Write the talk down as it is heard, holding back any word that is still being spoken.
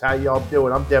How y'all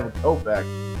doing? I'm Devin Kopeck.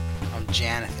 I'm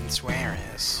Jonathan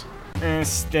Suarez. There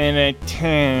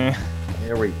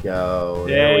we go.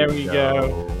 There we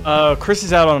go. Chris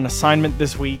is out on an assignment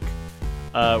this week.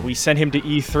 We sent him to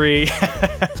E3.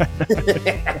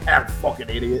 Fucking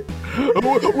idiot.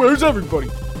 Where's everybody?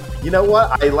 You know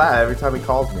what? I laugh every time he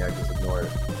calls me. I just ignore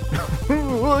it.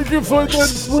 I can't find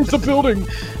that. Where's the building?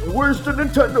 Where's the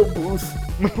Nintendo booth?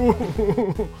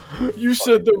 You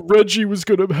said that Reggie was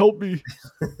going to help me.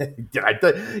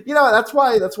 You know, that's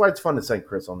why it's fun to send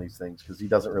Chris on these things, because he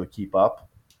doesn't really keep up.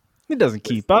 He doesn't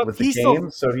keep up with the game,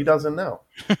 so he doesn't know.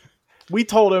 We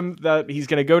told him that he's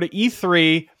going to go to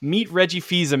E3, meet Reggie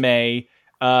Fils-Aimé.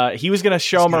 He was going to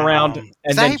show him around,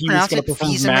 and then he was going to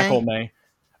perform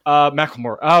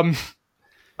Macklemore.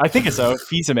 I think it's so.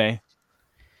 Fils-Aimé.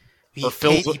 He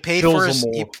paid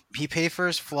for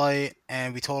his flight,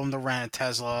 and we told him to rent a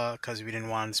Tesla because we didn't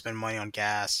want him to spend money on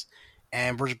gas.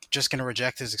 And we're just going to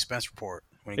reject his expense report.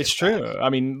 It's true. I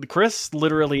mean, Chris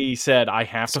literally said, I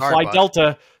have to fly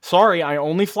Delta. Sorry, I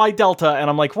only fly Delta. And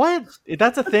I'm like, what?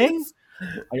 That's a thing?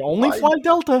 I only fly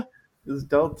Delta. Is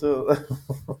Delta...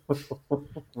 What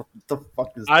the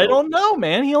fuck is Delta? I don't know,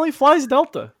 man. He only flies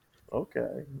Delta.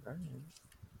 Okay.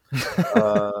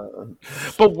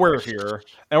 But we're here,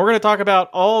 and we're going to talk about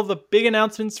all the big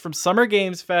announcements from Summer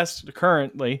Games Fest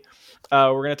currently.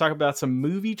 We're going to talk about some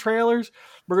movie trailers.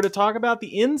 We're going to talk about the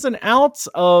ins and outs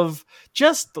of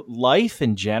just life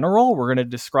in general. We're going to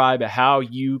describe how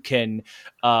you can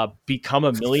become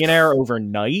a millionaire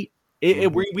overnight.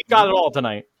 We got it all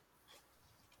tonight.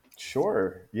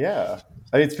 Sure, yeah.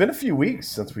 I mean, it's been a few weeks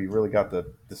since we really got to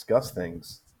discuss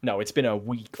things. No, it's been a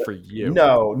week for you.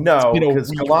 No,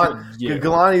 because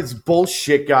Galani's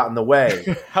bullshit got in the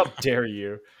way. How dare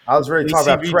you? I was ready to talk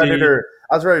about Predator.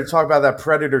 I was ready to talk about that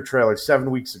Predator trailer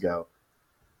 7 weeks ago.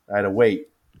 I had to wait.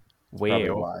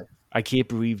 Wow. I can't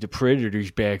believe the Predator's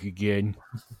back again.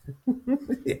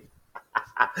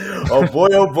 Oh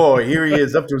boy, here he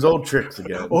is up to his old tricks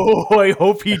again. Oh, I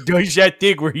hope he does that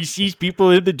thing where he sees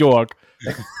people in the dark.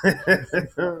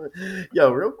 Yo,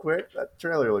 real quick, that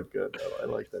trailer looked good though. I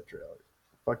like that trailer.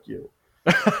 Fuck you.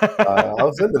 I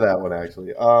was into that one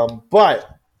actually.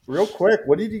 But real quick,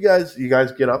 what did you guys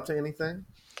get up to? Anything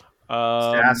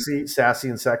sassy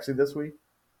and sexy this week?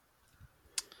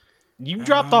 You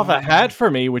dropped off a hat for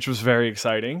me, which was very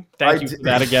exciting. Thank you for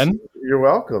that again. You're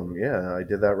welcome. Yeah, I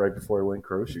did that right before I went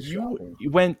grocery shopping. You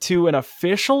went to an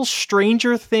official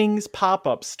Stranger Things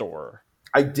pop-up store.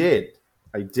 I did.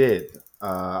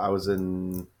 I was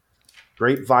in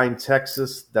Grapevine,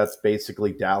 Texas. That's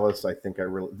basically Dallas. I think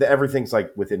everything's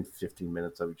like within 15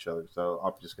 minutes of each other. So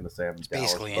I'm just going to say I'm in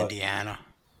Dallas. Basically Indiana.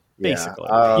 Yeah.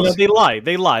 Basically.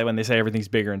 They lie when they say everything's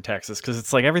bigger in Texas, because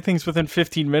it's like everything's within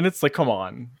 15 minutes. Like, come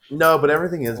on. No, but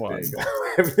everything is big.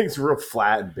 Everything's real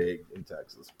flat and big in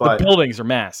Texas. But the buildings are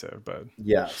massive, but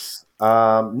yes.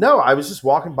 No, I was just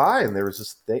walking by and there was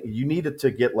this thing. You needed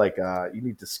to get you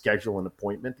need to schedule an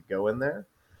appointment to go in there.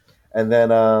 And then,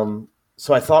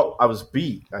 so I thought I was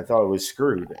beat. I thought I was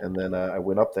screwed. And then I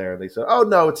went up there and they said, oh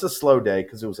no, it's a slow day.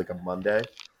 Cause it was like a Monday.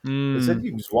 They said,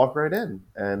 you can just walk right in.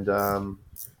 And,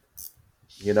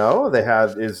 they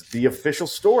is the official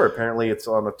store. Apparently it's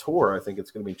on a tour. I think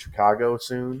it's going to be in Chicago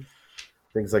soon.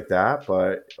 Things like that.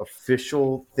 But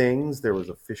official things, there was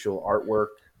official artwork,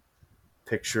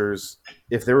 pictures.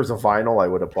 If there was a vinyl, I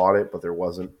would have bought it, but there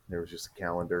wasn't. There was just a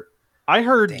calendar. I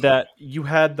heard that you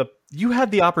had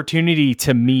the opportunity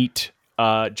to meet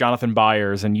Jonathan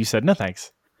Byers, and you said no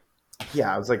thanks.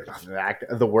 Yeah, I was like,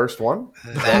 the worst one?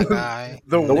 That guy.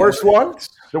 The worst one?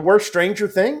 The worst Stranger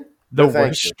Thing? The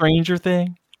worst Stranger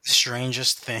Thing?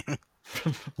 Strangest thing.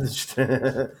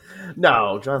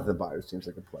 No, Jonathan Byers seems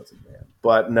like a pleasant man.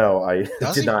 But no, I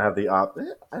did not have the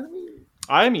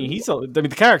I mean,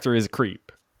 the character is a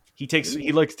creep. He takes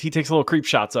little creep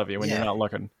shots of you when you're not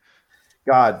looking.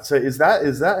 God, so is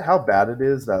that how bad it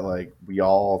is that like we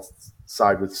all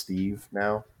side with Steve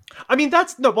now? I mean,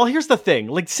 here's the thing.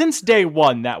 Like, since day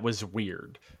one, that was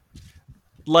weird.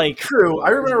 Like, true. I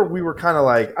remember we were kind of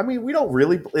like, I mean, we don't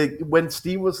really when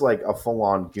Steve was like a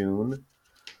full-on goon,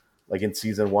 like in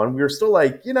season 1, we were still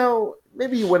like,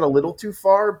 maybe he went a little too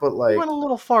far, but like he went a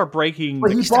little far breaking.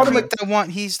 But he's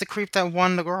the creep that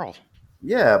won the girl.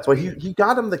 Yeah, but he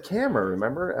got him the camera.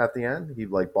 Remember at the end, he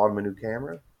like bought him a new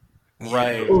camera.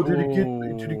 Right. Oh, did he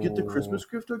get the Christmas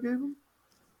gift I gave him?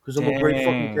 Because I'm a great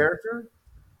fucking character.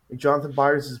 And Jonathan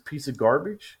Byers is a piece of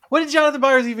garbage. What did Jonathan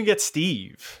Byers even get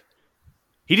Steve?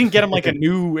 He didn't get him like a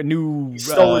new. He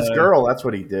stole his girl. That's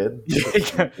what he did.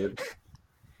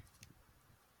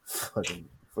 Fucking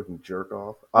jerk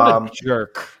off. What a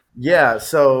jerk. Yeah.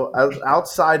 So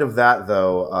outside of that,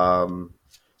 though,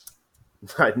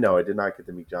 I know I did not get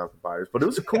to meet Jonathan Byers, but it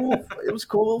was a cool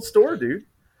little store, dude.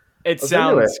 It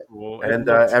sounds cool. And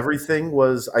everything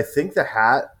was, I think the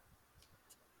hat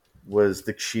was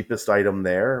the cheapest item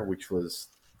there, which was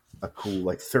a cool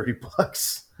like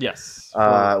 $30. Yes,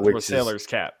 for a sailor's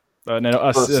cap.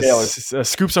 A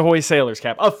Scoops Ahoy sailor's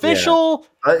cap. Official.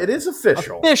 Yeah. It is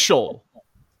official. Official.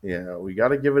 Yeah, we got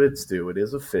to give it its due. It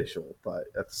is official, but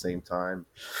at the same time,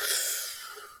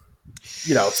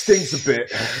 it stings a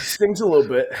bit. It stings a little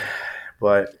bit,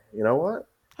 but you know what?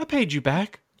 I paid you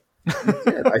back. You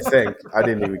did, I think. I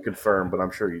didn't even confirm, but I'm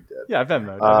sure you did. Yeah,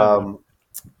 Venmo.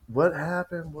 What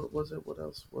happened? What was it? What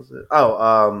else was it?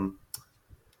 Oh,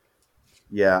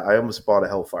 yeah, I almost bought a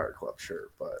Hellfire Club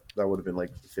shirt, but that would have been like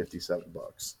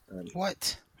 $57. And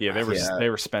what? Yeah, they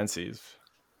were expensive.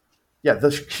 Yeah,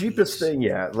 the cheapest thing,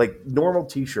 like normal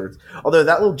T-shirts. Although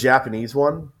that little Japanese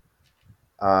one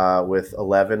with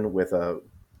 11 with a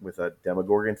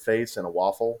Demogorgon face and a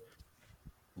waffle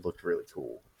looked really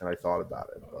cool, and I thought about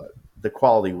it, but the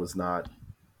quality was not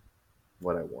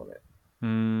what I wanted.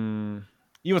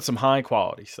 You want some high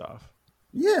quality stuff?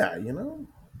 Yeah,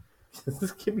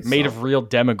 Give me made of real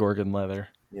Demogorgon leather.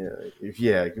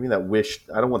 Yeah. Give me that Wish.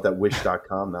 I don't want that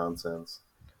Wish.com nonsense.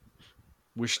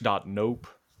 Wish.nope.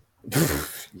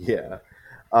 Yeah.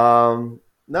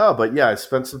 No, but yeah, I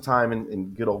spent some time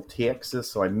in good old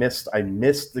Texas, so I missed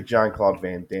the Jean-Claude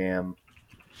Van Damme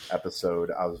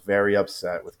episode. I was very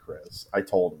upset with Chris. I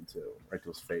told him to, right to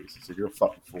his face. I said, "You're a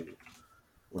fucking fool."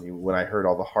 When I heard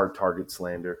all the hard target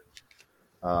slander,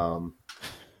 I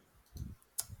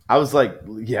was like,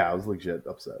 I was legit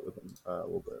upset with him a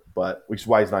little bit, but which is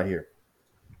why he's not here.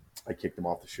 I kicked him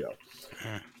off the show.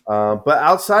 But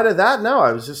outside of that, no,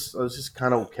 I was just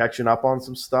kind of catching up on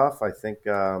some stuff. I think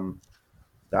I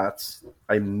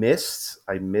missed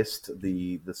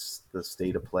the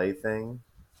state of play thing.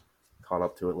 Caught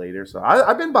up to it later, so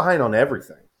I've been behind on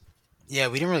everything. Yeah,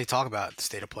 we didn't really talk about the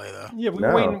state of play though. Yeah, we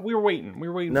were waiting.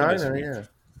 No, for this I know, week. yeah.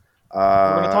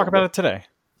 We're going to talk about it today.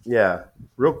 Yeah,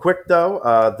 real quick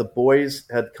though, The Boys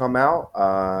had come out.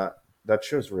 That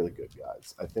show's really good,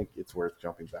 guys. I think it's worth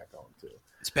jumping back on too.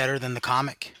 It's better than the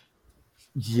comic.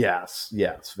 Yes,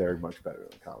 very much better than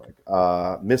the comic.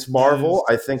 Miss Marvel,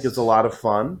 I think, is a lot of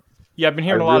fun. Yeah, I've been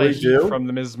hearing a lot of heat from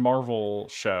the Ms. Marvel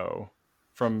show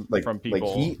from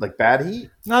people. Like bad heat?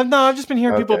 No, I've just been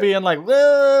hearing people being like,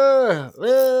 whoa,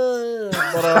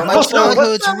 but, my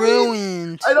childhood's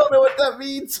ruined. I don't know what that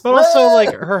means. But also,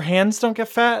 like, her hands don't get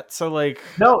fat, so like...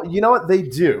 No, you know what? They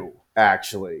do,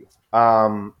 actually.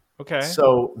 Okay.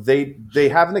 So they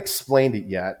haven't explained it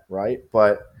yet, right?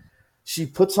 But she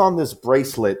puts on this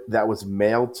bracelet that was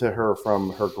mailed to her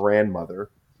from her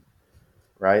grandmother,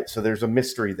 right? So there's a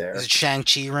mystery there. Is it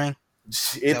Shang-Chi ring?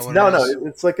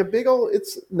 It's like a big old.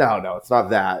 It's not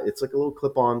that. It's like a little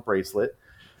clip-on bracelet,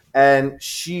 and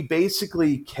she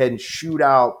basically can shoot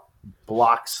out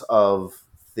blocks of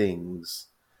things.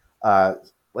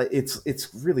 Like it's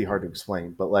really hard to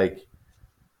explain, but like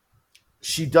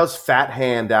she does fat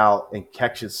hand out and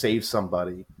saves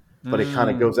somebody. But it kind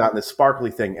of goes out in this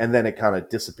sparkly thing, and then it kind of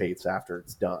dissipates after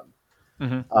it's done.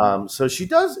 Mm-hmm. So she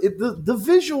does it. The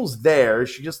visuals there.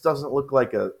 She just doesn't look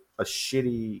like a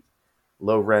shitty,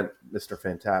 low rent Mr.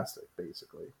 Fantastic,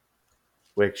 basically.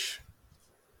 Which,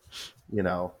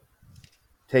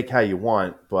 take how you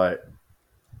want, but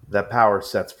that power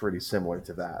set's pretty similar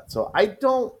to that. So I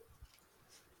don't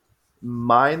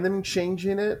mind them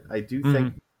changing it. I do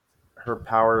think her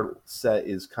power set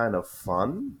is kind of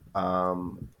fun.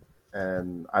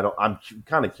 And I'm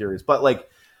kind of curious, but like,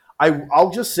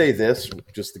 I'll just say this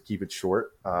just to keep it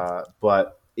short.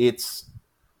 But it's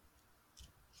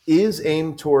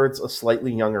aimed towards a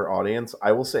slightly younger audience.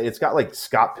 I will say it's got like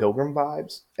Scott Pilgrim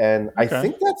vibes. And I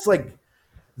think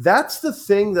that's the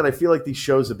thing that I feel like these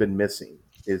shows have been missing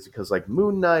is because like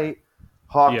Moon Knight,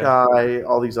 Hawkeye,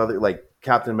 all these other like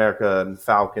Captain America and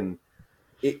Falcon,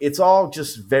 it's all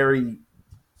just very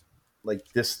like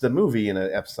the movie in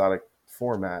an episodic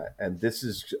format, and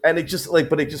it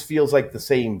just feels like the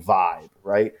same vibe,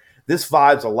 right? This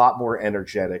vibe's a lot more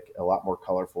energetic, a lot more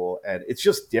colorful, and it's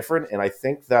just different. And I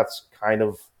think that's kind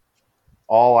of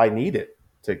all I needed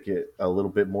to get a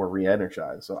little bit more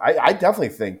re-energized. So I definitely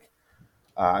think,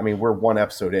 we're one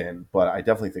episode in, but I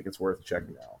definitely think it's worth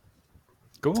checking out.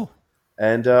 Cool.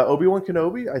 And Obi-Wan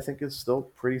Kenobi, I think, is still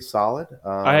pretty solid.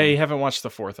 I haven't watched the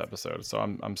 4th episode, so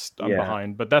I'm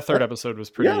behind. But that 3rd episode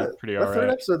was pretty all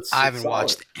right. I haven't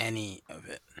watched any of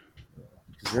it.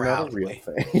 You're not a real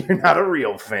fan. You're not a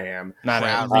real fan. Not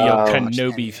a real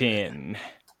Kenobi fan.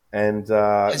 And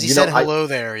has he said hello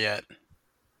there yet?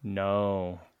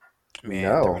 No. Man,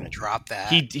 they're gonna drop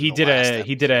that. He did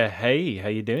a hey, how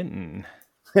you doing?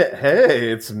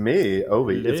 Hey, it's me,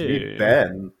 Obi. It's me,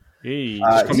 Ben. Hey,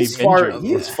 he's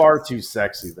far too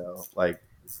sexy though. Like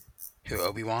who,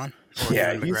 Obi-Wan?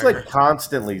 Yeah, he's like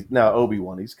constantly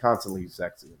Obi-Wan. He's constantly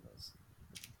sexy in this.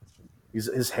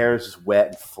 His hair is just wet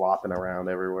and flopping around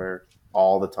everywhere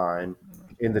all the time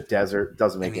in the desert.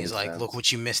 Doesn't make any sense. He's like, look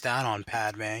what you missed out on,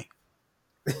 Padme.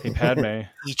 Hey, Padme.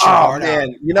 Eat your heart man,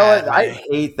 out, you know Padme. what? I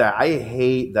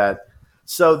hate that.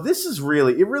 So this is it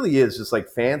really is just like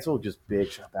fans will just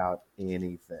bitch about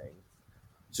anything.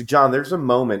 So John, there's a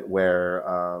moment where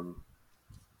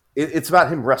it's about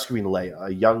him rescuing Leia.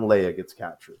 A young Leia gets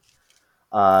captured.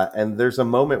 And there's a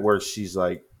moment where she's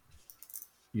like,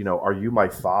 are you my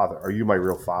father? Are you my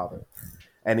real father?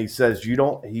 And he says,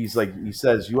 he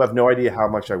says, you have no idea how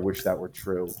much I wish that were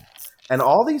true. And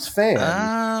all these fans,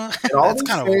 that's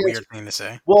kind of a weird thing to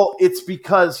say. Well, it's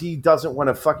because he doesn't want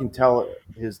to fucking tell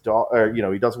his daughter,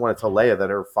 he doesn't want to tell Leia that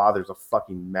her father's a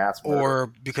fucking mass murderer.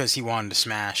 Or because he wanted to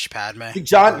smash Padme. See,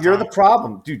 John, you're the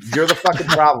problem. Dude, you're the fucking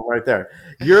problem right there.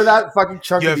 You're that fucking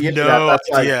chunk of the internet. You have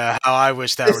no idea how I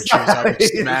wish that were true. I would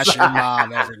smash your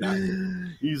mom every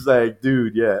night. He's like,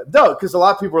 dude, yeah. No, because a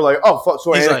lot of people are like, oh,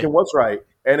 so Anakin was right.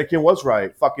 Anakin was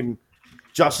right. Fucking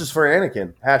justice for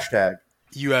Anakin. #.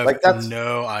 You have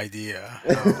no idea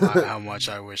how much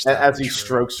I wish that as he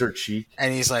strokes her cheek.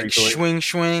 And he's like, swing.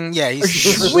 Yeah,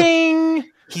 he's swing.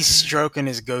 He's stroking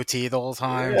his goatee the whole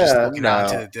time, just looking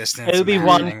out to the distance.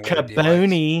 Obi-Wan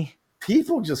Kaboni.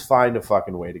 People just find a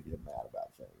fucking way to get mad about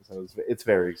things. It's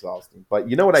very exhausting. But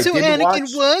you know what I did Anakin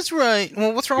watch? was right.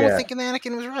 Well, what's wrong with thinking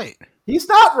Anakin was right? He's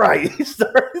not right.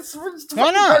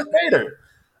 Why not? Vader.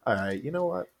 All right, you know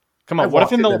what? Come on, what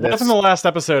if in the last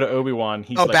episode of Obi-Wan,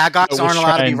 he's like, bad guys aren't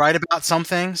allowed to be right about some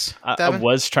things? I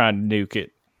was trying to nuke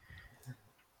it.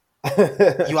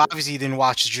 You obviously didn't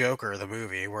watch Joker, the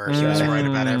movie, where he was right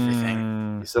about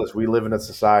everything. He says we live in a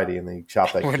society, and then he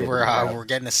chopped that kid. We're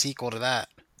getting a sequel to that.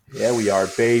 Yeah, we are,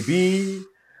 baby.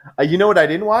 You know what I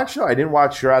didn't watch? I didn't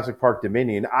watch Jurassic Park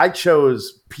Dominion. I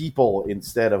chose people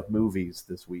instead of movies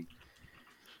this week.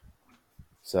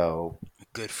 So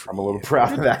good for I'm a little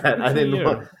proud of that.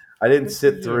 I didn't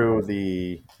sit through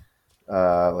the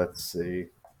let's see,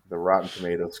 the Rotten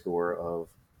Tomato score of.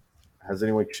 Has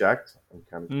anyone checked? I'm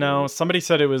kind of no, somebody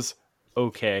said it was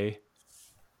okay.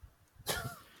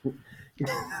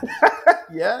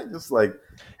 Yeah, just like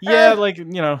like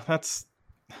that's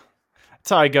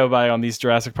how I go by on these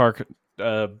Jurassic Park.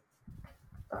 I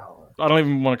don't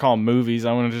even want to call them movies.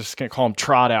 I want to just call them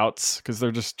trot outs because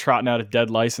they're just trotting out a dead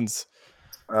license.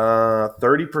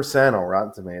 30% on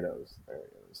Rotten Tomatoes. There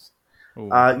it is.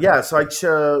 So I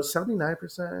chose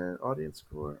 79% audience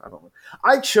score. I don't know.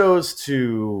 I chose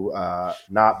to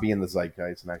not be in the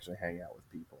zeitgeist and actually hang out with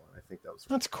people. And I think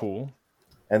that's cool.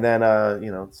 And then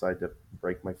decided to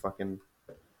break my fucking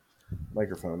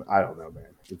microphone. I don't know, man.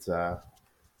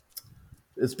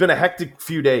 It's been a hectic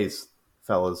few days,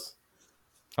 fellas.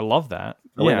 I love that.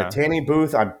 I'm in a tanning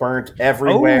booth. I'm burnt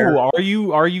everywhere. Oh,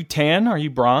 are you tan? Are you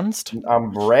bronzed?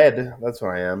 I'm red. That's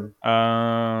what I am.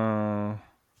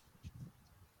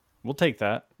 We'll take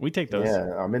that. We take those.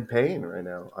 Yeah, I'm in pain right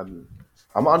now. I'm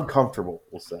uncomfortable.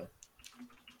 We'll say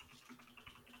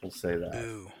that.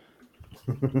 Boo.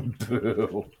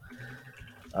 Boo.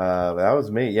 That was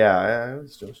me. Yeah, I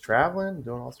was traveling,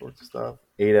 doing all sorts of stuff.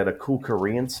 Ate at a cool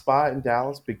Korean spot in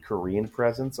Dallas. Big Korean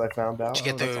presence, I found out. Did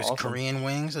you get those awesome Korean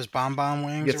wings, those bonbon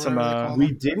wings? Get some.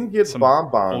 We didn't get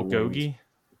bonbon bulgogi, wings,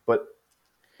 but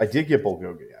I did get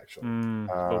bulgogi actually.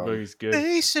 Bulgogi's good.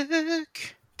 Basic.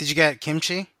 Did you get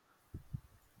kimchi?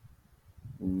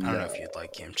 No, I don't know if you'd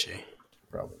like kimchi.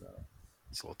 Probably not.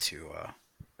 It's a little too.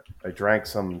 I drank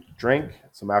some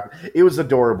alcohol. It was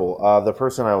adorable. The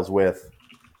person I was with,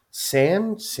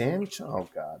 Sam. Oh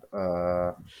God.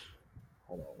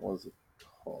 Hold on. What was it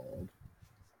called?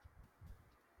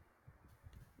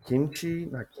 Kimchi?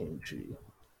 Not kimchi.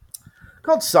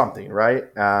 Called something, right?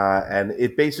 And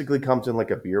it basically comes in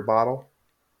like a beer bottle.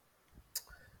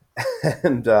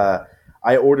 And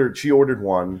she ordered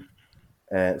one.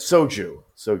 Soju,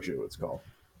 it's called.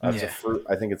 It's a fruit.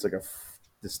 I think it's like a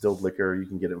distilled liquor. You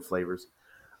can get it in flavors.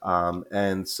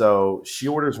 And so she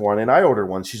orders one, and I order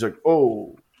one. She's like,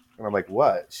 "Oh," and I'm like,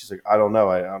 "What?" She's like, "I don't know.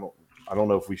 I don't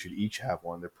know if we should each have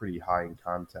one. They're pretty high in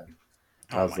content."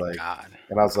 I was like, God.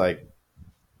 And I was like,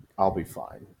 "I'll be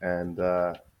fine." And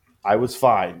I was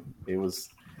fine. It was.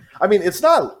 I mean, it's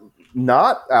not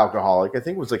alcoholic. I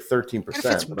think it was like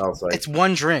 13%. But I was like, it's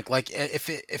one drink. Like if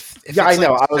yeah, it's I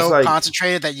know. Like I was so like,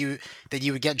 concentrated that you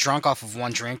would get drunk off of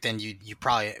one drink, then you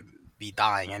probably be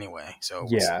dying anyway. So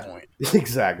what's the point?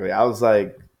 Exactly. I was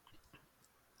like,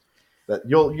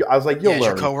 That I was like, you'll learn. Is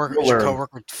your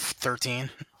coworker 13?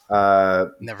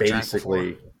 Never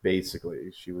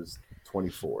basically, she was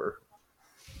 24.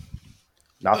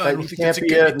 Not that you can't be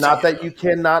not that you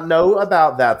cannot know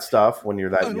about that stuff when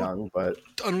you're that young, but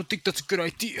I don't think that's a good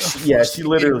idea. Yeah, she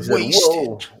literally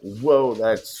said, "Whoa,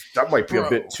 that might be a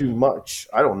bit too much.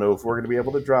 I don't know if we're going to be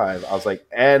able to drive." I was like,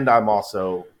 "And I'm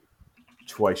also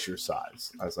twice your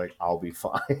size." I was like, "I'll be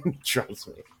fine. Trust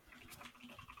me."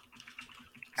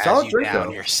 As you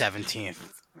down your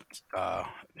 17th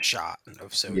shot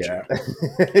of soju.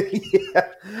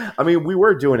 Yeah. I mean, we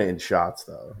were doing it in shots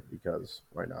though, because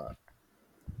why not?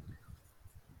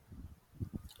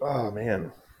 Oh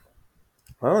man.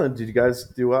 I don't know. Did you guys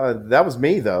do? That was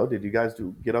me though. Did you guys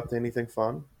get up to anything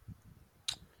fun?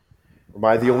 Or am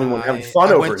I the only one having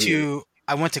fun over here?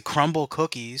 I went to Crumble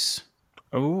Cookies.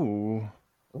 Oh,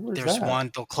 there's one.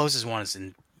 The closest one is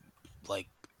in like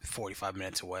 45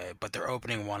 minutes away, but they're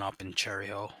opening one up in Cherry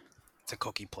Hill. It's a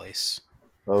cookie place.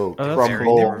 Oh,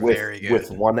 Crumble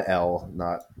with one L,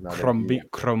 not Crumble.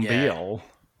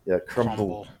 Yeah,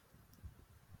 Crumble.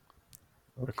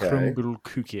 Okay. Crumble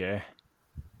cookie.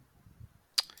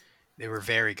 They were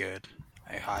very good.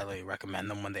 I highly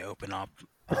recommend them when they open up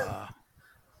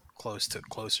closer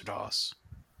to us.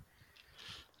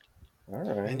 All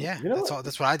right. And yeah, that's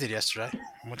what I did yesterday.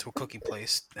 I went to a cookie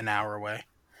place an hour away.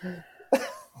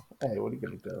 Hey, what are you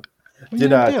gonna do?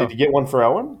 Did you get one for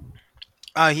Owen?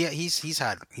 Yeah, he's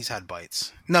had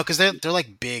bites. No, because they're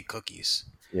like big cookies.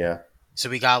 Yeah. So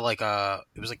we got like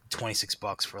it was like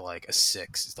 $26 for like a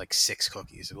 6. It's like 6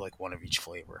 cookies, like one of each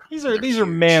flavor. These are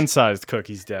man-sized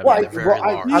cookies, Devin.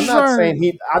 Well,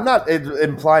 I'm not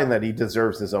implying that he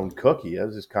deserves his own cookie. I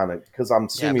was just kind of because I'm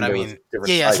assuming there was different.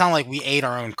 Yeah, it's not like we ate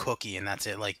our own cookie and that's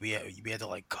it. Like we had to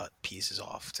like cut pieces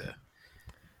off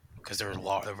because they're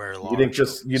very large. You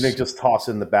didn't just toss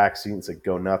in the back seat and say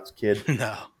 "Go nuts, kid."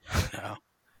 No.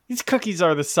 These cookies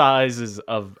are the sizes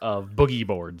of boogie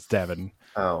boards, Devin.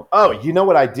 Oh! You know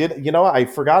what I did? You know what? I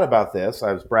forgot about this.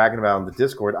 I was bragging about in the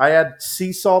Discord. I had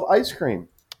sea salt ice cream.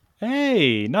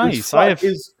 Hey, nice!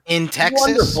 Is in Texas.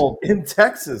 Wonderful in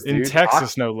Texas, dude. In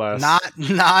Texas, no less.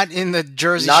 Not in the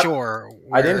Jersey Shore.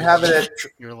 I didn't have it at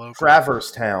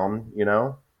Traverse Town. You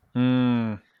know.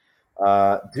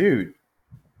 Dude,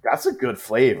 that's a good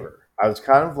flavor. I was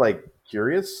kind of like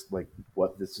curious, like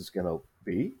what this is gonna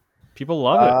be. People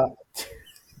love it.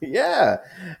 Yeah,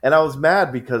 and I was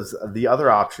mad because the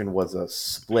other option was a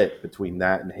split between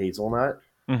that and hazelnut,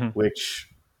 which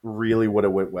really would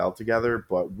have went well together.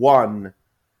 But one,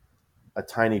 a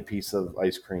tiny piece of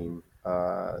ice cream,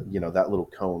 that little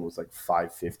cone was like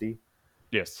 $5.50.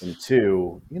 Yes, and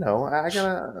two, I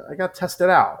gotta test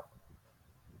it out.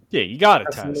 Yeah, you gotta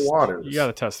test the water. You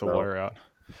gotta test the water out.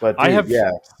 But dude, I have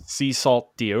sea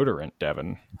salt deodorant,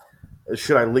 Devin.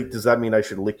 Should I lick? Does that mean I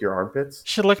should lick your armpits? You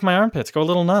should lick my armpits. Go a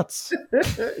little nuts.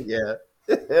 Yeah.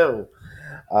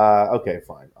 Okay,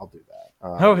 fine. I'll do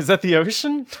that. Is that the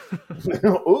ocean?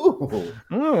 Ooh.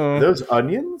 Those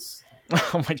onions?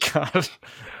 Oh my god.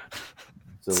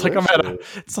 It's like I'm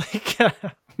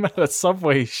at a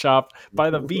Subway shop by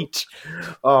the beach.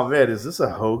 Oh man, is this a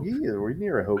hoagie? Are we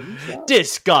near a hoagie shop?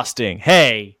 Disgusting.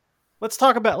 Hey. Let's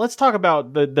talk about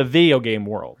the video game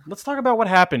world. Let's talk about what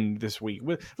happened this week.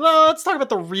 Let's talk about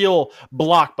the real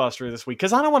blockbuster this week,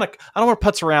 because I don't want to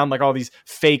putz around like all these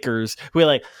fakers who are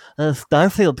like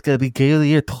Starfield's gonna be Game of the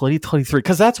Year 2023,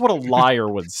 because that's what a liar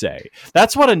would say.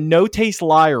 That's what a no taste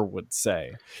liar would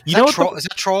say. Is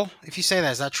that troll? If you say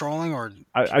that, is that trolling or?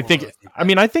 I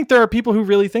think there are people who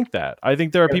really think that. I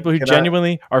think there are people who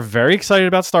genuinely are very excited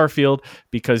about Starfield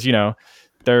because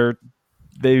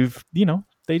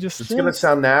it's going to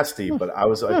sound nasty, but I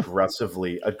was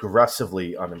aggressively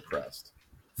unimpressed.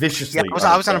 Viciously. Yeah,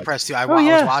 I was unimpressed too. I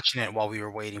was watching it while we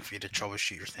were waiting for you to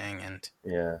troubleshoot your thing, and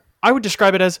I would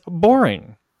describe it as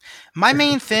boring. My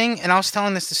main thing, and I was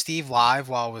telling this to Steve live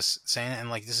while I was saying it, and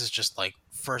like this is just like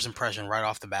first impression right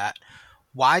off the bat.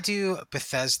 Why do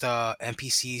Bethesda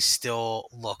NPCs still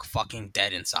look fucking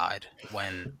dead inside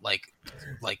when like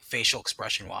facial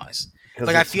expression wise?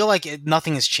 Like I feel like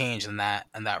nothing has changed in that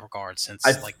regard since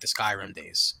like the Skyrim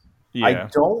days. Yeah. I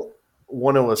don't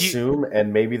want to assume,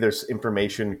 and maybe there's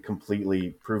information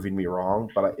completely proving me wrong,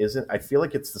 but I feel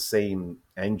like it's the same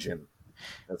engine.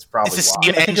 That's probably it's why.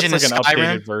 I think it's like an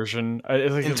updated version.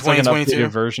 It's like an updated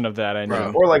version of that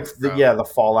engine, or like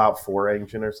the Fallout 4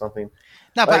 engine or something.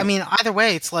 No, but I mean, either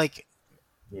way, it's like,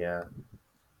 yeah.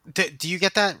 Do you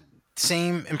get that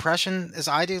same impression as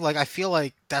I do? Like, I feel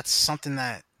like that's something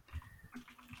that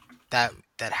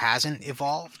hasn't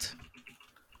evolved.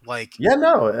 Like, yeah,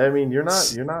 no, I mean, you're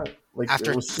not like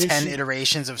after 10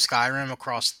 iterations of Skyrim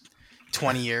across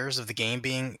 20 years of the game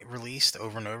being released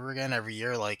over and over again every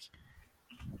year. Like,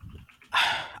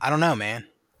 I don't know, man.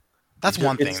 That's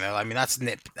one thing though. I mean,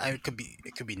 it could be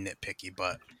nitpicky,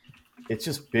 but it's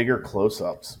just bigger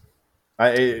close-ups.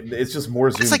 It's just more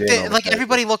zoomed it's like in. like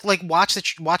everybody look like watch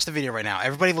the video right now.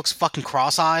 Everybody looks fucking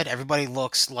cross-eyed. Everybody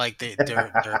looks like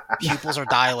their pupils are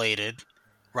dilated,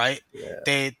 right?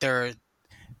 Yeah.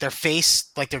 Their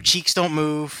face, like their cheeks don't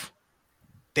move.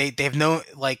 They have no,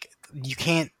 like, you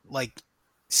can't like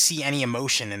see any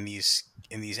emotion in these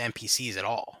NPCs at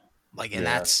all. Like, and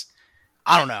that's,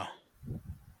 I don't know.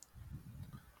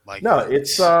 Like, no,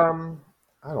 it's I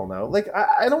don't know. Like,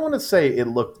 I don't want to say it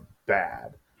looked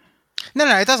bad. No,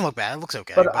 it doesn't look bad. It looks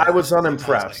okay. But I was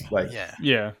unimpressed. Like,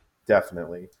 yeah,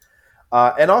 definitely.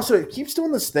 And also, it keeps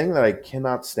doing this thing that I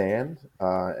cannot stand.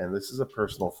 And this is a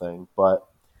personal thing, but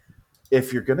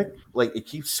if you're gonna like, it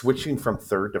keeps switching from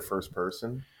third to first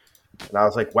person. And I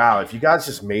was like, wow, if you guys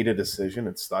just made a decision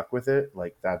and stuck with it,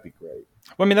 like, that'd be great.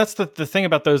 Well, I mean, that's the thing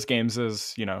about those games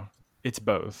is, it's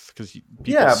both because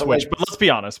people switch. But let's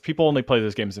be honest, people only play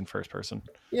those games in first person.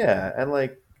 Yeah, and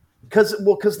like, because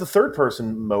the third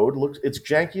person mode it's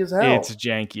janky as hell. It's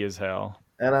janky as hell,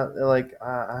 and I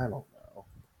don't know.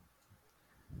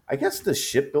 I guess the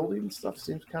shipbuilding stuff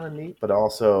seems kind of neat, but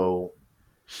also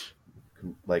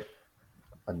like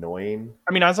annoying.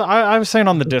 I mean, as I was saying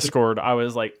on the Discord, I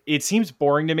was like, it seems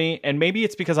boring to me, and maybe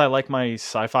it's because I like my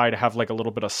sci-fi to have like a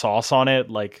little bit of sauce on it,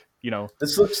 like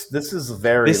This is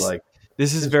very like.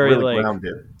 This is very really like,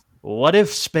 grounded. What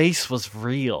if space was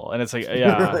real? And it's like,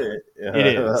 yeah,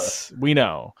 it is. We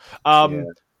know.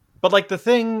 But like the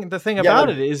thing about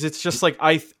it is, it's just like,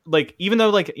 even though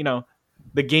like,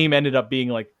 the game ended up being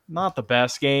like not the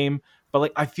best game, but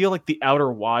like, I feel like the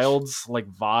Outer Wilds like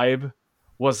vibe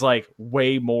was like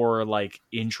way more like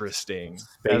interesting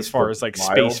as far as like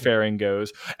spacefaring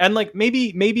goes. And like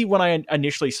maybe when I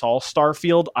initially saw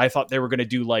Starfield, I thought they were going to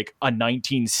do like a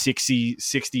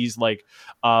 1960s like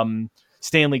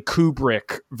Stanley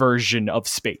Kubrick version of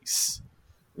space,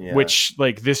 which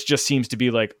like this just seems to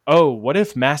be like, oh, what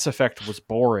if Mass Effect was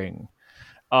boring?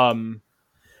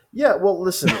 Yeah, well,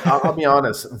 listen, I'll be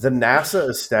honest. The NASA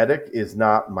aesthetic is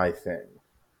not my thing.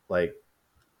 Like,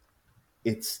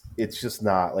 it's just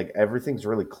not. Like, everything's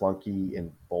really clunky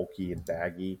and bulky and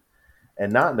baggy,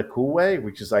 and not in a cool way,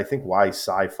 which is, I think, why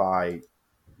sci-fi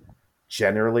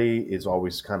generally is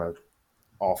always kind of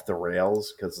off the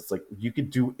rails, because it's like, you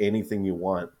could do anything you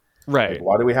want. Right. Like,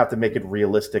 why do we have to make it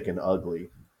realistic and ugly?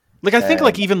 Like, I think,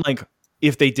 like, even, like,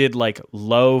 if they did, like,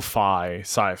 lo-fi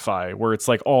sci-fi, where it's,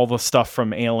 like, all the stuff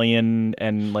from Alien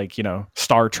and, like,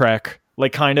 Star Trek,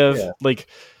 like, kind of, like...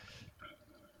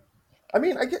 I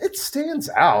mean, it stands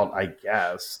out, I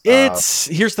guess.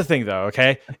 Here's the thing, though,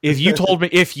 okay?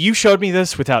 If you showed me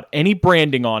this without any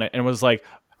branding on it and was like,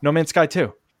 No Man's Sky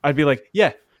 2, I'd be like,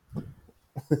 yeah.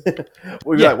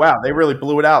 We'd be like, wow, they really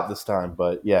blew it out this time.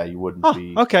 But, yeah, you wouldn't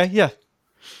be... Okay, yeah.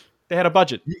 They had a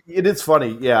budget. It is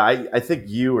funny. Yeah, I think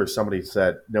you or somebody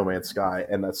said No Man's Sky,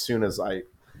 and as soon as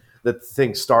the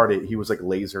thing started, he was like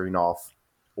lasering off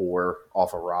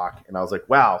a rock, and I was like,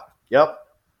 wow, yep,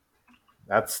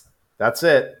 that's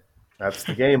it. That's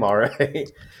the game, all right.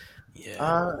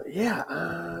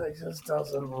 It just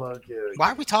doesn't look good.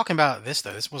 Why are we talking about this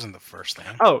though? This wasn't the first thing.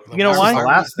 Oh, you know why?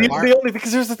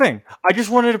 Because here's the thing. I just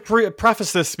wanted to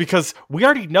preface this because we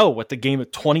already know what the game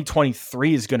of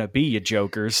 2023 is going to be, you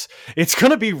jokers. It's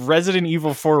going to be Resident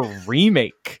Evil 4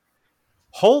 Remake.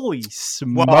 Holy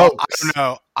smokes!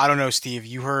 Well, I don't know, Steve.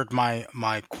 You heard my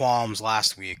qualms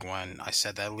last week when I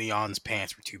said that Leon's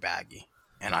pants were too baggy,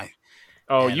 and I.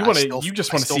 Oh, you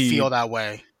just want to see feel that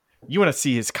way. You want to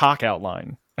see his cock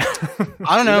outline.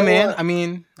 I don't know, man. What? I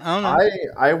mean, I don't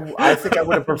know. I think I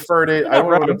would have preferred it. I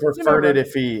would have preferred it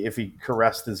if he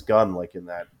caressed his gun like in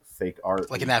that fake art.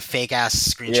 Like in that fake ass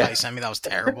screenshot you sent me. That was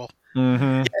terrible. Mm-hmm.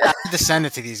 Yeah, I had to send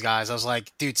it to these guys. I was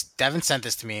like, dude, Devin sent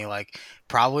this to me, like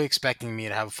probably expecting me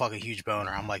to have a fucking huge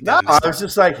boner. I'm like, no, I was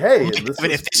just like, hey,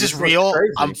 if this is real,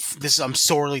 I'm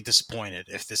sorely disappointed.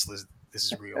 If this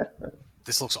is real.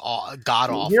 This looks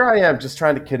god awful. Here I am, just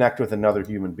trying to connect with another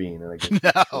human being, and I get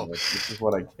no. This is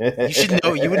what I get. You should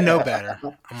know. You would know better.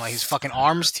 I'm like, his fucking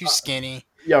arm's too skinny.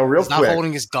 Yo, he's not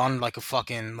holding his gun like a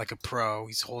pro.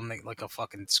 He's holding it like a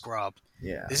fucking scrub.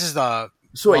 Yeah. This is the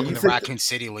welcome to Raccoon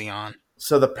City, Leon.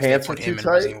 So the pants were too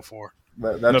tight.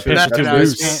 The pants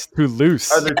are too loose.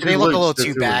 They look a little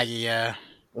too baggy. Yeah.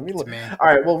 Let me look. All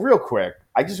right. Well, real quick,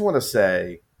 I just want to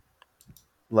say,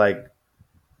 like.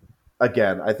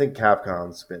 Again, I think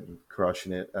Capcom's been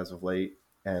crushing it as of late,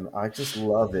 and I just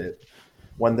love it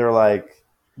when they're like,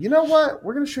 you know what?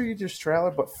 We're going to show you this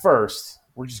trailer, but first,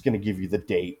 we're just going to give you the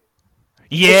date.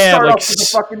 Yeah, start like off with the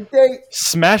fucking date.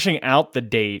 smashing out the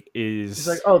date is. It's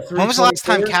like, oh, When was the last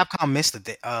time 3/24? Capcom missed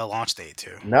the launch date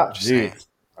too? No, Just dude. saying.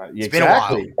 Exactly. been a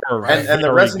while, Are right? And the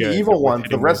very Resident good Evil with ones, the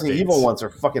hitting those Resident Evil dates. ones are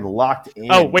fucking locked in.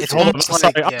 Oh wait, It's hold on. almost I'm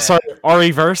sorry. like, I'm yeah. sorry.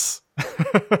 RE-verse.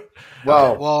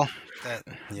 Well,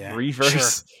 Yeah,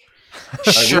 Reverse.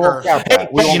 we Sure. won't count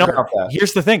that. We You won't know, count that.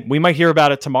 here's the thing: we might hear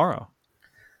about it tomorrow.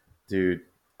 Dude.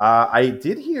 I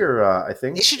did hear, I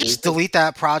think. They should just delete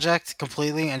that project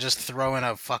completely and just throw in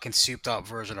a fucking souped up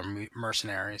version of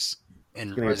Mercenaries in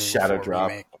It's going to get Resident Shadow Evil 4 Drop.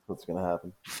 remake. That's what's going to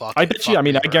happen. Fuck I it, bet you. fuck I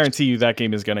mean, I Reverse. guarantee you that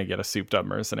game is going to get a souped up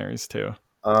Mercenaries too.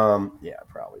 Yeah,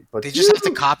 probably. But They just have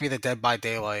to copy the Dead by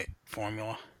Daylight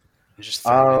formula and just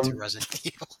throw it into Resident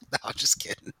Evil. No, I'm just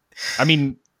kidding. I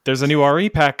mean, there's a new RE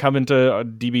pack coming to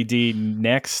DBD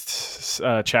next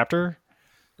chapter.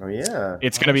 Oh yeah.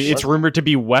 It's gonna be. It's rumored to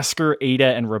be Wesker, Ada,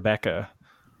 and Rebecca.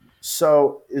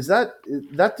 So is that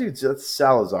dude's that's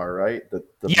Salazar, right? The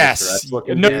Yes. Mr. X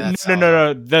looking No, dude? that's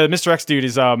no. The Mr. X dude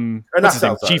is not what's his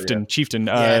name? Salazar, Chieftain. yeah. Chieftain.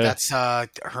 Yeah, that's her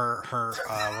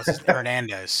what's his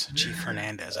Hernandez. Chief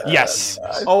Hernandez. I think Yes. his name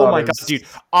is. I Oh thought my it god, was-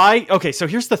 dude. Okay, so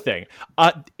here's the thing.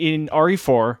 In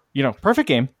RE4, perfect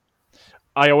game.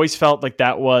 I always felt like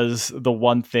that was the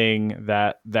one thing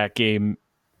that game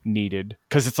needed,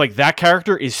 because it's like that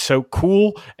character is so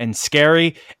cool and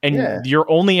scary, and Yeah. your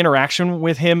only interaction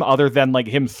with him, other than like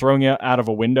him throwing you out of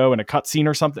a window in a cutscene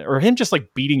or something, or him just like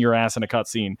beating your ass in a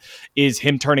cutscene, is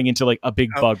him turning into like a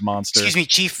big bug monster. Excuse me,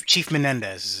 Chief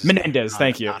Menendez. is his Menendez, name,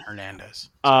 thank you. Not Hernandez.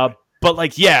 But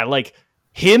like, yeah, like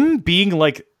him being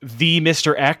like the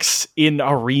Mr. X in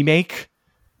a remake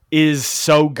is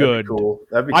so good. That'd be cool.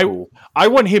 That'd be cool. I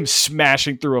want him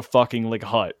smashing through a fucking like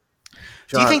hut.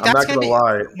 Do you think I'm that's not gonna be?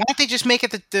 lie. Why don't they just make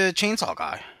it the chainsaw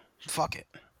guy? Fuck it.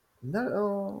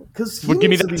 No, because Well, give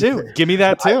me that too. Give me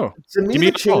that too. To me, Give me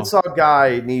the it all. chainsaw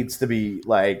guy needs to be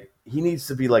like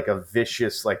a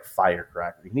vicious like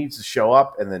firecracker. He needs to show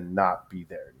up and then not be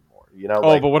there anymore.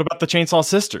 But what about the Chainsaw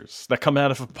Sisters that come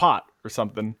out of a pot or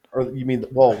something? or you mean?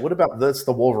 Well, what about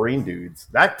the Wolverine dudes?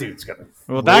 That dude's gonna.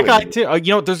 Well, that ruin guy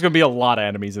you. too. There's gonna be a lot of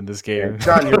enemies in this Yeah, game.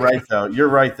 John, you're right though. You're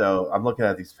right though. I'm looking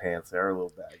at these pants. They're a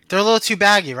little baggy. They're a little too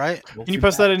baggy, right? Can you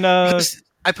post that in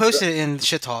I posted it in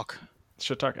Shit Talk,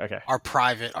 Shit Talk? Okay. our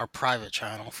private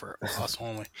channel for us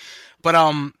only. But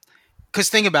because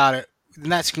think about it, in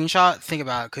that screenshot, think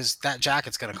about it, because that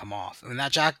jacket's gonna come off. When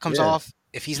that jacket comes Yeah. off,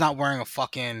 if he's not wearing a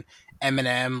fucking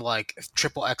M&M like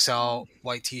triple XL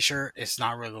white T-shirt, it's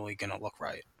not really gonna look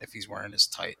right. If he's wearing his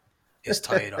tight His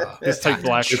tight tactical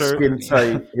black His shirt.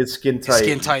 skin tight,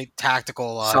 skin tight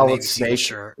tactical solid Navy SEAL snake,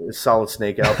 shirt. solid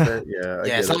snake outfit. Yeah,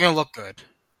 Yeah, it's not gonna look good.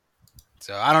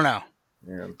 So I don't know.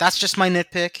 Yeah. That's just my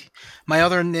nitpick. My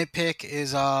other nitpick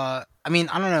is, I mean,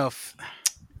 I don't know if,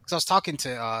 because I was talking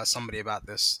to somebody about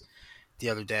this the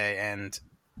other day, and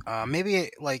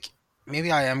maybe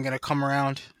I am gonna come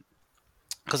around,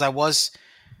 because I was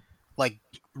like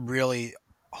really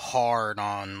hard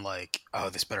on like, oh,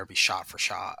 this better be shot for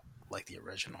shot like the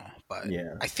original, but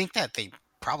Yeah. I think that they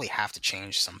probably have to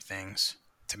change some things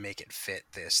to make it fit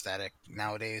the aesthetic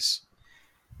nowadays,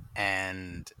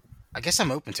 and I guess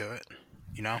I'm open to it.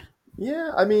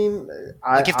 Yeah, I mean,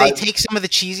 Like if they take some of the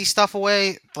cheesy stuff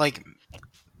away, like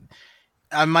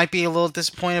I might be a little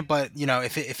disappointed, but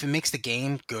if it makes the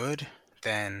game good,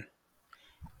 then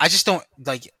I just don't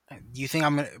like. Do you think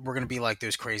we're gonna be like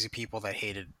those crazy people that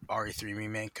hated RE3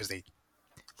 remake because they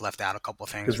left out a couple of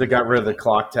things? because they got rid of the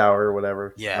clock tower or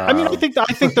whatever. Yeah. I mean, I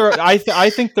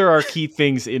think there are key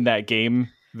things in that game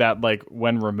that, like,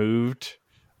 when removed,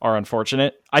 are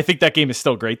unfortunate. I think that game is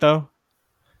still great though.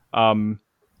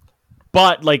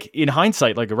 But like in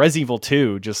hindsight, like Resident Evil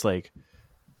 2, just like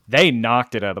they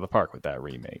knocked it out of the park with that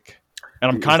remake, and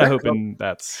I'm Is kind of that hoping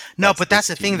that's No, but that's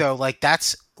the thing though. Like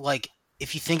that's like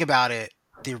if you think about it,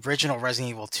 the original Resident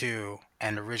Evil 2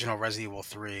 and original Resident Evil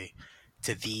 3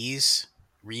 to these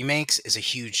remakes is a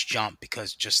huge jump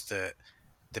because just the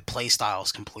play style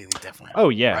is completely different. Oh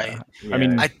yeah, Right? I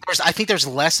mean, I think there's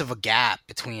less of a gap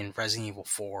between Resident Evil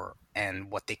 4 and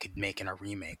what they could make in a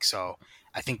remake. So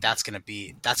I think that's gonna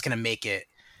make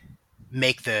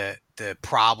the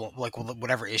problem, like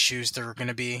whatever issues there are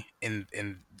gonna be in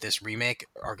this remake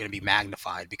are gonna be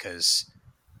magnified because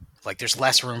like there's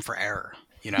less room for error.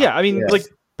 yeah, I mean, Yes. like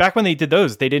back when they did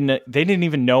those, they didn't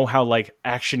even know how like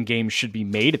action games should be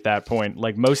made at that point.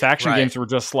 Like most action Right. games were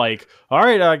just like, all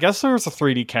right, I guess there's a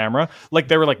 3D camera. Like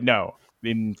they were like, no.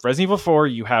 In Resident Evil 4,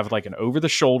 you have like an over the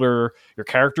shoulder, your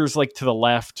character's like to the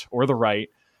left or the right.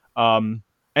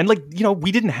 And like,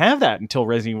 we didn't have that until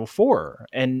Resident Evil 4.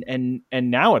 And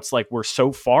now it's like we're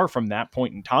so far from that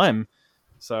point in time.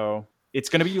 So it's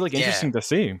gonna be like interesting to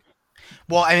see.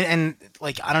 Well, and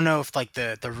like I don't know if like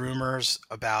the rumors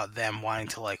about them wanting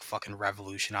to like fucking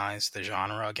revolutionize the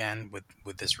genre again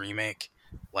with this remake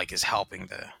like is helping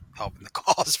the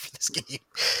cause for this game.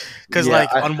 Because Yeah,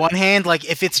 like on one hand, like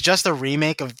if it's just a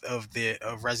remake of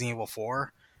Resident Evil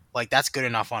 4, like that's good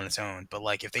enough on its own. But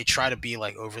like if they try to be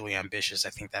like overly ambitious, I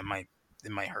think it might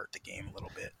hurt the game a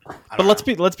little bit. But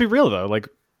let's be real though. Like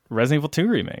Resident Evil 2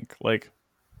 remake, like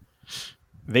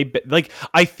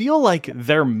I feel like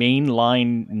their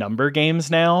mainline number games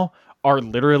now are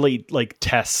literally like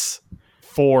tests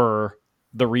for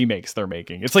the remakes they're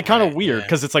making. It's like kind of weird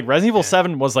because it's like Resident Evil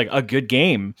 7 was like a good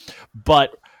game,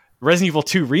 but Resident Evil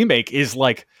 2 remake is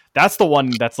like that's the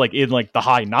one that's like in like the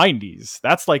high 90s.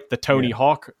 That's like the Tony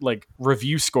Hawk like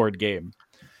review scored game.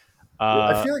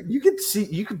 I feel like you could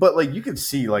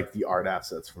see like the art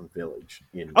assets from Village.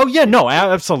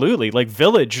 Absolutely. Like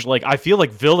Village, like I feel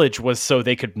like Village was so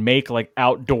they could make like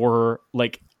outdoor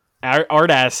like art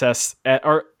assets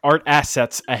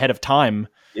ahead of time.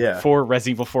 For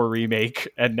Resident Evil 4 remake,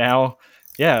 and now,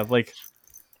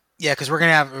 because we're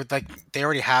gonna have like they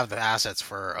already have the assets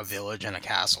for a village and a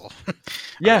castle.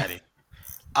 Already.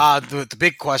 The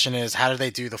big question is how do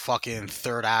they do the fucking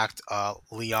third act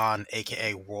Leon,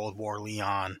 aka World War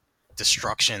Leon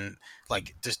destruction,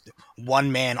 like just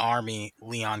one man army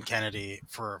Leon Kennedy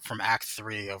from Act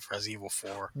 3 of Resident Evil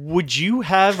 4. Would you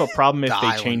have a problem if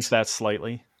they changed that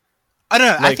slightly? I don't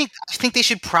know. Like, I think they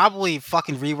should probably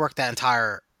fucking rework that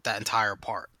entire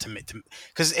part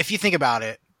because if you think about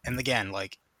it, and again,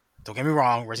 like, don't get me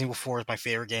wrong, Resident Evil 4 is my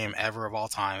favorite game ever of all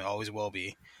time. It always will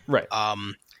be. Right.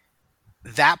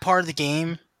 That part of the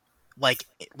game, like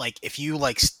if you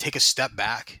like take a step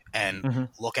back and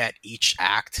look at each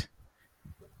act,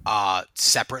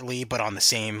 separately but on the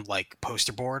same like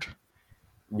poster board,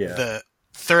 the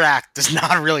third act does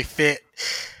not really fit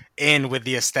in with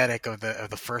the aesthetic of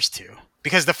the first two,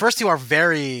 because the first two are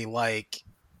very like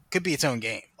could be its own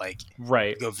game. Like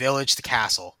right, go village to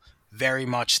castle, very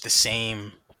much the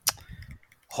same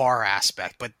horror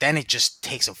aspect, but then it just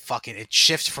takes it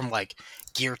shifts from like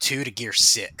Gear 2 to Gear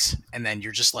 6, and then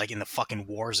you're just like in the fucking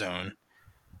war zone,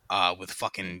 with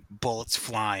fucking bullets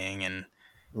flying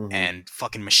and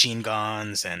fucking machine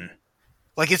guns, and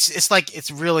like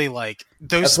it's really like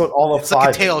those. That's what all of it's 5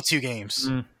 like a tale of is. two games.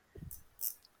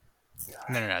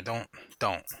 No,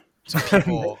 don't. Some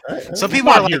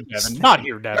people are like, not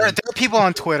here, Devin. There are people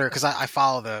on Twitter, because I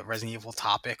follow the Resident Evil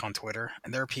topic on Twitter,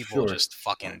 and there are people just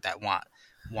fucking that want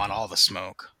all the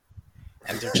smoke,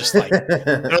 and they're just like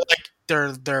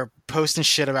they're posting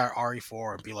shit about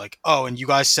RE4 and be like, oh, and you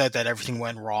guys said that everything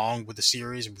went wrong with the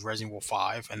series with Resident Evil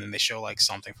 5, and then they show like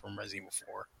something from Resident Evil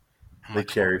 4. I'm they like,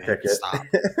 cherry pick it. Stop.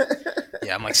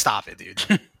 Yeah, I'm like, stop it, dude.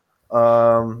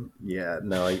 Yeah,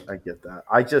 no, I get that.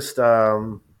 I just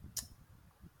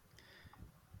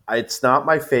it's not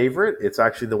my favorite. It's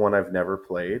actually the one I've never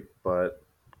played, but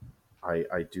I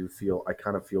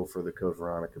kind of feel for the Code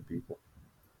Veronica people.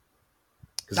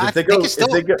 Because if they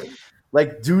go,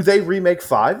 like, do they remake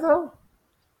 5 though?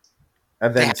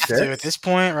 And then they have 6 to at this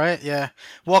point, right? Yeah.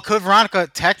 Well, Code Veronica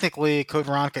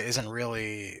isn't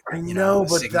really. I know,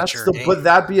 but but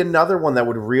that'd be another one that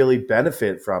would really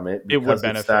benefit from it. It would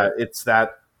benefit. It's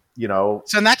that.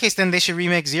 So in that case, then they should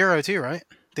remake 0 too, right?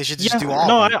 They should just do all.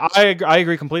 No, of them. I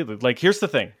agree completely. Like, here's the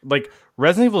thing: like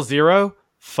Resident Evil 0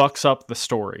 fucks up the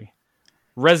story.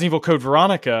 Resident Evil Code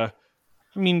Veronica,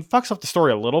 I mean, fucks up the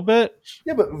story a little bit.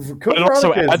 Yeah, but Code Veronica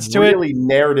also adds is really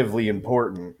narratively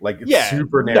important. Like, it's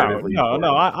super narratively important.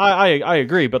 No, I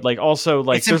agree. But like, also,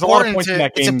 like, there's a lot of points in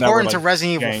that game. It's important to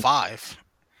Resident Evil 5,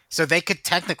 so they could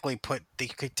technically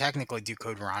do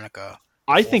Code Veronica.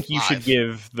 I think you should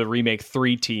give the remake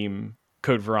 3 team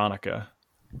Code Veronica.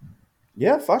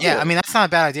 Yeah, fuck yeah. it. I mean, that's not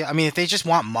a bad idea. I mean, if they just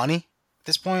want money at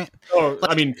this point. Oh, like,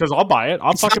 I mean, because I'll buy it.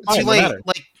 I'll fucking buy it. No matter.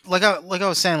 Like I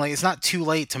was saying, like, it's not too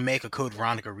late to make a Code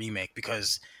Veronica remake,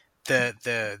 because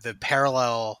the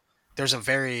parallel, there is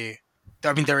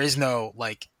no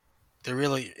there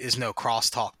really is no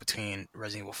crosstalk between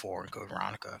Resident Evil 4 and Code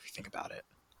Veronica if you think about it.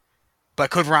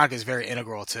 But Code Veronica is very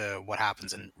integral to what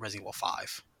happens in Resident Evil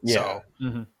 5. Yeah.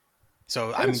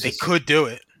 So I mean, they could do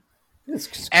it.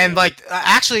 And like,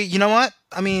 actually, you know what?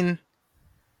 I mean,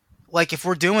 like, if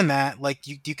we're doing that, like,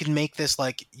 you could make this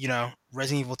like,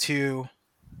 Resident Evil 2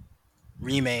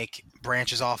 remake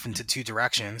branches off into 2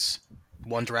 directions.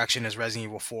 One direction is Resident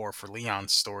Evil 4 for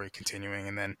Leon's story continuing,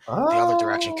 and then the other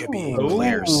direction could be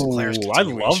Claire's continuation. I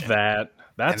love that.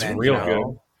 That's real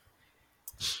good.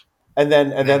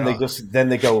 then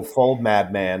they go full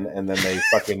Madman, and then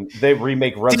they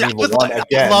remake Resident Evil 1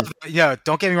 again.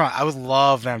 Don't get me wrong. I would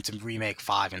love them to remake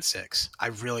 5 and 6. I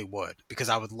really would, because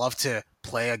I would love to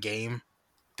play a game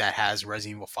that has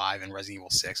Resident Evil 5 and Resident Evil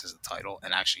 6 as a title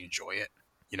and actually enjoy it.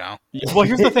 You know? Well,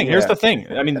 here's the thing. Here's the thing.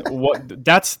 I mean,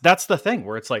 that's the thing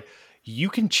where it's like you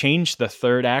can change the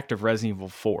third act of Resident Evil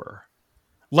 4,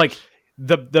 like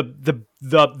the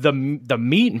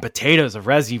meat and potatoes of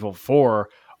Resident Evil 4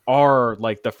 are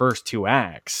like the first 2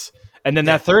 acts, and then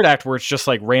that third act where it's just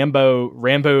like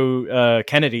Rambo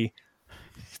Kennedy,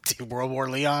 World War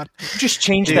Leon. Just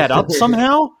change that up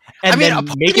somehow, and then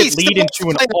make it lead into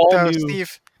an all new.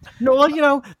 Steve. No, well, you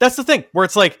know, that's the thing where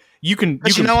it's like you can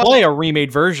play a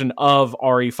remade version of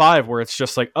RE5 where it's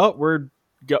just like, oh, we're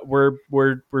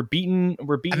beating.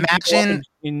 Imagine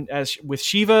with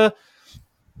Shiva.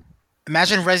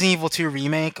 Imagine Resident Evil 2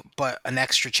 remake, but an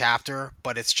extra chapter,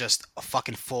 but it's just a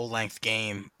fucking full-length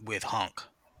game with Hunk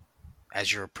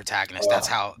as your protagonist. That's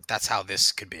how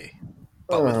this could be.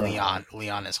 But with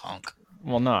Leon as Hunk.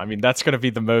 Well, no, I mean that's going to be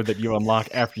the mode that you unlock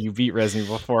after you beat Resident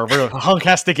Evil 4, where Hunk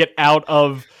has to get out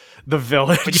of the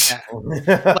village.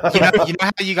 Yeah. you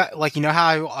know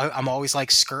how I'm always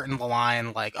like skirting the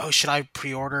line, like, oh, should I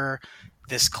pre-order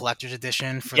this collector's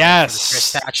edition for the Chris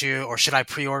statue, or should I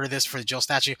pre-order this for the Jill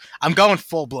statue? I'm going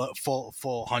full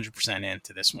 100%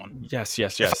 into this one. Yes.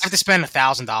 If I have to spend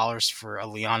 $1,000 for a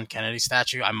Leon Kennedy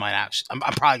statue, I might actually. I'm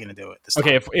probably going to do it this time.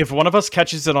 Okay, if one of us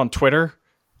catches it on Twitter,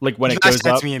 like when it goes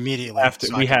up, me immediately.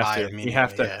 We have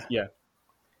to. Yeah.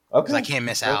 Okay. Because I can't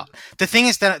miss out. The thing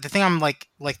is that the thing I'm like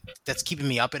that's keeping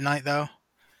me up at night though,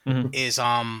 is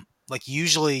like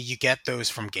usually you get those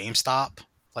from GameStop.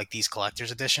 Like these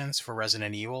collector's editions for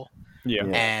Resident Evil. Yeah.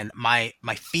 And my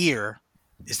fear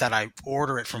is that I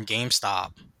order it from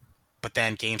GameStop, but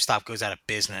then GameStop goes out of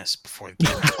business before the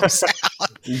game comes out.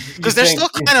 Because they're still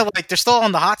kind of like, they're still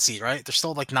on the hot seat, right? They're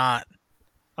still like not.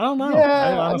 I don't know.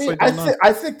 Yeah,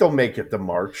 I think they'll make it to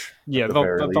March. Yeah,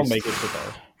 they'll make it to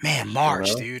there. Man,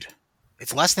 March, dude.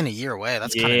 It's less than a year away.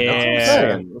 That's kind of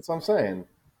nuts. That's what I'm saying.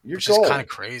 Which is kind of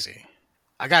crazy.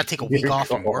 I gotta take a week off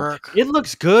from work. It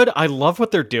looks good. I love what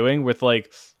they're doing with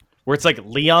like, where it's like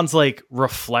Leon's like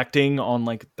reflecting on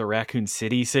like the Raccoon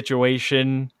City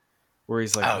situation, where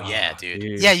he's like, "Oh yeah,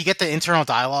 dude. Yeah." You get the internal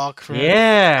dialogue from him.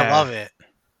 I love it.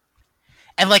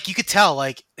 And like you could tell,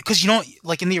 like, because you don't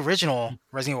like in the original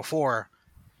Resident Evil 4,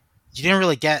 you didn't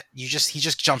really get. He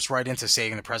just jumps right into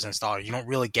saving the president's daughter. You don't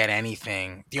really get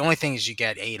anything. The only thing is you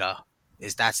get Ada.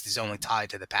 That's his only tie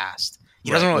to the past.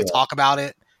 He doesn't really talk about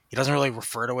it. He doesn't really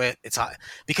refer to it. It's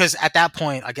because at that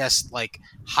point, I guess, like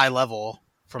high level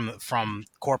from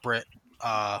corporate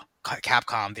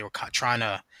Capcom, they were trying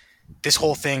to. This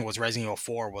whole thing was Resident Evil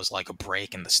 4 was like a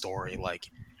break in the story. Like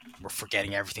we're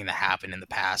forgetting everything that happened in the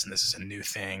past, and this is a new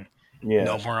thing. Yeah.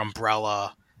 No more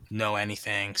Umbrella, no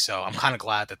anything. So I'm kind of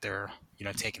glad that they're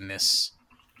taking this.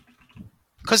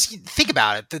 Because think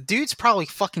about it, the dude's probably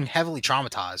fucking heavily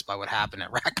traumatized by what happened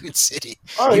at Raccoon City.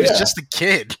 He was just a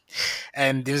kid,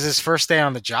 and it was his first day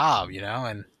on the job,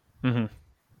 and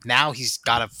now he's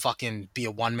got to fucking be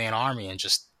a one-man army and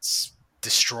just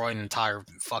destroy an entire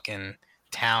fucking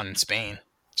town in Spain.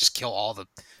 Just kill all the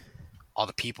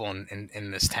people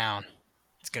in this town.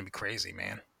 It's gonna be crazy,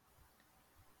 man.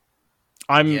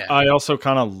 I also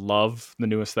kind of love the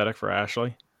new aesthetic for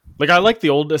Ashley. Like I like the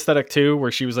old aesthetic too,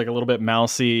 where she was like a little bit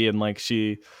mousy and like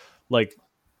she, like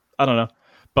I don't know,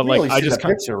 but you like I just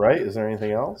picture, right? Is there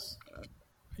anything else?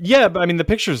 Yeah, but I mean the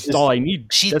picture's all I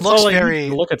need. She looks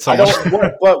very. Look at someone.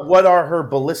 But what are her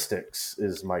ballistics?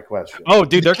 Is my question. Oh,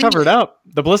 dude, they're covered up.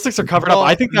 The ballistics are covered up.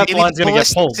 I think that line's gonna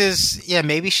get pulled.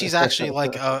 Maybe she's actually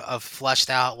like a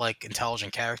fleshed out, like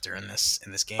intelligent character in this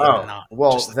game. Oh, and not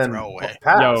well just then throwaway.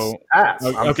 Pass.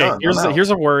 Okay,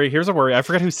 here's a worry. Here's a worry. I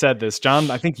forget who said this.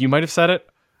 John, I think you might have said it.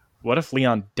 What if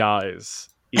Leon dies?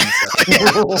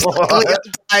 Leon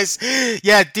dies.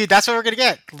 Yeah, dude, that's what we're gonna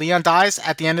get. Leon dies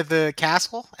at the end of the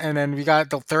castle, and then we got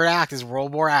the third act is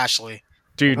World War Ashley.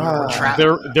 Dude,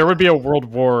 there would be a world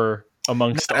war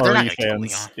amongst RE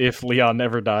fans if Leon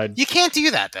never died. You can't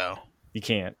do that though. You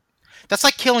can't. That's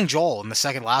like killing Joel in the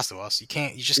second Last of Us. You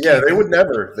can't. You just can't. Yeah, they would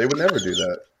never do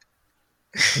that.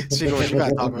 Speaking of which, we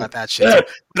gotta talk about that shit.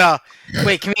 But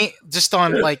wait, can we just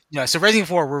on so Resident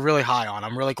Evil 4 we're really high on.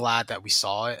 I'm really glad that we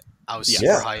saw it. I was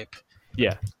super hype.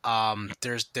 Yeah.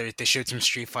 They showed some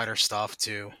Street Fighter stuff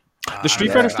too. The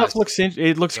Street Fighter stuff looks good.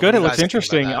 It looks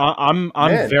interesting. I'm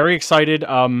very excited.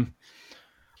 I'm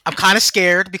kind of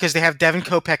scared because they have Devin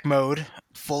Kopeck mode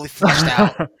fully fleshed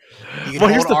out. You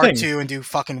can hold R2 and do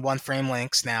fucking one frame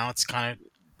links now. It's kind of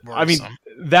I mean, worrisome.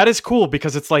 that is cool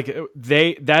because it's like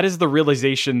that is the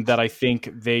realization that I think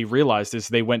they realized is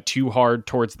they went too hard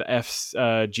towards the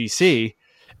FGC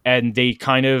and they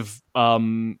kind of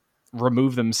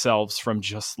remove themselves from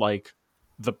just like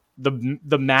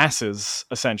the masses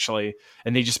essentially,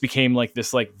 and they just became like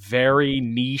this like very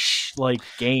niche like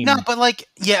game. No, but like,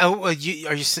 yeah. Are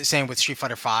you saying with Street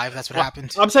Fighter V, that's what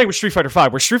happened? I'm saying with Street Fighter V,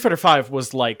 where Street Fighter V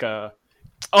was like oh,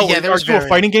 Yeah, yeah, there are was you a very-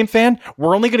 fighting game fan?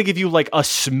 We're only going to give you like a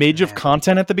smidge of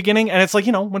content at the beginning, and it's like,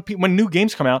 you know, when new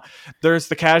games come out, there's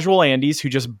the casual Andes who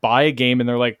just buy a game and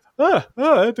they're like,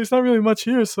 there's not really much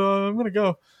here, so I'm gonna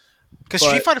go. Because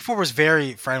Street Fighter 4 was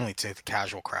very friendly to the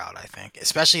casual crowd, I think,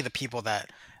 especially the people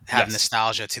that have Yes.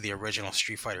 nostalgia to the original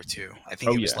Street Fighter 2. I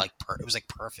think Oh, it was yeah. like it was like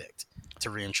perfect to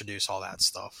reintroduce all that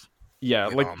stuff. Yeah,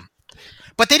 with, like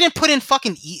but they didn't put in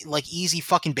fucking easy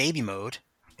fucking baby mode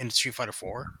in Street Fighter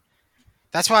 4.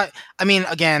 That's why, I mean,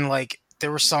 again, like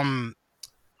there were some,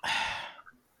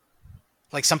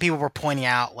 like some people were pointing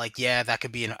out, like, yeah, that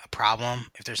could be a problem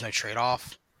if there's no trade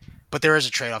off. But there is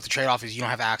a trade off. The trade off is you don't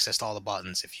have access to all the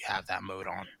buttons if you have that mode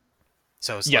on.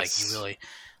 So it's like you really,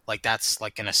 like that's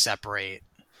like gonna separate,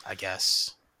 I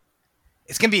guess.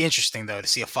 It's gonna be interesting though to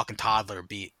see a fucking toddler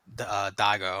beat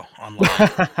Daigo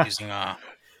online using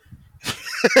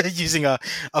a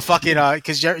fucking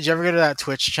because you ever go to that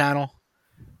Twitch channel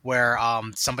where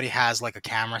somebody has like a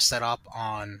camera set up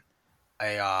on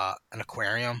an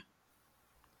aquarium.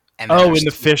 And in the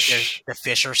fish, the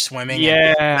fish are swimming.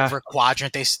 Yeah, and whatever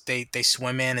quadrant they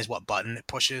swim in is what button it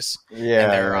pushes.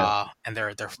 Yeah, and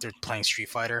they're playing Street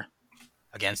Fighter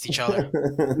against each other.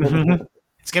 Mhm.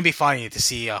 It's gonna be funny to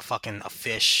see a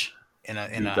fish in a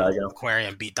Daigo.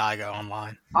 aquarium beat Daigo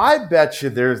online. I bet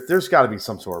you there's got to be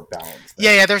some sort of balance.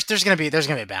 There. Yeah. There's gonna be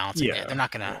a balance. Yeah. Yeah, they're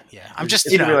not gonna. Yeah, I'm just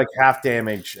It's gonna be like half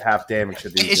damage.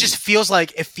 It just feels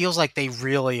like they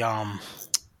really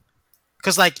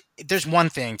because like there's one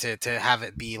thing to have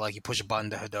it be like you push a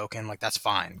button to Hadouken, like that's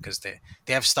fine because they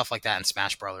have stuff like that in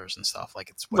Smash Brothers and stuff,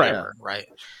 like it's whatever, right?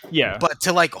 Yeah. But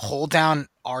to like hold down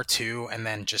R2 and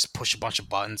then just push a bunch of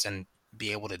buttons and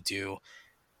be able to do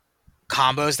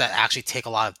combos that actually take a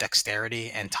lot of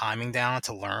dexterity and timing down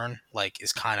to learn, like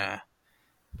is kind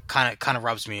of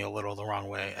rubs me a little the wrong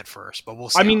way at first, but we'll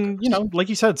see. I mean, you know, like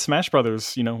you said, Smash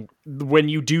Brothers, you know, when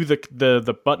you do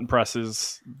the button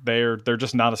presses, they're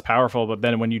just not as powerful, but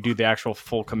then when you do the actual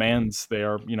full commands, they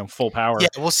are, you know, full power. Yeah,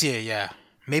 we'll see it. Yeah,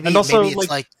 maybe And also, maybe it's like,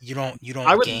 like you don't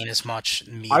I would- gain as much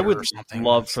meter I would or something.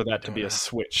 love for that to be a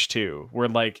switch too, where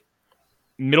like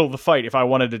middle of the fight, if I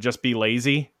wanted to just be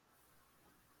lazy,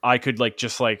 I could like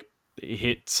just like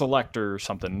hit select or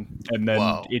something, and then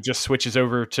Whoa. it just switches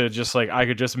over to just like I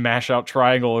could just mash out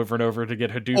triangle over and over to get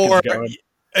Hadoukens Or going.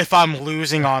 if I'm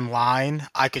losing online,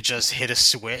 I could just hit a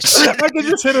switch. I could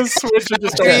just hit a switch and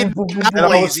just go. I mean, and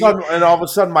all of a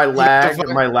lazy. sudden my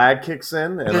lag kicks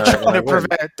in, and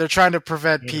They're trying to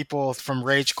prevent people from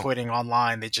rage quitting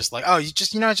online. They just like, oh, you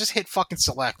just hit fucking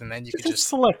select, and then you could Just just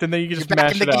select, and then you can you're just back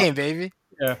mash in the it out. game, baby.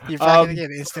 Yeah. You're back in the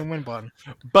game. Instant win button.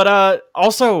 But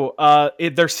also,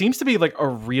 there seems to be like a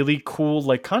really cool,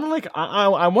 like kind of like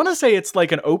I want to say it's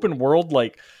like an open world,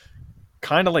 like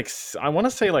kind of like I want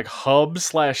to say like hub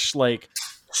 / like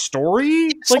story.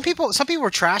 Some Like people were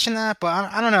trashing that, but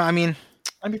I don't know. I mean,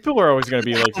 people are always going to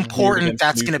be like how important weird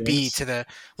that's against going to be new to the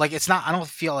like. It's not. I don't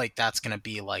feel like that's going to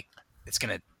be like it's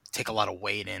going to take a lot of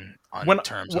weight in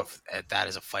terms of that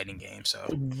as a fighting game. So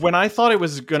things. When I thought it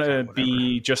was going to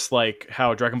be just like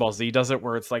how Dragon Ball Z does it,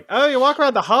 where it's like, oh, you walk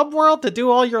around the hub world to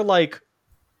do all your like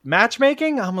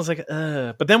matchmaking. I was like,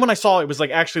 but then when I saw it was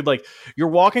like actually like you're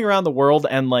walking around the world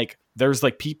and like there's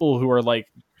like people who are like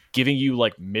giving you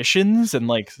like missions and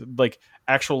like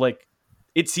actual like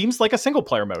it seems like a single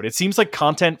player mode. It seems like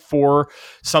content for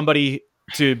somebody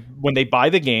to when they buy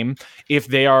the game, if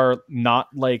they are not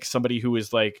like somebody who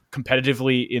is like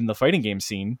competitively in the fighting game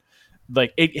scene,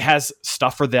 like it has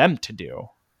stuff for them to do.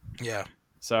 yeah.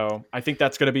 So I think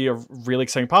that's going to be a really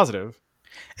exciting positive.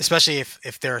 Especially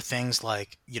if there are things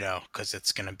like, you know, because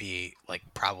it's going to be like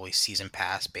probably season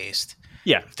pass based.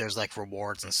 Yeah. If there's like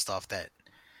rewards and stuff that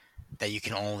you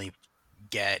can only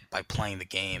get by playing the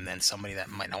game, then somebody that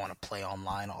might not want to play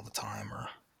online all the time or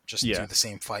just do the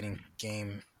same fighting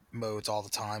game modes all the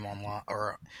time online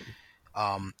or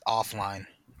offline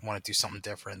want to do something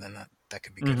different, then that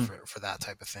could be good for that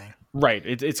type of thing. Right.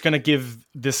 It's going to give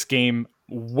this game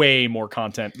way more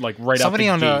content, like right somebody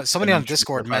out the on gate somebody than on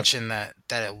Discord mentioned that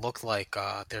it looked like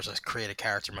there's a create a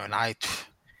character mode, and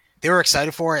they were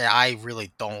excited for it. I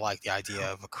really don't like the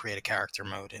idea of a create a character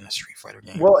mode in a Street Fighter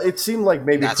game. Well, it seemed like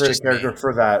maybe That's create a just character me.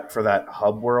 for that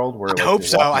hub world where I like, hope you're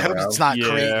so. walking I hope around. it's not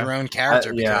create your own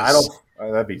character. Yeah, because I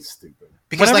don't. That'd be stupid.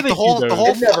 because Whenever like they do the those, whole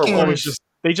it never fucking works.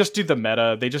 they just do the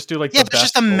meta. They just do like yeah, the but it's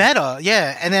best. just a meta,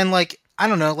 yeah. And then like I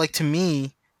don't know, like to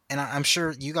me, and I'm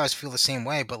sure you guys feel the same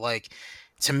way, but like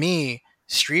to me,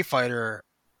 Street Fighter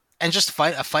and just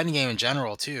a fighting game in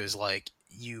general too is like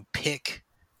you pick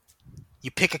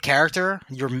a character,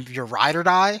 your ride or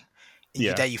die,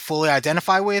 Yeah. that you fully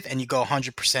identify with, and you go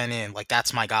 100% in. Like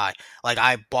that's my guy. Like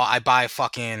I bought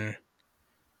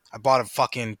a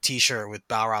fucking T-shirt with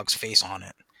Balrog's face on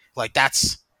it. Like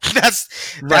that's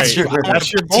Right. your, I want That's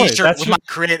a your boy. T-shirt That's with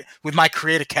your- my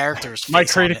creative character's face My on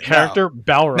creative it. character, No.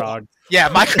 Balrog. Yeah,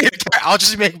 my creative character. I'll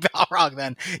just make Balrog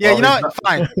then. Yeah, Well, you know he's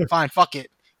what? Fine. Fuck it.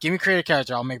 Give me creative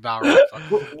character. I'll make Balrog. Fuck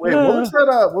it. Wait, what was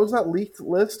that? What was that leaked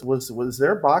list? Was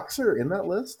there a boxer in that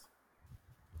list?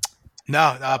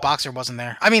 No, Boxer wasn't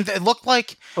there. I mean, it looked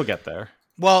like. We'll get there.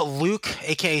 Well, Luke,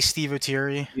 aka Steve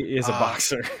O'Teary, He is a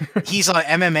boxer. he's an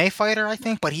MMA fighter, I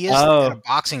think, but he is Oh. in a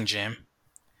boxing gym.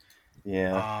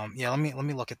 Yeah. Yeah. Let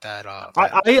me look at that.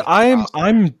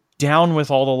 I'm down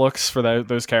with all the looks for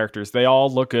those characters. They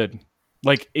all look good.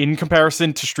 Like in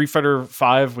comparison to Street Fighter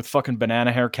V with fucking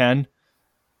banana hair Ken.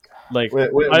 Like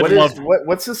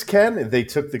what's this Ken? They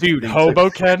took the dude they Hobo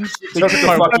Ken. They took the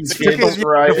fucking kids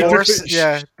variety. Divorce.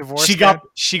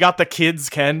 She got the kids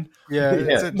Ken. Yeah.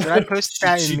 Yeah. Did I post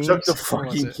that in She memes? took the Or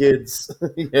was fucking it? kids.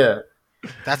 Yeah.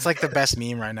 That's like the best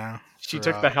meme right now. She for,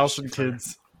 took the house Street and Fighter.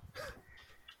 kids.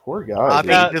 Poor guy.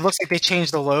 It looks like they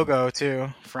changed the logo too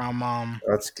from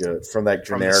That's good. From that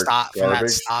from the generic stock from that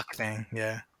garbage. stock thing.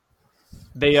 Yeah.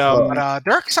 They But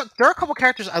there are a couple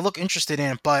characters I look interested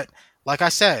in, but like I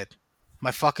said,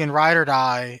 my fucking ride or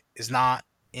die is not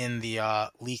in the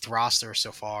leaked roster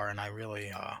so far, and I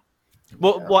really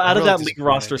well out of really that league disappointed.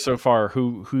 roster so far,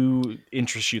 who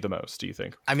interests you the most, do you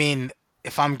think? I mean,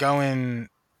 if I'm going,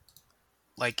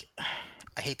 like,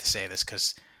 I hate to say this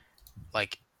because,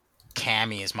 like,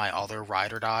 Cammy is my other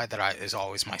ride or die that is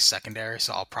always my secondary,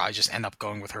 so I'll probably just end up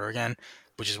going with her again,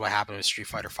 which is what happened with Street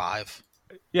Fighter V.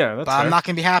 Yeah, that's But fair. I'm not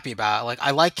gonna be happy about it. Like,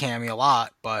 I like Cammy a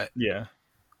lot, but Yeah.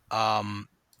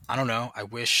 I don't know. I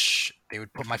wish they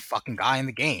would put my fucking guy in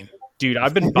the game. Dude,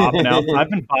 I've been bopping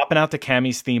out to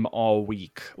Cammy's theme all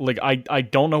week. Like I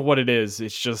don't know what it is.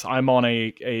 It's just I'm on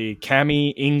a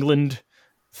Cammy England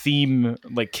theme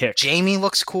like kick. Jamie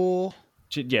looks cool.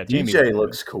 Yeah, Jamie DJ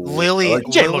looks cool. Lily- I like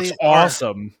DJ Lily- looks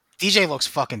awesome. DJ looks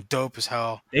fucking dope as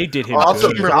hell. They did him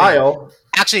also, good. Kyle.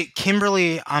 Actually,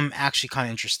 Kimberly, I'm actually kind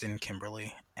of interested in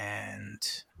Kimberly. And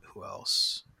who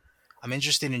else? I'm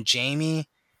interested in Jamie,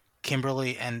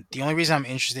 Kimberly, and the only reason I'm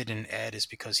interested in Ed is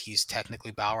because he's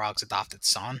technically Balrog's adopted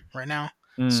son right now.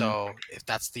 Mm. So if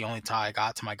that's the only tie I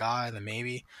got to my guy, then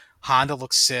maybe. Honda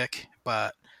looks sick,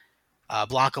 but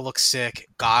Blanca looks sick.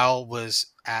 Guile was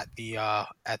at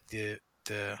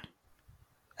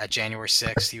January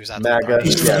 6th. He was at MAGA,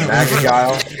 the MAGA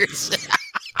Guile.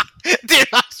 Dude,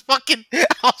 I was fucking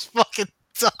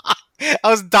dying. I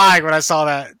was dying when I saw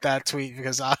that tweet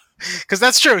because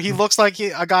that's true. He looks like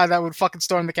a guy that would fucking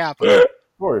storm the Capitol. Of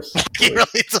course. He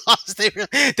really does.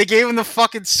 They gave him the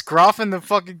fucking scruff and the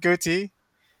fucking goatee.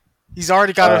 He's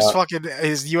already got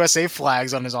his USA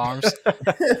flags on his arms.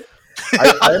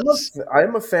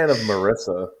 I'm a fan of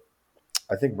Marissa.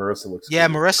 I think Marissa looks Yeah,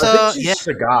 good. Marissa, I think yeah. she's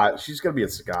Sagat. She's gonna be a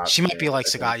Sagat. She might be like I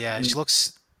think. Sagat. Yeah, she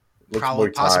looks Looks probably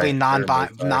Muay Thai, possibly very Muay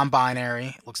Thai.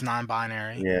 non-binary. Looks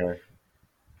non-binary.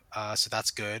 Yeah. So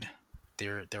that's good.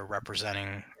 They're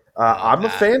representing. I'm a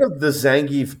fan of the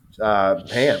Zangief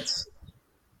pants.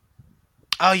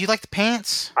 Oh, you like the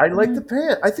pants? I like the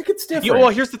pant. I think it's different. Well,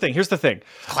 here's the thing.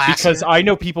 Classier. Because I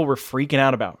know people were freaking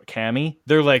out about Cammy.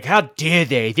 They're like, "How dare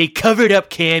they? They covered up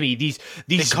Cammy. These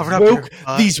covered up woke,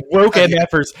 your- these woke yeah.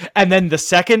 MFers." And then the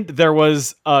second there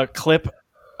was a clip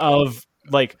of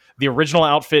like the original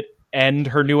outfit and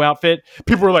her new outfit,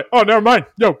 people were like, "Oh, never mind.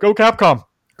 Yo, go Capcom.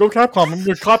 Go Capcom. I'm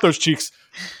gonna clap those cheeks."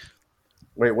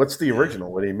 Wait, what's the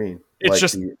original? What do you mean? It's Like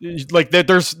just like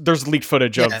there's leaked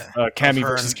footage of Cammy of her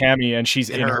versus Cammy, and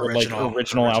she's in her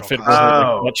original outfit where costume.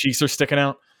 her Oh. butt cheeks are sticking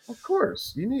out. Of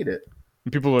course, you need it.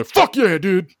 And people are like, "Fuck yeah,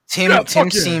 dude!" Tim Yeah,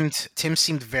 fuck yeah.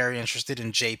 seemed very interested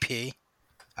in JP.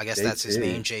 I guess that's his JP.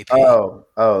 name, JP. Oh.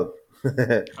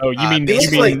 Oh, you mean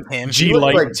basically like him. G He looked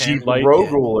Light, like G Light?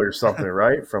 Rogul or something,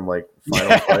 right? From like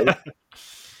Final Fight,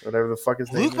 whatever the fuck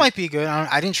his name. Luke is. might be good.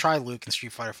 I didn't try Luke in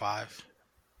Street Fighter V.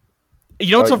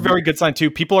 You know, it's Oh, a very good sign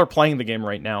too. People are playing the game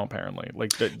right now. Apparently,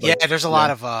 Yeah, there's a lot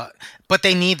of but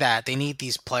they need that. They need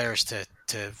these players to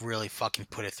really fucking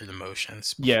put it through the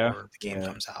motions before Yeah. the game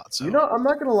comes out. So You know, I'm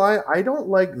not gonna lie. I don't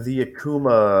like the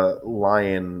Akuma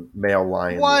lion, male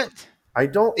lion. what? I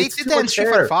don't. They It's did too that in much Street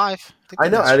hair. Fighter V. I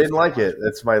know. I didn't like it.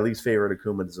 That's my least favorite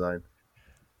Akuma design.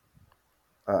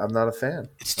 I'm not a fan.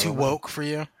 It's I too don't know. woke for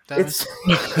you. Devin? It's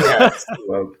yeah, it's too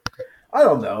woke. I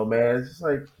don't know, man. It's just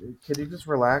like, can you just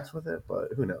relax with it? But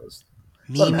who knows?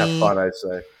 Let them have Mimi. fun, I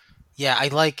say. Yeah, I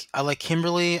like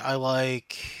Kimberly. I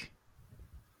like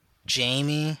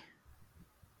Jamie.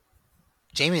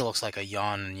 Jamie looks like a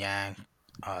Yan and Yang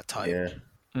type. Yeah.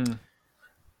 Mm.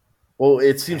 Well,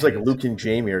 it seems like Luke and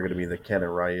Jamie are going to be the Ken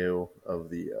and Ryu of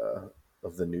the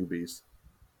newbies,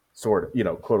 sort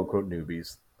of, quote unquote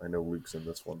newbies. I know Luke's in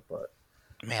this one, but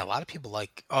Man, a lot of people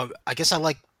like. Oh, I guess I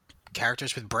like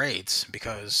characters with braids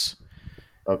because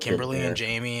Kimberly and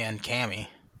Jamie and Cammy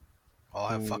all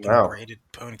have fucking braided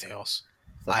ponytails.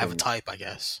 I have a type, I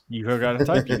guess. You got a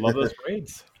type. You love those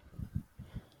braids.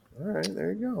 All right,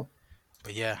 there you go.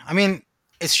 But yeah, I mean,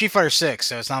 it's Street Fighter 6,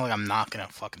 so it's not like I'm not gonna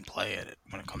fucking play it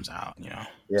when it comes out, Yeah,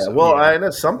 So, well, I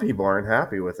know some people aren't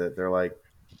happy with it. They're like,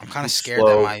 I'm kind of scared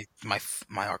slow. that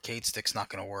my arcade stick's not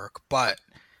gonna work. But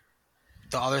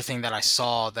the other thing that I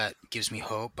saw that gives me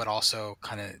hope, but also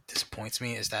kind of disappoints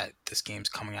me, is that this game's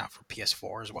coming out for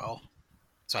PS4 as well.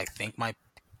 So I think my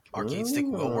arcade stick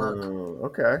will work.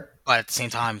 Okay. But at the same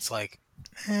time, it's like,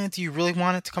 do you really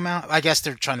want it to come out? I guess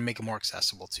they're trying to make it more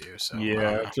accessible too. So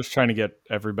yeah, just trying to get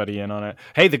everybody in on it.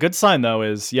 Hey, the good sign though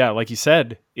is, yeah, like you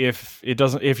said, if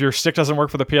your stick doesn't work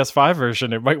for the PS5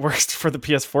 version, it might work for the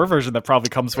PS4 version that probably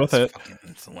comes with it.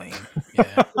 It's lame.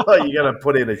 Yeah. Well, you gotta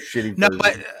put in a shitty version. No,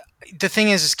 but the thing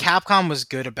is Capcom was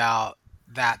good about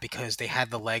that because they had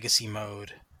the legacy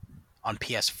mode on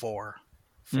PS4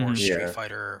 for Street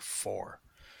Fighter 4.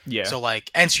 Yeah. So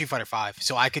and Street Fighter 5.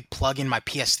 So I could plug in my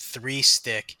PS3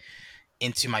 stick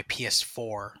into my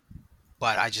PS4,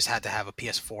 but I just had to have a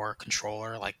PS4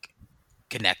 controller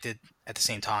connected at the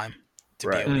same time to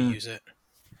be able to use it.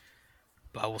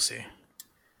 But we'll see.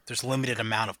 There's limited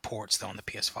amount of ports though on the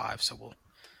PS5, so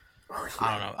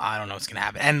I don't know what's gonna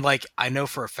happen. And I know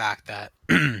for a fact that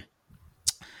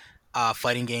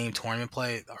fighting game tournament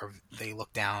play they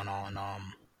look down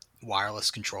on wireless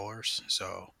controllers,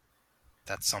 so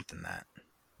that's something that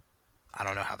I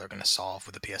don't know how they're going to solve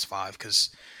with the PS5, because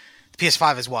the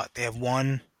PS5 is what? They have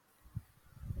one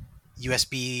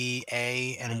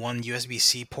USB-A and one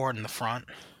USB-C port in the front,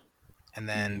 and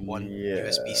then one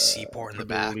USB-C port in the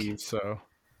back. So.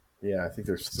 Yeah, I think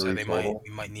there's three. So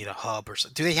we might need a hub or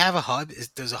something. Do they have a hub?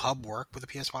 Does a hub work with the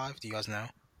PS5? Do you guys know?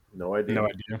 No idea. No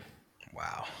idea.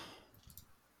 Wow.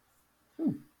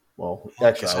 Well,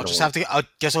 actually, I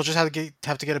guess I'll just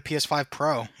have to get a PS5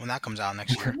 Pro when that comes out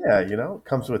next year. Yeah, it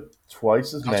comes with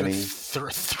twice as many.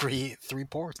 Three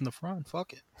ports in the front.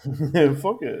 Fuck it.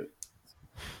 Fuck it.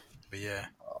 But yeah.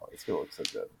 Oh, it's gonna look so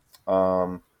good.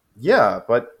 Yeah,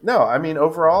 but no, I mean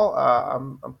overall,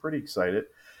 I'm pretty excited.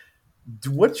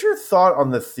 What's your thought on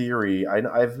the theory?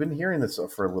 I've been hearing this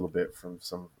for a little bit from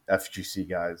some FGC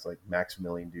guys like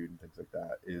Maximilian Dude and things like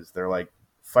that. Is they're like,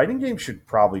 fighting games should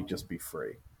probably just be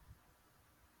free.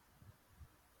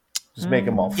 Just make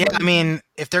them all free. Yeah, I mean,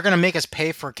 if they're going to make us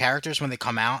pay for characters when they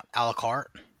come out, a la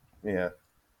carte,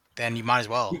 then you might as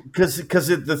well. Because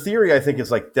the theory, I think,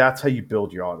 is that's how you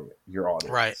build your audience.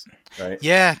 Right?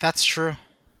 Yeah, that's true.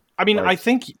 I mean, I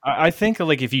think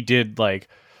if you did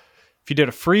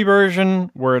a free version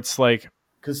where it's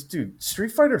because dude,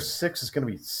 Street Fighter 6 is going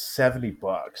to be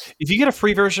 $70. If you get a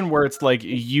free version where it's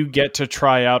you get to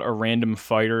try out a random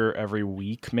fighter every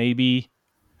week, maybe,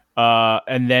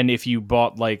 and then if you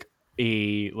bought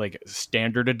a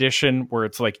standard edition where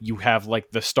it's you have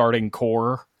the starting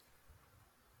core,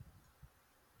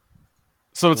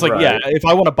 so it's yeah, if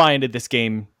I want to buy into this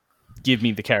game, give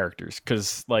me the characters,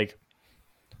 because I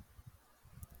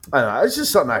don't know, it's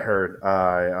just something I heard.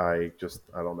 I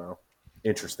don't know.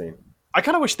 Interesting. I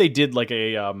kind of wish they did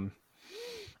a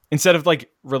instead of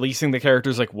releasing the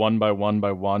characters one by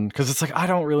one, because it's I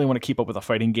don't really want to keep up with a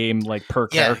fighting game per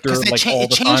character all the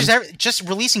changes time. Just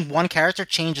releasing one character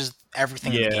changes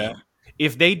everything in the game.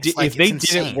 If they did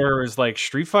it where it's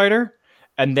Street Fighter,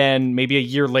 and then maybe a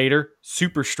year later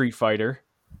Super Street Fighter,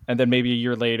 and then maybe a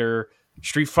year later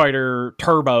Street Fighter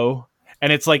Turbo,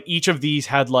 and it's each of these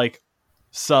had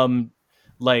some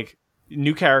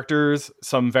new characters,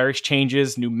 some various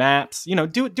changes, new maps.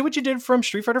 Do what you did from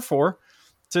Street Fighter 4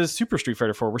 to Super Street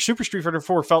Fighter 4, where Super Street Fighter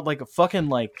 4 felt like a fucking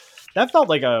that felt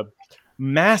like a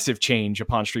massive change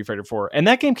upon Street Fighter 4, and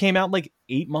that game came out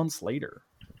 8 months later.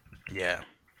 Yeah.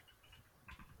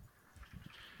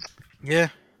 Yeah.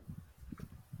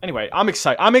 Anyway, I'm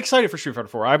excited. I'm excited for Street Fighter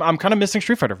 4. I'm kind of missing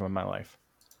Street Fighter from my life.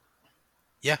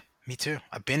 Yeah, me too.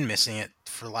 I've been missing it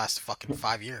for the last fucking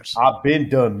 5 years. I've been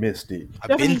done missed it.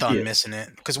 I've been done missing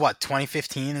it. Because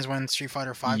 2015 is when Street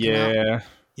Fighter 5 came out?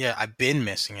 Yeah, I've been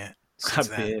missing it since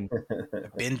then.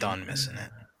 I've been done missing it.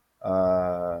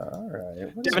 All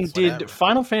right. Devin, did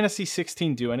Final Fantasy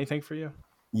 16 do anything for you?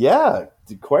 Yeah,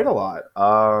 did quite a lot.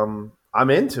 I'm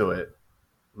into it.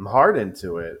 I'm hard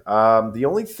into it. The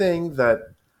only thing that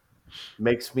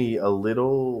makes me a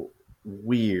little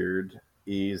weird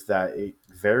is that it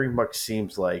very much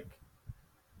seems like,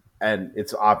 and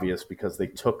it's obvious because they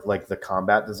took like the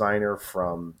combat designer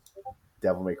from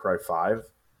Devil May Cry 5.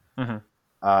 Mm-hmm.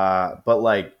 But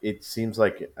like it seems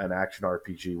like an action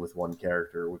RPG with one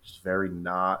character, which is very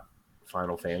not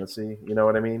Final Fantasy. You know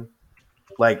what I mean?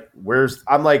 Like, where's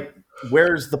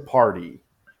the party?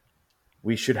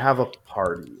 We should have a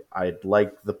party. I'd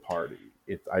like the party.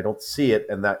 I don't see it,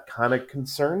 and that kind of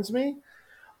concerns me.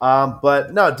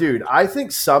 But no, dude, I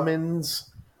think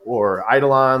summons or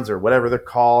eidolons or whatever they're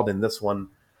called in this one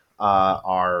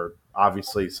are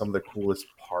obviously some of the coolest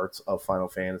parts of Final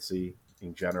Fantasy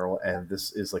in general, and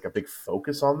this is like a big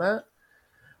focus on that.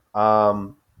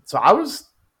 So I was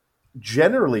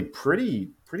generally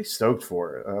pretty stoked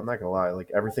for it. I'm not gonna lie, like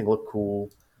everything looked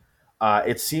cool.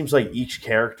 It seems like each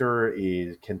character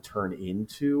can turn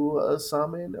into a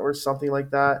summon or something like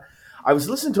that. I was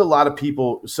listening to a lot of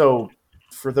people. So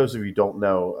for those of you who don't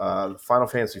know, the Final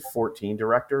Fantasy 14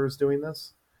 director is doing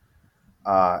this.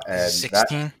 And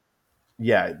 16?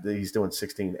 Yeah, he's doing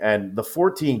 16. And the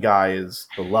 14 guy is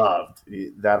beloved.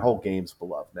 That whole game's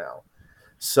beloved now.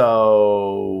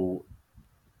 So,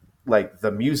 like,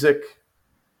 the music,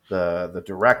 the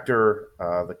director,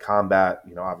 the combat,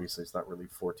 obviously it's not really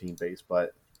 14 based,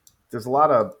 but there's a lot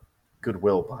of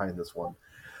goodwill behind this one.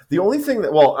 The only thing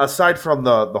that, well, aside from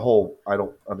the whole, I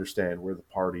don't understand where the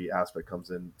party aspect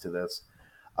comes into this,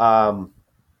 I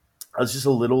was just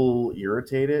a little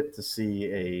irritated to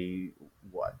see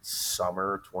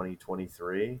summer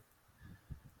 2023,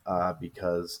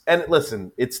 because, and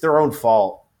listen, it's their own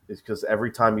fault. It's because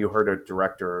every time you heard a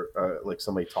director, like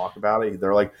somebody talk about it,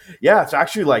 they're like, yeah, it's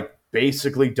actually like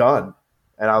basically done.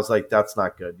 And I was like, that's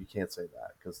not good. You can't say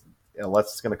that, because unless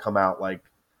it's going to come out like,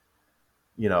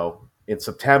 in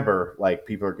September, like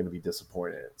people are going to be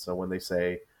disappointed. So when they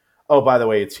say, oh, by the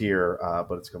way, it's here,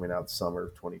 but it's coming out summer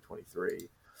of 2023,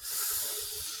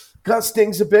 kind of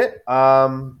stings a bit.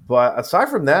 But aside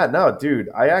from that, no, dude,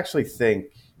 I actually think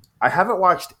I haven't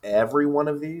watched every one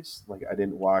of these. Like, I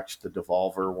didn't watch the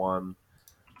Devolver one.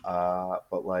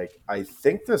 But, like, I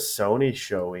think the Sony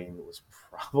showing was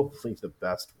probably the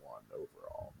best one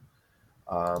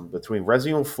overall. Between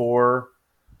Resident Evil 4,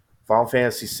 Final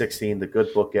Fantasy 16, The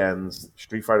Good Bookends,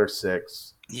 Street Fighter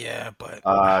 6. Yeah, but...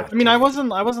 I mean, I wasn't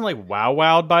like,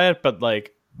 wowed by it, but,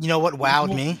 like... You know what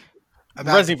wowed me?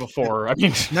 Resident Evil 4. I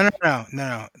mean...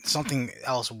 No. Something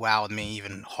else wowed me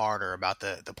even harder about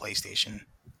the PlayStation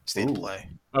State of Play.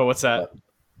 Oh, what's that?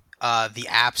 The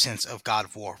absence of God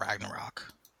of War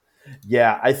Ragnarok.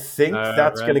 Yeah, I think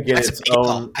that's going to get its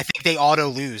own... I think they auto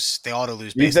lose. They auto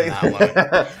lose based on that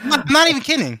alone. I'm not even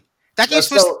kidding. That game's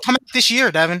supposed to come out this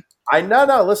year, Devin.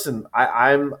 No. Listen,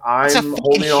 I'm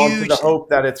holding on to the hope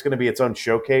that it's going to be its own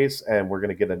showcase, and we're going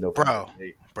to get a November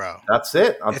date. Bro, that's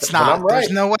it. It's not. I'm right.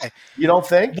 There's no way. You don't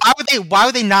think? Why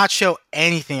would they not show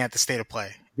anything at the State of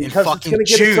Play? Because in fucking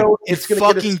June. It's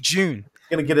June. It's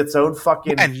going to get its own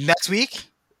fucking. And next week,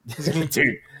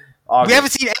 dude. August. We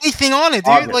haven't seen anything on it,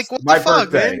 dude. August. Like, what my the fuck,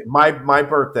 birthday, man? My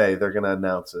birthday, they're going to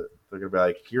announce it. They're going to be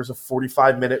like, here's a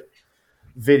 45-minute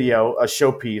video, a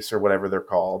showpiece or whatever they're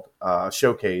called,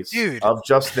 showcase dude. Of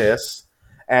just this,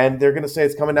 and they're going to say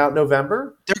it's coming out in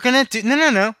November. They're going to do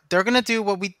no. They're going to do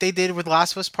what they did with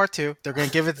Last of Us Part 2. They're going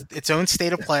to give it its own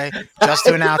State of Play just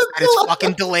to announce that it's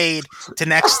fucking delayed to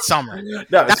next summer. No,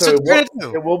 that's so what they're going to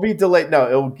do. It will be delayed.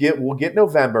 No, we'll get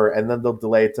November, and then they'll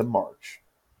delay it to March.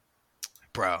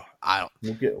 Bro, I don't.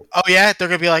 Oh yeah, they're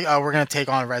going to be like, oh, we're going to take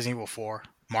on Resident Evil 4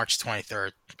 March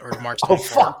 23rd or March 24th. Oh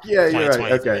fuck yeah, you're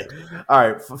right. Okay,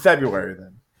 all right, February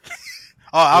then.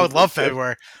 Oh, I would love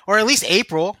February or at least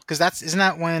April, because isn't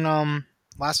that when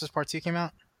Last of Us Part 2 came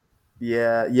out?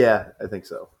 Yeah, I think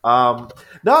so.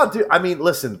 No, dude. I mean,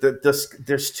 listen,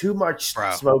 there's too much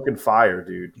smoke and fire,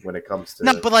 dude. When it comes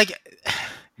to but like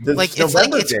it's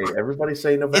November date. Everybody's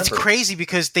saying November. It's crazy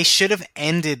because they should have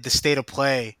ended the State of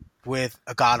Play with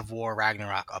a God of War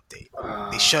Ragnarok update.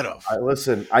 They should have.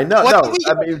 Listen, I know.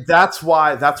 I mean, that's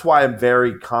why I'm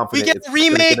very confident. We get a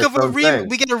remake of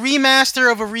we get a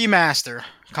remaster of a remaster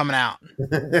coming out.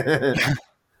 Did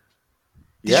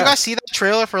you guys see that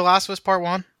trailer for Last of Us Part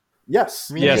 1?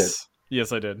 Yes.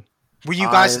 Yes, I did. Were you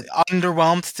guys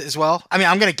underwhelmed as well? I mean,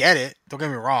 I'm gonna get it. Don't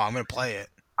get me wrong. I'm gonna play it.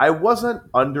 I wasn't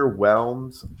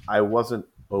underwhelmed. I wasn't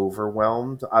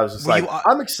overwhelmed. I was just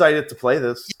I'm excited to play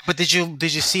this. But did you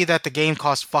see that the game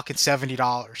cost fucking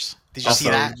 $70? Did you see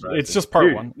that? It's just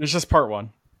part 1. It's just part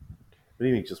 1. do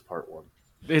you mean just part 1?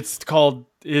 It's called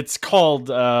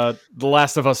The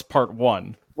Last of Us Part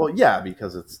 1. Well, yeah,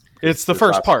 because it's the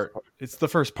first part. It's the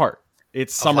first part.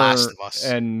 It's summer Last of Us.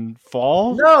 and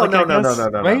fall. No.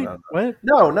 Right? What?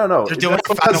 No. No. They're doing That's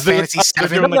Final because they're- Fantasy they're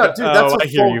 7. doing No, like dude, that's I a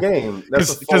hear full you. game. That's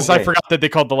a full Because I game. forgot that they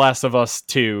called The Last of Us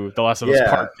 2, The Last of Us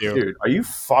Part 2. Dude, are you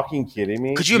fucking kidding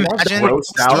me? Could you know how imagine- grossed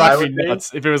Steve, out I Drive me would be?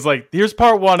 nuts if it was like, here's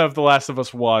part 1 of The Last of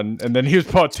Us 1, and then here's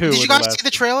part 2. Did of you guys Last see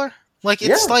the trailer? Like,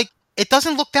 it's Yeah. like, it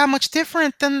doesn't look that much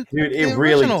different than Dude, the it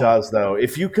really original. does, though.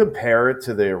 If you compare it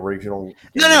to the original,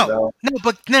 No.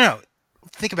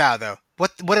 Think about it though.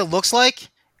 What it looks like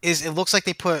is it looks like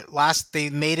they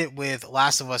made it with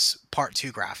Last of Us Part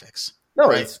 2 graphics, no,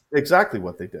 right. it's exactly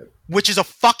what they did. which is a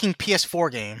fucking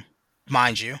PS4 game,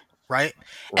 mind you, right?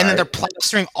 And then they're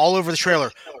plastering all over the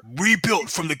trailer, rebuilt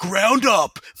from the ground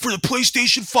up for the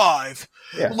PlayStation 5.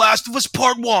 Yeah. Last of Us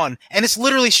Part 1, and it's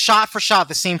literally shot for shot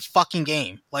the same fucking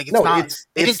game. Like it's No, not.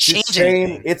 They didn't it's the change same.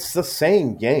 anything. It's the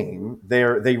same game. They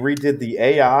redid the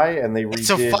AI and they redid. It's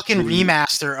a fucking the,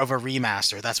 remaster of a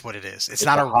remaster. That's what it is. It's It's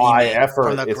not a a high remake effort.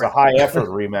 from the It's a ground. high effort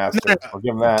remaster. No. I'll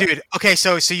give them that. Dude, okay,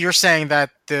 so you're saying that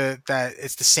that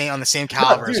it's the same on the same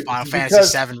caliber as dude, Final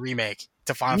because- Fantasy VII remake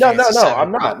to Final No, Fantasy VII.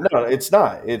 I'm not. No, it's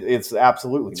not. It's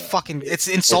absolutely It's not. fucking. It's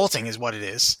insulting, is what it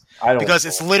is. I don't Because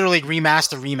it's literally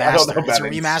remaster. I don't know It's about a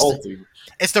remaster. insulting.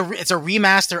 It's a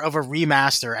remaster of a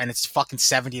remaster, and it's fucking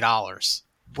 $70.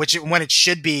 When it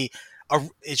should be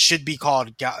it should be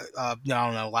called I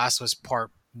don't know, Last of Us Part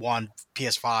 1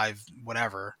 PS5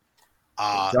 whatever.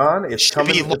 John, It it's should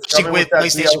coming. be It's launching coming with that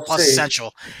PlayStation Plus DLC.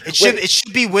 Essential. It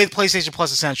should be with PlayStation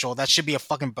Plus Essential. That should be a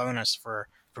fucking bonus for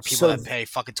people So- that pay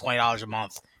fucking $20 a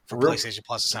month for Real- PlayStation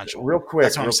Plus Essential. Real quick,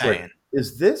 That's what I'm saying.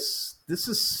 Is this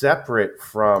is separate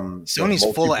from Sony's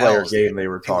the full of multiplayer L's, game they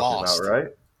were They talking lost. about, right?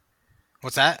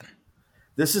 What's that?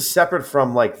 This is separate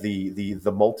from like the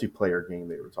multiplayer game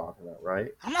they were talking about, right?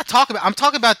 I'm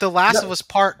talking about The Last No. of Us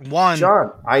Part 1.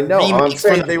 John, I know. I'm remake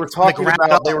saying from they were from the talking ground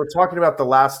about up. The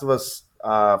Last of Us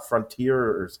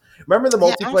Frontiers. Remember the Yeah,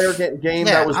 I don't multiplayer game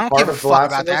Yeah, that was I don't part give a of The fuck Last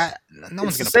about of Us? that. No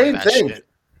one's It's gonna the play same that thing. shit.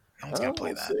 No one's gonna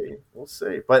play that. We'll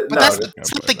see. But But no,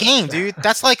 that's not the game, dude.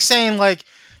 That's like saying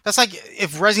that's like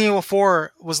if Resident Evil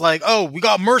 4 was like, oh, we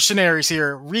got mercenaries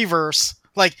here, reverse.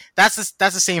 Like that's the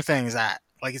same thing as that.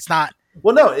 Like it's not.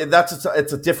 well, no,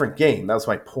 it's a different game. That's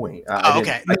my point. Okay, I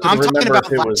couldn't I'm talking remember about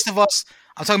if it Last was- of Us.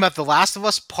 I'm talking about The Last of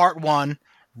Us Part 1,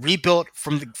 rebuilt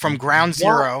from ground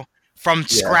zero, from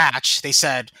scratch. They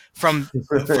said from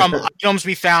items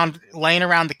we found laying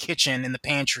around the kitchen in the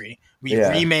pantry. We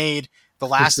remade The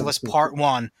Last of Us Part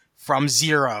 1 from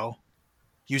zero,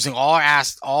 using all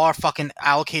our fucking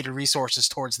allocated resources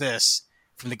towards this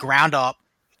from the ground up,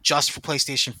 just for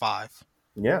PlayStation 5,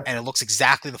 Yeah, and it looks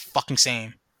exactly the fucking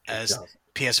same as does.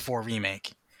 PS4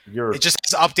 remake. you're. It just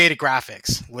has updated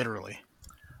graphics, literally.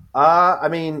 I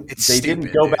mean, It's they stupid,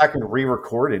 didn't go dude. back and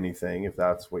re-record anything. If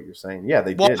that's what you're saying, yeah,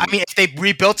 they Well, did. I mean, if they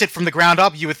rebuilt it from the ground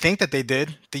up, you would think that they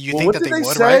did. Do you think what that did they they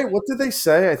would, say? right? What did they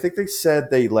say? I think they said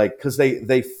they because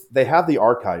they have the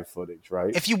archive footage,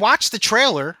 right? If you watch the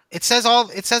trailer, it says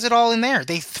it all in there.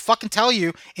 They fucking tell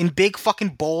you in big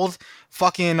fucking bold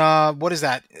fucking what is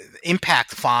that?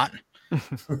 Impact font.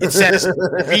 It says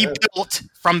rebuilt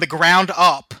from the ground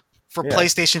up for Yeah.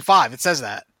 PlayStation 5. It says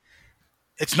that.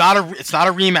 It's not a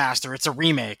remaster, it's a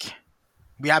remake.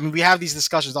 We have these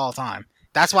discussions all the time.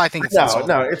 That's why I think it's insulting.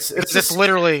 no, it's Because just, it's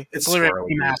literally it's a squirrely,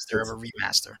 dude. remaster of a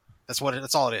remaster.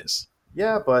 That's all it is.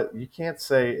 yeah, but you can't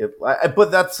say it. But at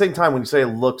the same time, when you say it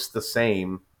looks the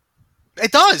same,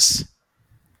 It does.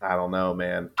 I don't know,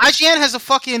 man. IGN has a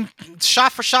fucking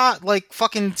shot for shot, like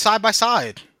fucking side by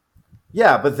side.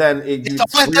 Yeah, but then it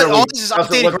All this is doesn't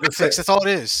updated look the same. graphics. That's all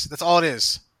it is. That's all it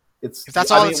is. It's If that's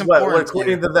all that's important to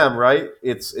according you. to them, right?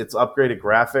 It's upgraded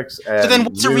graphics. And So then,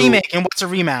 what's a new- remake and what's a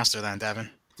remaster then, Devin?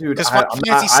 dude? Because Final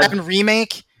Fantasy VII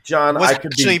remake. John, was I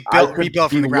could actually be rebuilt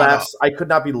from the ground less. I could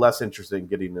not be less interested in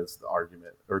getting this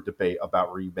argument or debate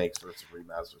about remakes versus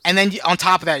remasters. And then on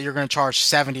top of that, you're going to charge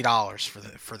 $70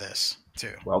 for this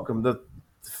too. Welcome to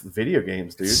video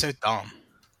games, dude. It's so dumb.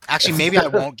 Actually, maybe I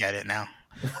won't get it now.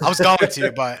 I was going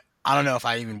to, but I don't know if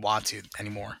I even want to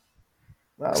anymore.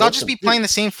 Because I'll just be playing the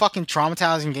same fucking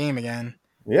traumatizing game again,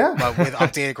 Yeah, but with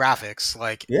updated graphics.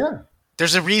 Like, yeah.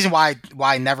 there's a reason why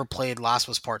I never played Last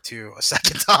of Us Part 2 a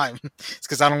second time. It's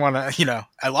because I don't want to,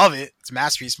 I love it. It's a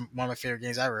masterpiece, one of my favorite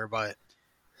games ever, but,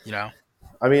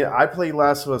 I mean, I played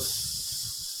Last of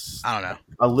Us I don't know.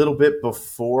 a little bit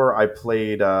before I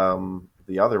played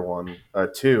the other one,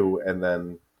 2, and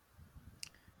then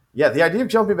the idea of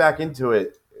jumping back into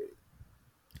it,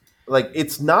 like,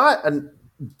 it's not a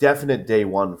definite day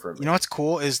one for me. You know what's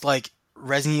cool is like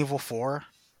Resident Evil 4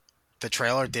 the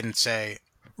trailer didn't say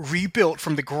rebuilt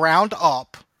from the ground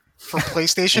up for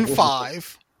PlayStation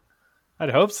 5. I'd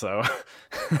hope so.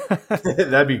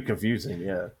 That'd be confusing.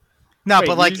 Yeah. No, Wait,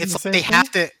 but like using it's the like same they thing?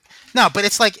 have to. No, but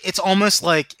it's like it's almost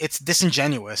like it's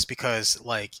disingenuous because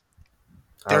like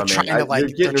I they're don't know, trying to like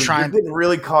you're they're trying. getting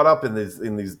really caught up in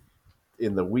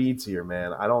the weeds here,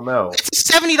 man. I don't know. It's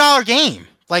a $70 game,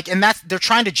 like, and that's they're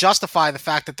trying to justify the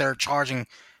fact that they're charging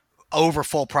over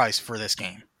full price for this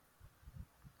game.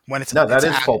 When it's No, that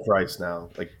it's is full price now.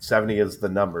 Like 70 is the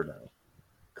number now.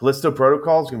 Callisto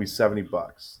Protocol is gonna be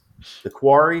 $70. The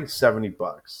Quarry, $70.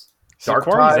 So Dark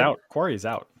Quarry's Tide, out. Quarry's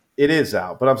out. it is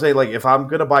out. But I'm saying, like, if I'm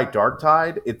gonna buy Dark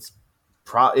Tide, it's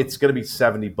gonna be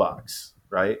 $70,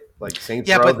 right? Like Saints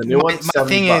yeah, Row, but the new one,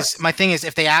 $70. my thing is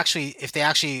if they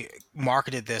actually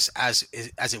marketed this as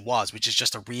it was, which is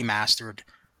just a remastered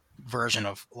version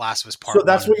of Last of Us Part So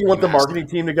that's 1 what you want the remastered. marketing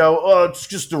team to go, oh, it's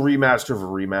just a remaster of a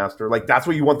remaster. Like, that's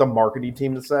what you want the marketing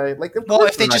team to say? Like, of Well,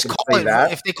 course if they they're not just gonna call say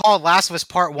that. if they call it Last of Us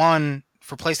Part 1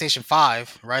 for PlayStation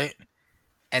 5, right?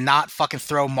 And not fucking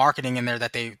throw marketing in there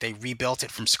that they rebuilt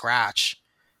it from scratch,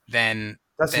 then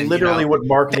That's then, literally what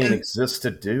marketing then- exists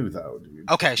to do, though, dude.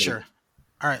 okay, sure.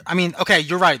 All right. I mean, okay,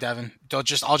 you're right, Devin. I'll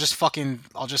just Well, no,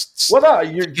 it's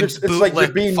like you're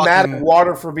bootleg being mad fucking- at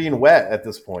water for being wet at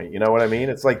this point. You know what I mean?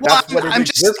 It's like Well, that's what it I'm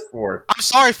just- exists for. I'm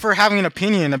sorry for having an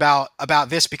opinion about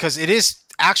this because it is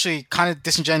actually kind of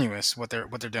disingenuous what they're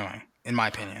doing, in my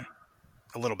opinion,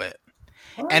 a little bit.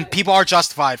 And people are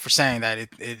justified for saying that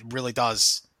it really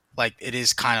does, like, it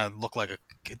is kind of look like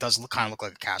it does kind of look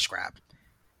like a cash grab,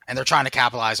 and they're trying to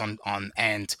capitalize on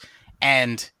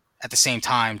and at the same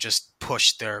time just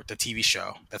push the TV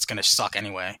show that's going to suck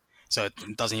anyway, so it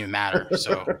doesn't even matter.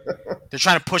 So they're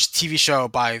trying to push the TV show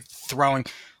by throwing,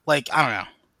 like, I don't know.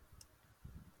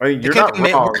 I mean, you're They not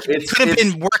wrong. could have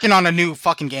been working on a new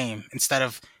fucking game instead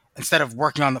of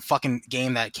working on the fucking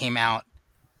game that came out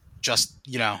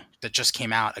that just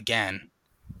came out again.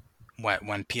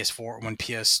 When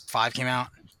PS5 came out,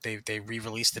 they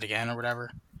re-released it again or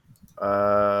whatever.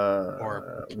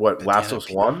 What, Last of Us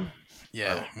 1?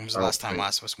 Yeah, when was the last time think-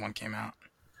 Last of Us 1 came out?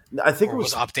 I think Or it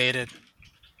was. updated.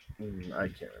 I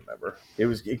can't remember.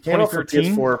 It came out for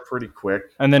 2013? PS4 pretty quick.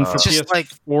 And then for It's just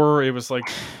PS4, it was like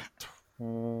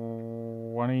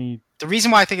 20. The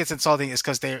reason why I think it's insulting is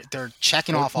because they're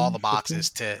checking off all the 14, boxes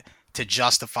to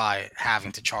justify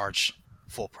having to charge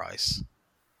full price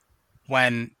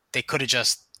when they could have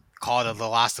just called it The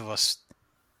Last of Us.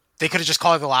 They could have just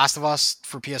called it The Last of Us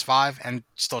for PS5 and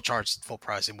still charged full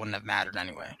price. It wouldn't have mattered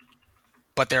anyway.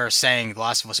 But they're saying The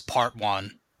Last of Us Part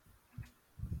 1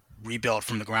 rebuilt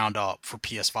from the ground up for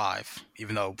PS5,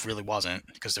 even though it really wasn't,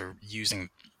 because they're using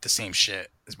the same shit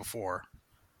as before.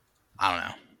 I don't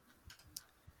know.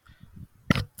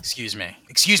 Excuse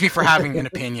me for having an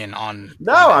opinion on.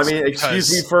 No, on I this, mean,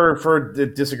 excuse me for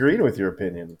disagreeing with your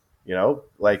opinion. You know,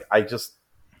 like I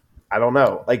don't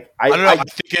know. Like I don't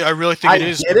know. I really think it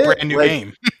is get a brand new like,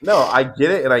 game. No, I get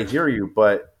it and I hear you,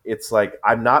 but it's like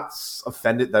I'm not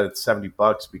offended that it's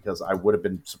 $70 because I would have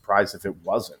been surprised if it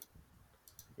wasn't.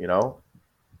 You know,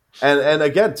 and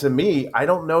again, to me, I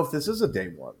don't know if this is a day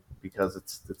one because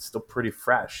it's still pretty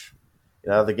fresh.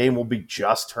 You know, the game will be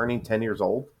just turning 10 years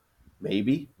old,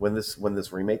 maybe when this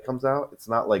remake comes out. It's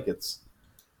not like it's,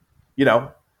 you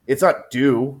know, it's not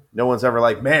due. No one's ever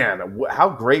like, man, how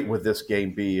great would this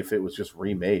game be if it was just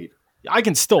remade? I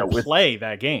can still Yeah, play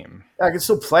that game. I can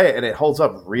still play it, and it holds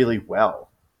up really well.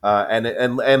 And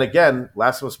again,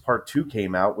 Last of Us Part 2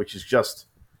 came out, which is just,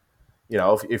 you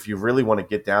know, if you really want to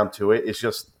get down to it, it's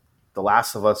just The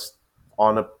Last of Us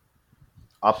on a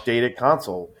updated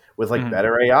console with like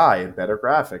better AI and better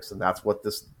graphics, and that's what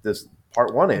this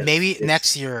Part 1 is. Maybe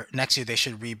next year they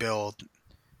should rebuild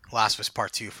Last of Us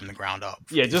Part 2 from the ground up.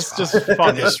 Yeah, just PS5.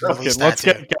 fuck Just it. release that Let's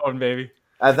too. get going, baby.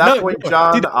 At that No, point, no,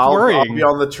 John, dude, I'll worrying. be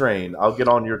on the train. I'll get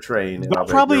on your train, and I'll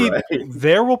be Probably right.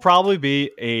 there will probably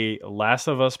be a Last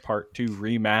of Us Part 2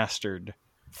 remastered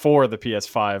for the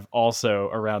PS5 also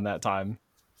around that time.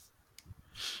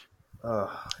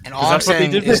 And all I'm that's what they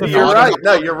saying did is with the You're Naughty right.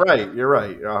 No, you're right. You're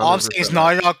right. You're all I'm saying is 100%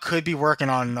 Naughty Dog could be working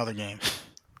on another game.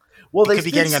 Well, They they could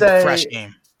be did getting say, a fresh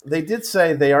game. They did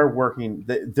say they are working.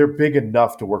 They're big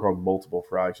enough to work on multiple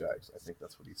projects. I think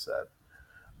that's what he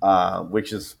said.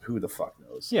 Which is who the fuck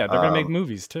knows? Yeah, they're gonna make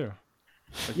movies too.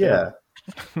 Yeah,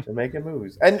 they're making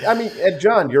movies, and I mean, and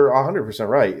John, you're 100%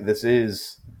 right. This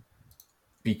is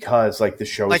because like the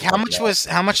show. Like how much was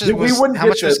we wouldn't how get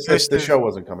much was this if Ghost the of, show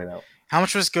wasn't coming out. how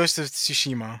much was Ghost of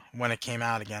Tsushima when it came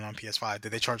out again on PS5?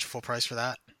 Did they charge full price for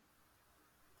that?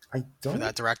 I don't For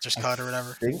that director's cut or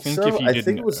whatever? think think so. if you I think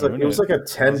didn't it was own like a it, wasn't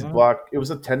it? $10. It was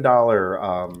a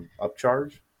 $10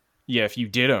 upcharge. Yeah, if you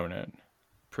did own it.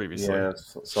 previously. Yeah,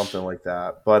 something like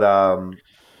that. But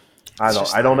I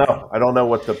don't know. I don't know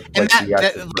what the And the actual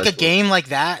like price a was. game like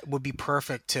that would be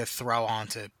perfect to throw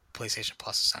onto PlayStation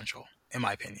Plus Essential, in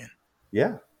my opinion.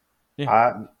 Yeah.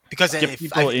 Yeah. Because Get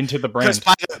people into the brand.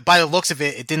 because by the looks of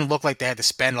it, it didn't look like they had to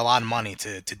spend a lot of money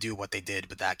to do what they did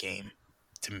with that game.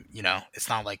 It's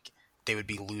not like they would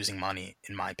be losing money,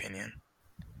 in my opinion.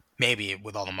 Maybe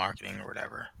with all the marketing or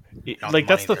whatever. Like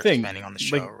that's the thing. Spending on the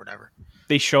show Like, or whatever.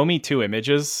 they show me 2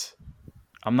 images.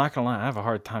 I'm not gonna lie, I have a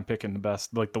hard time picking the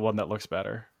best, like the one that looks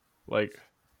better. Like,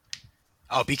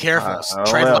 oh, be careful. I don't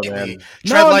Tread know, lightly. man.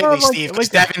 Tread No, lightly, like- Steve.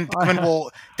 Because like- Devin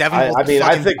will. I mean, I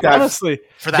fucking think that's honestly,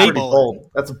 for that pretty bullet. bold.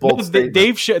 That's a bold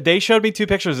statement. they showed me 2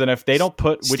 pictures, and if they don't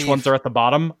put which Steve. ones are at the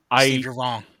bottom, Steve, you're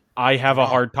wrong. I have a wrong.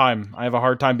 hard time. I have a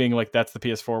hard time being like, that's the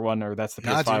PS4 one or that's the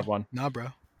Nah, PS5 dude. one. No, bro.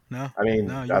 No. I mean,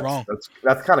 No, you're that's, wrong.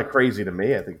 That's kind of crazy to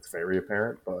me. I think it's very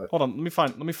apparent, but Hold on,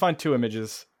 let me find 2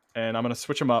 images, and I'm gonna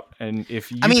switch them up. And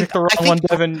if you I mean, pick the I wrong think one,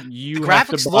 Devin, you the have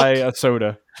to graphics buy a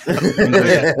soda.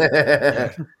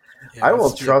 Yeah, I will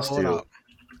let's do it. trust Pull it you. up.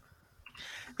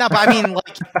 No, but I mean,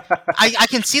 like, I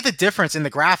can see the difference in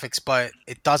the graphics, but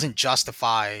it doesn't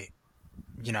justify,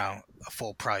 a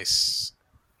full price,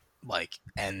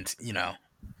 and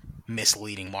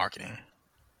misleading marketing.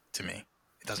 To me,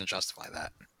 it doesn't justify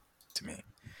that. To me,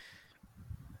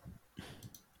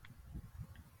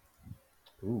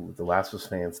 Ooh, the Last of Us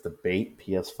fans debate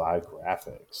PS5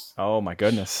 graphics. Oh my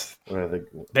goodness, What are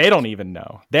they don't even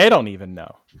know. They don't even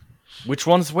know which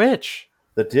one's which.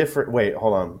 the different? Wait,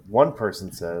 hold on. One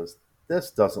person says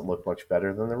this doesn't look much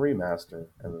better than the remaster,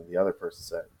 and then the other person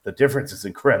said the difference is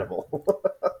incredible.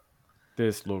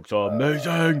 This looks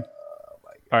amazing.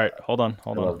 All right, hold on. I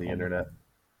love the hold on. internet.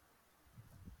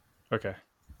 Okay.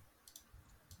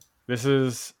 This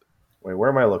is. Wait, where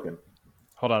am I looking?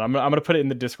 Hold on. I'm gonna put it in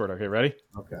the Discord. Okay, ready?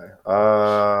 Okay.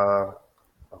 Oh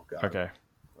god. Okay.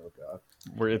 Oh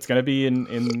god. It's gonna be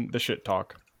in the shit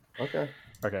talk. Okay.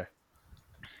 Okay.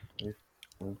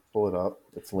 Let me pull it up.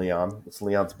 It's Leon. It's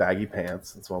Leon's baggy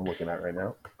pants. That's what I'm looking at right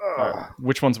now. All right.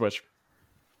 Which one's which?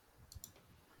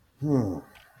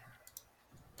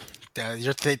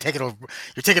 You're taking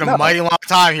a mighty long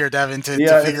time here, Devin, to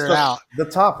figure it out. The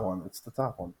top one. It's the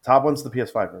top one. Top one's the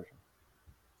PS5 version.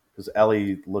 Because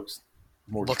Ellie looks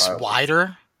more childish.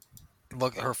 Wider.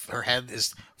 Look, her head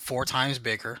is 4 times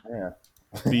bigger. Yeah.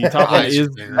 The top one Eyes is.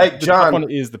 bigger. Hey, The top John.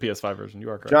 one is the PS5 version. You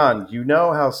are correct. John, you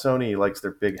know how Sony likes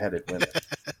their big-headed women.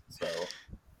 So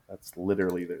that's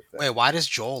literally their thing. Wait, why does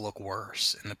Joel look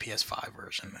worse in the PS5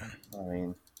 version, man? I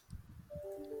mean,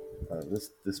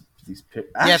 these pic.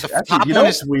 Yeah, the Actually, top you know one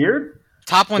what's weird?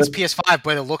 Top one's PS5,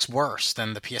 but it looks worse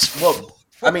than the PS4. Well,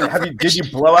 I mean, did you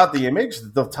blow out the image?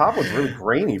 The top one's really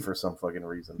grainy for some fucking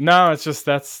reason. No, it's just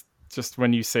that's just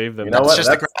when you save them. You know That's what? just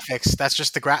the graphics. That's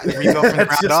just the rebuilt from the That's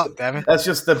ground just- up, Devin. That's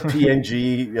just the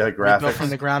PNG Rebuilt from graphics.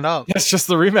 the ground up. That's just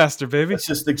the remaster, baby. It's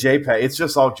just the JPEG. It's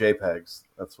just all JPEGs.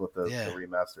 That's what the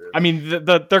remaster is. I mean,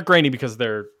 they're grainy because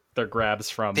they're grabs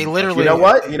from. They literally. you know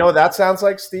what? You know what that sounds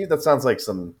like, Steve? That sounds like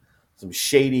some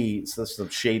shady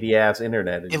ass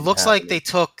internet. It looks like they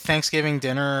took Thanksgiving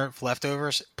dinner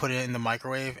leftovers, put it in the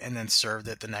microwave, and then served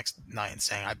it the next night and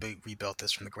saying, "I rebuilt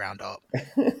this from the ground up."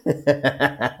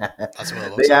 That's what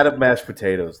it looks They added mashed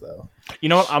potatoes, though. You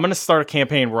know what? I'm gonna start a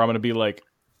campaign where I'm gonna be like,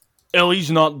 Ellie's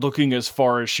not looking as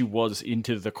far as she was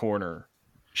into the corner.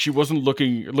 She wasn't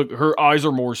looking. Look, her eyes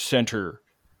are more center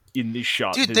in this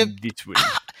shot Dude, than this way.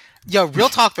 Yo, real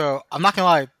talk though, I'm not gonna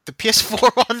lie. The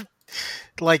PS4 one,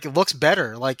 looks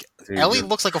better. Dude, Ellie you're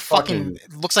looks like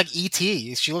looks like ET.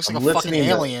 She looks like I'm a fucking listening to-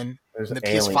 alien. There's in an the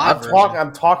alien. PS5 version.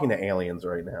 I'm talking to aliens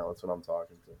right now. That's what I'm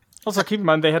talking to. Also, keep in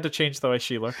mind they had to change the way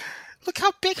she looked. Look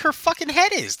how big her fucking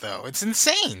head is, though. It's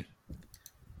insane.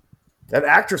 That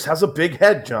actress has a big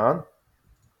head, John.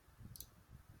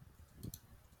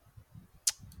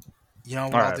 You know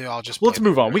what All I'll right. do? I'll just Let's play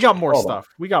move the on. We got more Hold stuff.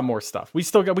 We got more stuff. We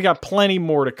got plenty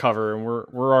more to cover, and we're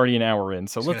already an hour in.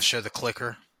 So I'm gonna let's. show the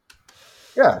clicker.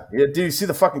 Yeah. Do you see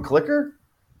the fucking clicker?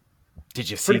 Did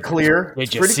you see? Pretty clear.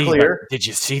 It's pretty clear. Did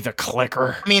you see the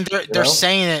clicker? I mean, they're know?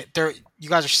 saying it. You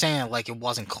guys are saying it like it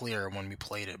wasn't clear when we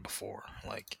played it before.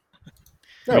 Like,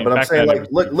 No, I mean, but I'm back saying, then it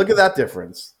like, was- look at that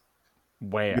difference.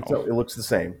 Wow. It looks the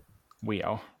same.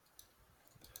 Wow.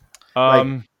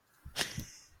 I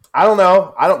don't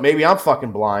know. Maybe I'm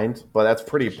fucking blind, but that's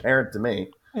pretty apparent to me.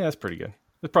 Yeah, that's pretty good.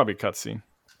 It's probably a cutscene.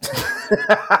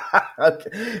 Okay.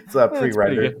 It's a pretty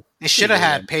pre-rendered. good. they should have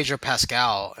had Pedro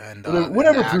Pascal and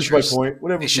Whatever and the proves my actress. point.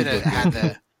 Whatever They proves should my have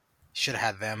point.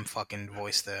 had them fucking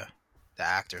voice the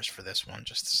actors for this one.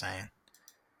 Just saying,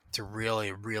 to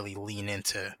really lean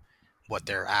into what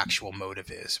their actual motive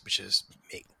is, which is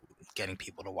getting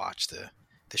people to watch the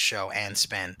the show and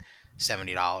spend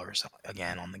 $70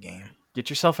 again on the game. Get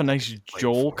yourself a nice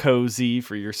Joel cozy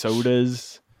for your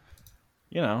sodas.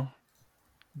 You know,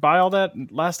 buy all that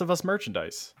Last of Us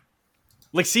merchandise.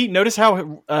 Like, see, notice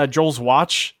how Joel's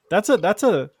watch. That's a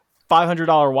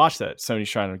 $500 watch that Sony's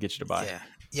trying to get you to buy.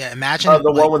 Yeah. Imagine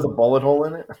the one with the bullet hole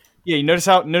in it. Yeah, you notice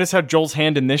how Joel's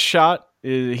hand in this shot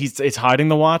it's hiding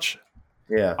the watch.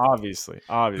 Yeah, obviously.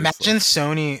 Imagine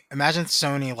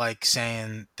Sony like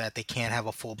saying that they can't have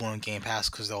a full blown Game Pass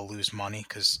because they'll lose money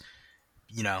because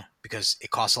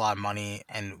it costs a lot of money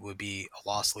and would be a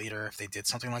loss leader if they did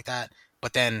something like that.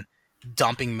 But then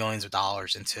dumping millions of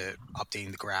dollars into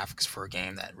updating the graphics for a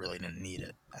game that really didn't need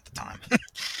it at the time.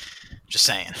 Just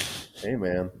saying. Hey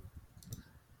man,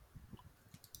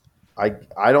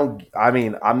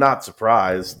 I'm not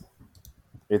surprised.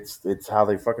 It's how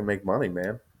they fucking make money,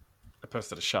 man. I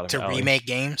posted a shot of to Ellie. remake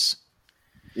games.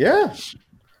 Yeah,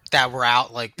 that were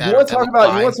out like that. You want to talk about?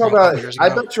 I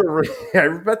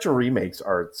bet your remakes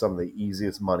are some of the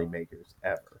easiest money makers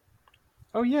ever.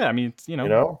 Oh yeah, I mean,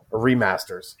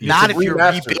 remasters. Not if you're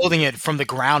rebuilding it from the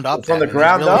ground up. From the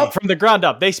ground up. From the ground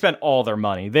up, they spent all their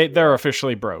money. They're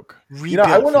officially broke.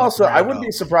 I wouldn't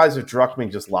be surprised if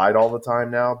Druckmann just lied all the time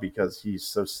now because do you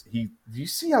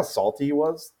see how salty he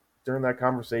was during that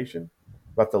conversation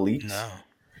about the leaks? No.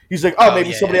 He's like,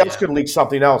 maybe somebody else could leak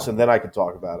something else, and then I could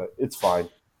talk about it. It's fine.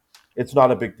 It's not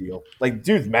a big deal. Like,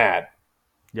 dude's mad.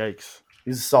 Yikes.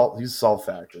 He's a salt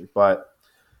factory, but.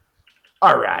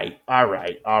 All right. Is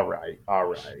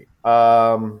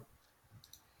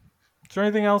there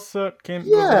anything else that came?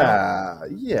 Yeah. I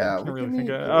really think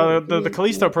the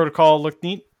Callisto Protocol looked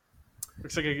neat.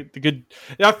 Looks like a good.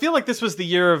 I feel like this was the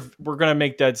year of we're gonna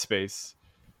make Dead Space.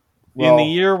 In the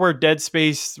year where Dead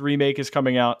Space remake is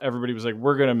coming out, everybody was like,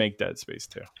 "We're gonna make Dead Space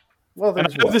 2." Well, I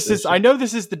know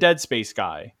this is the Dead Space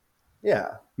guy.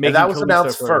 Yeah, and that was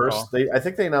announced first. I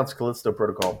think they announced Callisto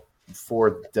Protocol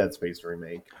for Dead Space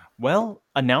remake. Well,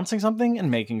 announcing something and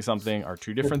making something are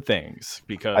two different things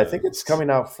because I think it's coming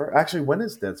out for. Actually, when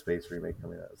is Dead Space remake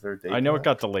coming out? Is there a date? I know it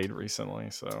got delayed recently,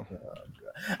 so.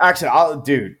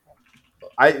 Actually,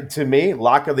 to me,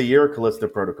 lock of the year, Callisto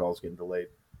Protocol is getting delayed.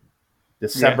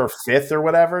 December 5th or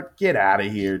whatever. Get out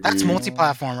of here, dude. That's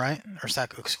multi-platform, right? Or is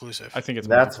that exclusive? I think it's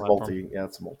multi. Yeah,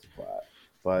 it's multi-plat.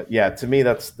 But yeah, to me,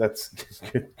 that's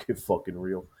good fucking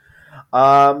real.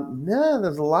 Yeah,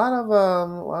 there's a lot of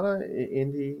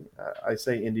indie. I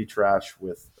say indie trash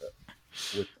with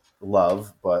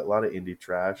love, but a lot of indie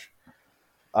trash.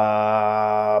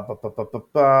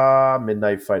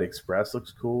 Midnight Fight Express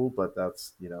looks cool, but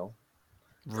that's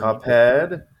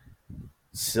Cuphead,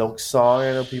 Silk Song.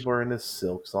 I know people are into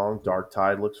Silk Song. Dark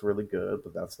Tide looks really good,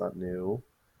 but that's not new.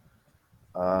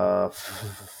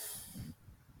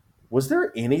 Was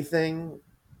there anything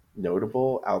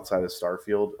notable outside of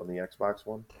Starfield on the Xbox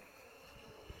One?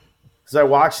 Because I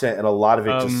watched it and a lot of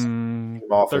it just came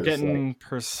off. They're getting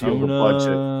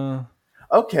Persona.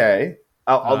 Okay,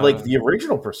 I'll like the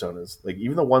original Personas, like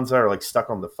even the ones that are like stuck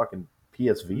on the fucking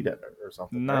PS Vita or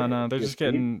something. No, they're just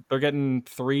getting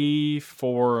 3,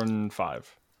 4, and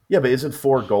 5. Yeah, but isn't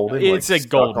 4 golden? It's like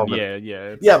golden.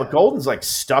 Yeah, but golden's like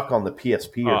stuck on the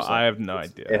PSP or something. I have no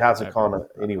idea. It hasn't gone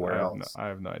anywhere else. I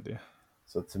have no idea.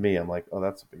 So to me, I'm like, oh,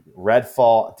 that's a big deal.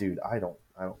 Redfall, dude. I don't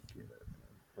get it.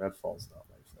 Redfall's not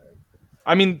my thing.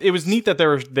 I mean, it was neat that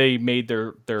they made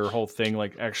their whole thing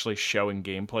like actually showing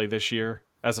gameplay this year,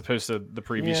 as opposed to the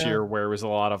previous year where it was a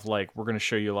lot of like we're going to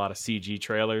show you a lot of CG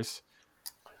trailers.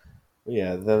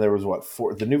 Yeah, then there was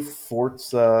the new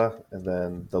Forza, and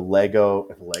then the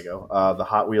the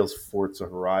Hot Wheels Forza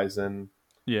Horizon.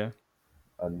 Yeah,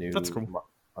 that's cool.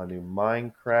 A new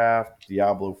Minecraft,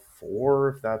 Diablo 4,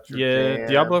 if that's your jam.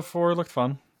 Diablo 4 looked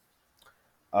fun.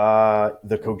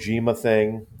 The Kojima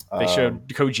thing. They showed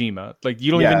Kojima. Like,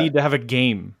 you don't even need to have a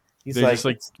game. They're just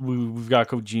like, we've got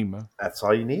Kojima. That's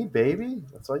all you need, baby.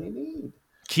 That's all you need.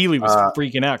 Keeley was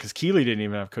freaking out because Keeley didn't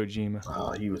even have Kojima.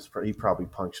 Oh, he probably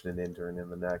punched an intern in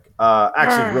the neck.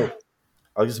 Actually,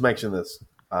 I'll just mention this.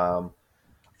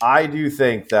 I do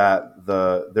think that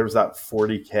there's that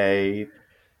 40K.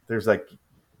 There's like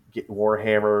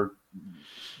Warhammer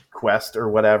quest or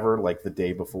whatever, like the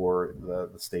day before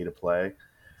the state of play.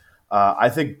 I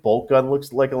think Bolt Gun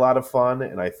looks like a lot of fun,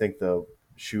 and I think the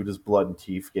Shoot His Blood and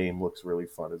Teeth game looks really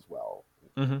fun as well.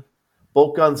 Mm-hmm.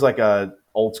 Bolt Gun's like a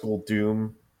old school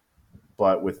Doom,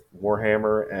 but with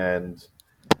Warhammer, and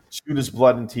Shoot His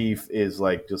Blood and Teeth is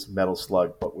like just Metal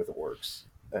Slug, but with orcs.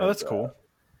 And, that's cool.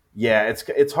 Yeah,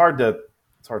 it's hard to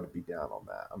beat down on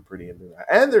that. I'm pretty into that.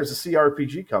 And there's a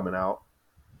CRPG coming out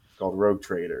called Rogue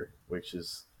Trader, which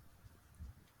is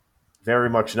very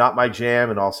much not my jam,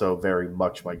 and also very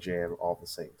much my jam all at the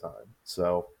same time.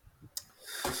 So,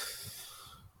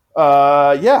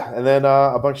 yeah, and then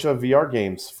a bunch of VR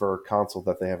games for console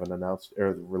that they haven't announced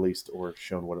or released or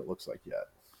shown what it looks like yet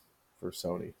for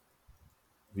Sony.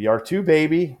 VR2,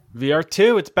 baby.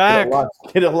 VR2, it's back.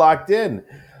 Get it locked in.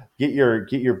 Get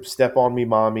your step on me,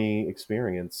 mommy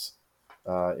experience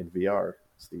in VR,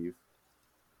 Steve.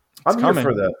 I'm here coming.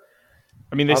 for the.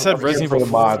 I mean, they said Resident Evil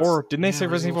 4. Didn't they say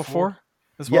Resident Evil 4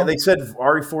 as well? Yeah, they said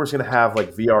RE4 is going to have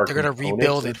like VR. They're going to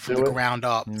rebuild it from the ground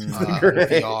up.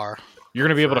 VR. You're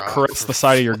going to be able to caress the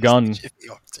side of your gun.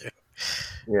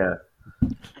 Yeah.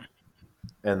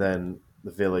 And then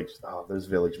the Village. Oh, there's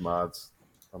Village mods.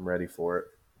 I'm ready for it.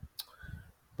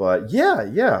 But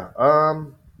yeah.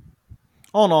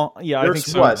 All in all, yeah, I think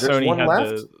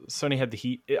Sony had the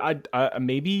heat. I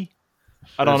maybe.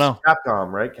 I don't know.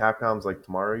 Capcom, right? Capcom's like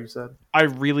tomorrow, you said? I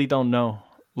really don't know.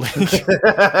 Like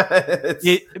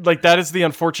that is the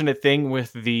unfortunate thing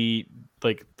with the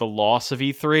loss of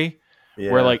E3,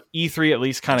 where like E3 at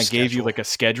least kind of gave you like a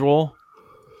schedule.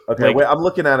 Okay, wait, I'm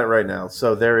looking at it right now.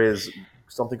 So there is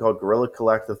something called Guerrilla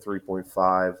Collective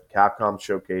 3.5, Capcom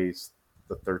Showcase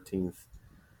the 13th,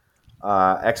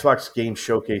 Xbox Game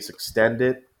Showcase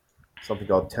Extended, something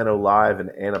called Tenno Live,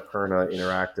 and Annapurna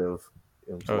Interactive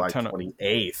on July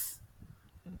 28th.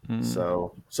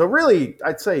 So really,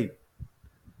 I'd say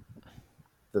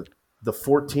the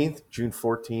 14th, June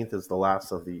 14th, is the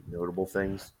last of the notable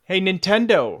things. Hey,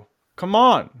 Nintendo, come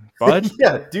on, bud.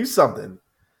 Yeah, do something.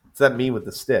 It's that meme with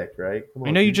the stick, right?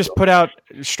 I know you just put out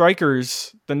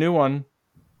Strikers, the new one,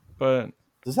 but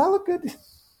does that look good?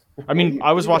 I mean,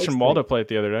 I was watching Waldo play it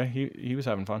the other day. He was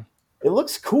having fun. It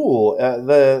looks cool.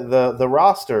 The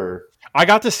roster. I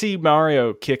got to see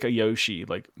Mario kick a Yoshi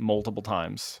like multiple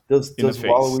times. Does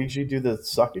Waluigi do the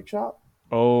suck it chop?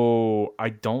 Oh, I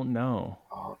don't know.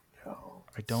 Oh no,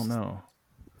 I don't know.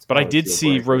 But I did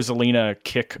see Rosalina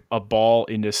kick a ball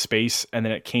into space, and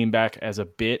then it came back as a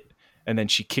bit, and then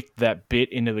she kicked that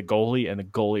bit into the goalie, and the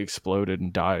goalie exploded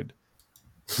and died.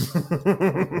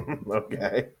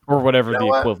 Okay. Or whatever the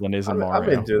equivalent is in Mario. I'm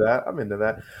into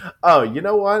that. Oh, you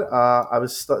know what? I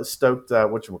was stoked.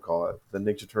 Whatchamacallit? The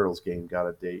Ninja Turtles game got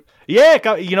a date.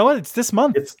 Yeah, you know what? It's this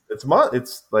month.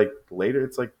 It's like later.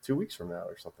 It's like 2 weeks from now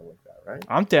or something like that, right?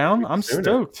 I'm down. I'm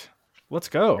stoked. Let's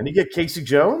go. And you get Casey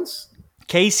Jones.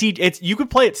 You could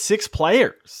play it 6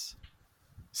 players.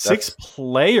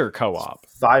 6-player co-op.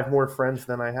 5 more friends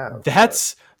than I have.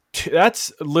 That's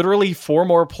literally 4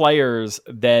 more players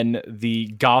than the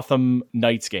Gotham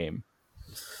Knights game.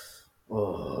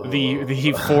 Oh. The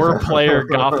 4-player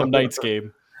Gotham Knights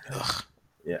game.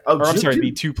 Yeah. I'm sorry,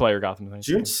 the 2-player Gotham Knights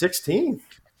June game. 16th.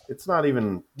 It's not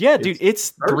even. Yeah, dude,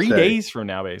 it's Thursday. 3 days from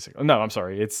now, basically. No, I'm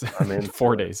sorry. It's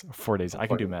 4 days. 4 days. I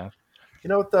can do math. You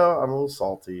know what though? I'm a little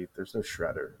salty. There's no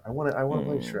Shredder. I want to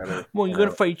play Shredder. Well, you're gonna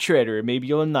fight Shredder. Maybe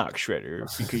you'll unlock Shredder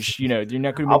because you're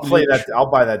not gonna. I'll play that. I'll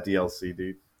buy that DLC,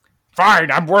 dude. Fine,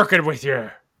 I'm working with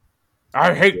you.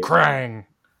 I hate Krang.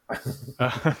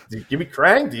 Dude, give me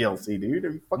Krang DLC, dude.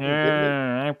 Are you fucking kidding me?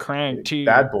 I'm Krang too.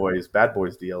 Bad Boys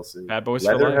DLC. Bad Boys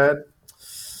Leatherhead.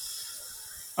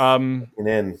 And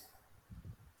then.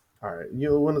 All right,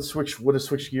 you want to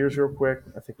switch gears real quick?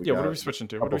 I think we got what are we switching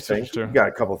to? We got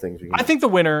a couple things. I think the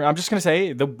winner. I'm just gonna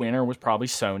say the winner was probably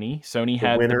Sony. Sony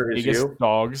had the biggest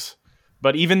dogs,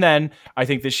 but even then, I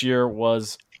think this year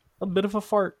was a bit of a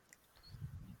fart.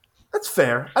 That's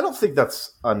fair. I don't think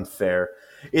that's unfair.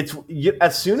 It's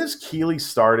as soon as Keighley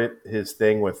started his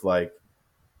thing with like,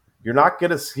 you're not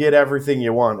gonna get everything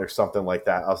you want or something like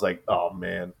that. I was like, oh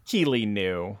man. Keighley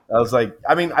knew. I was like,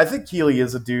 I mean, I think Keighley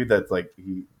is a dude that's like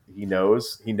he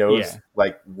knows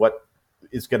like what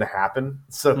is gonna happen.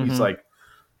 So he's like,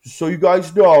 so you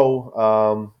guys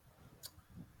know,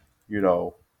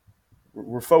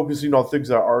 we're focusing on things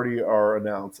that already are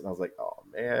announced. And I was like, oh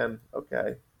man,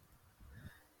 okay.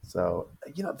 So,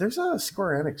 there's a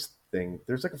Square Enix thing.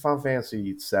 There's like a Final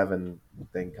Fantasy VII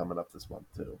thing coming up this month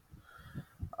too.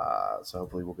 So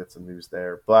hopefully we'll get some news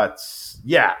there. But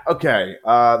yeah, okay.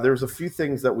 There's a few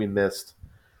things that we missed.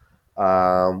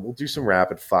 We'll do some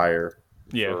rapid fire.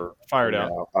 Yeah, fire it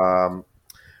out.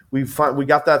 We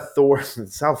got that Thor.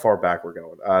 It's how far back we're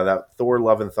going. That Thor: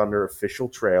 Love and Thunder official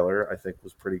trailer, I think,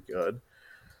 was pretty good.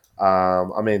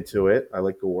 I'm into it. I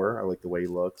like Gore. I like the way he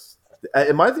looks.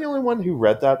 Am I the only one who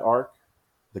read that arc,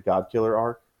 the God Killer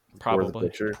arc?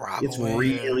 Probably. It's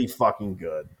really fucking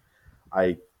good.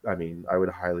 I mean, I would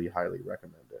highly, highly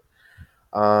recommend it.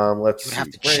 Let's see. You would have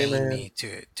to chain me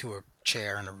to a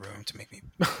chair in a room to make me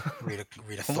read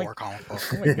a Thor comic book.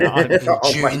 Oh my God.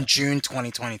 In June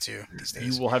 2022.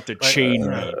 You will have to chain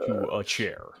me to a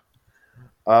chair.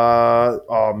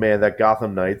 Oh man, that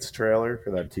Gotham Knights trailer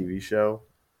for that TV show.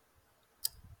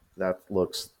 That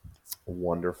looks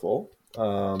wonderful.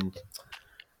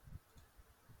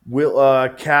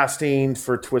 Casting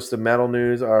for Twisted Metal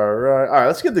news. All right,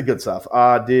 let's get the good stuff.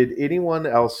 Did anyone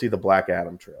else see the Black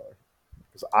Adam trailer?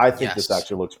 Because I think this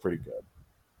actually looks pretty good.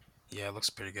 Yeah, it looks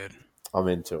pretty good. I'm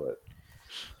into it.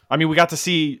 I mean, we got to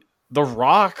see The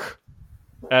Rock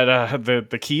at the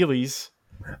Keeleys.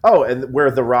 Oh, and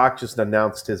where The Rock just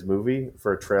announced his movie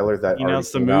for a trailer that he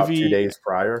announced the came out movie 2 days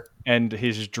prior, and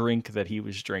his drink that he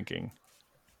was drinking.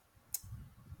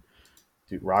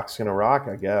 Dude, Rock's gonna rock,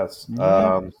 I guess.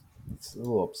 Yeah. It's a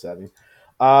little upsetting.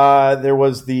 There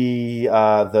was the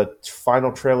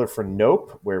final trailer for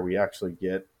Nope, where we actually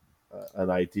get an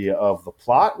idea of the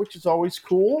plot, which is always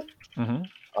cool. Mm-hmm.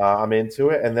 I'm into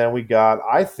it. And then we got,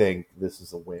 I think this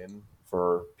is a win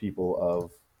for people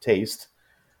of taste.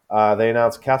 They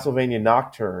announced Castlevania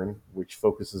Nocturne, which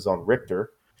focuses on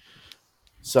Richter.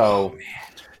 So,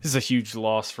 this is a huge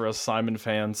loss for us Simon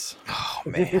fans. Oh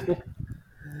man.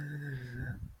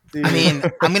 Dude, I mean,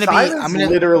 I'm gonna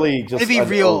literally just be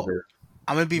real. ogre.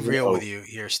 I'm gonna be real with you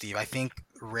here, Steve. I think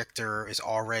Richter is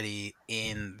already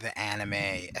in the anime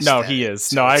aesthetic. No, he is.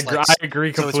 So no, I it's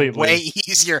agree so completely. it's way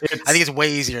easier. I think it's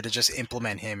way easier to just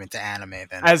implement him into anime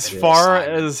than as than far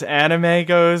Simon. as anime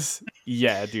goes.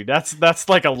 Yeah, dude, that's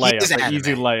like a He is layup, an anime.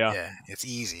 easy layup. Yeah, it's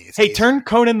easy. It's Hey, easy. turn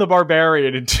Conan the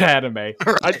Barbarian into anime.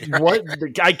 What?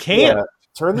 I can't. Yeah,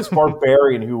 turn this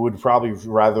barbarian who would probably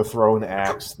rather throw an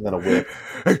axe than a whip.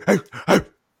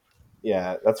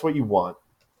 Yeah, that's what you want.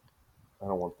 I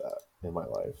don't want that in my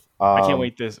life. I can't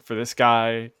wait for this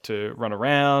guy to run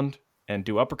around and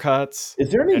do uppercuts. Is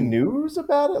there any news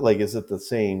about it? Like, is it the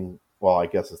same? Well, I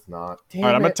guess it's not. Damn All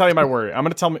right, I'm it. gonna tell you my worry. I'm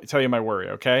gonna tell you my worry.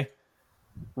 Okay,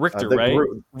 Richter, The right?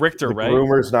 Richter, the right?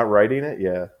 groomer's not writing it.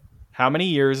 Yeah. How many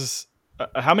years?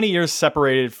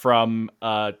 Separated from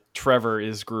Trevor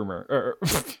is groomer?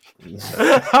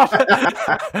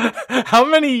 How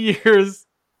many years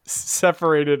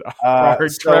separated are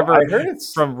So Trevor I heard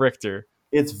it's from Richter?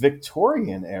 It's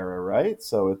Victorian era, right?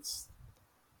 So it's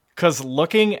Because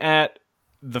looking at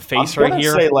the face I'm right gonna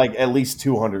here, say like at least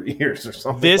 200 years or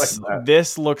something. this like that.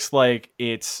 this looks like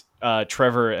it's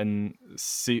Trevor and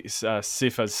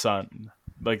Sifa's son.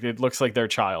 Like it looks like their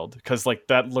child, because like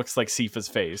that looks like Sifa's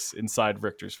face inside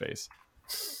Richter's face,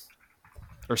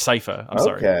 or Sypha. I'm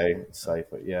sorry. Okay,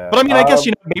 Sypha, yeah. But I mean, I guess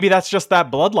maybe that's just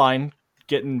that bloodline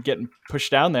getting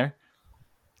pushed down there.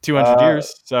 200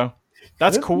 years, so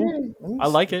that's cool. I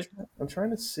like it. I'm trying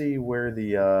to see where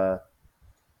the I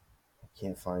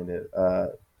can't find it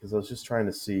because I was just trying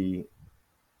to see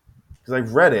because I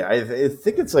read it. I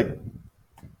think it's like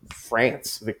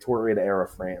France, Victorian era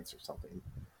France or something.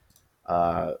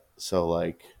 So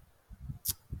like,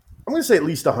 I'm gonna say at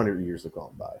least 100 years have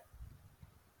gone by.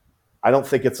 I don't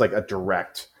think it's like a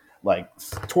direct like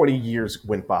 20 years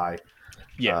went by.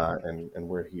 Yeah, and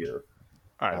we're here.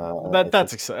 All right,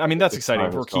 that's exciting. I mean, that's exciting.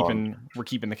 time We're is gone.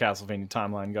 keeping the Castlevania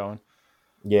timeline going.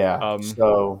 Yeah.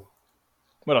 So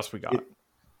What else we got?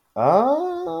 I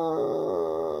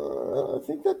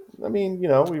think that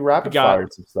we rapid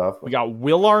fired some stuff. We got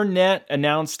Will Arnett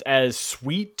announced as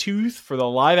Sweet Tooth for the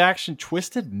live action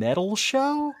Twisted Metal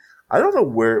show. I don't know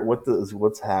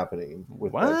what's happening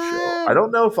with that show. I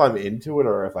don't know if I'm into it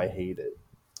or if I hate it,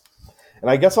 and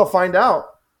I guess I'll find out.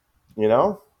 I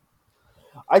don't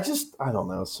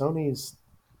know. Sony's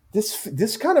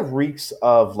this kind of reeks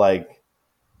of like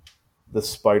the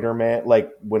Spider-Man,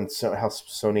 like how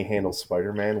Sony handles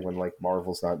Spider-Man when like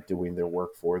Marvel's not doing their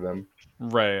work for them.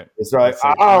 Right. It's like,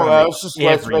 let's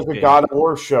make a God of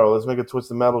War show. Let's make a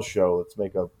Twisted Metal show. Let's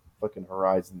make a fucking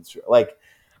Horizon show. Like,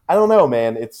 I don't know,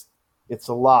 man. It's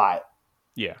a lot.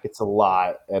 Yeah. It's a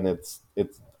lot, and it's.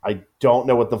 I don't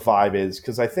know what the vibe is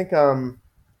because I think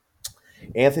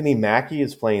Anthony Mackie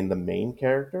is playing the main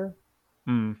character.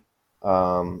 Mm.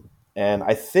 And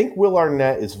I think Will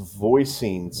Arnett is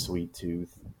voicing Sweet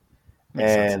Tooth.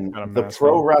 And the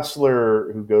pro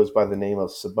wrestler who goes by the name of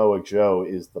Samoa Joe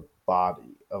is the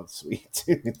body of Sweet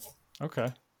Tooth. Okay.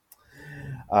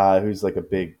 Who's like a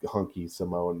big, hunky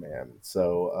Samoan man.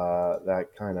 So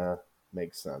that kind of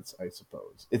makes sense, I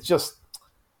suppose. It's just,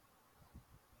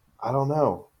 I don't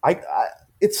know.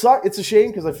 It's a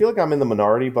shame because I feel like I'm in the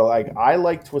minority, but like I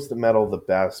like Twisted Metal the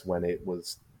best when it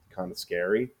was kind of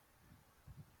scary.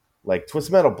 Like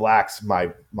Twisted Metal Black's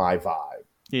my vibe.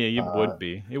 Yeah, it would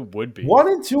be. It would be. 1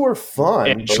 and 2 are fun.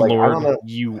 Edgelord, I don't know.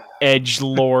 You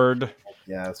edgelord.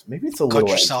 Yes, maybe it's a little.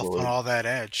 Cut yourself on all that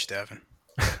edge, Devin.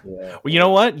 Yeah. Well, you know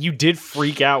what? You did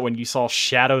freak out when you saw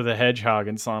Shadow the Hedgehog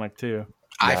in Sonic 2.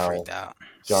 I freaked out.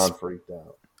 John freaked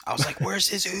out. I was like, "Where's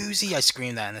his Uzi?" I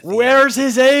screamed that in the theater. Where's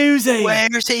his Uzi?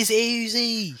 Where's his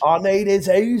Uzi? I need his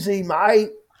Uzi,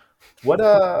 mate. What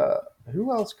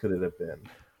who else could it have been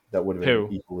that would have been Who?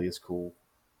 equally as cool?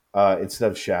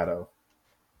 Instead of Shadow.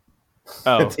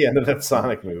 Oh, At the end of that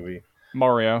Sonic movie.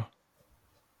 Mario.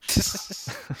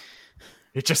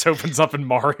 It just opens up and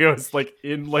Mario's like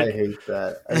in I like, hate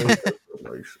that. I hate that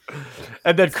so much.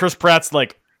 and then Chris Pratt's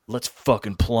like, let's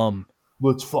fucking plumb.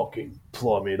 Let's fucking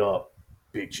plumb it up,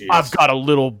 bitches. I've got a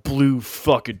little blue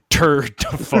fucking turd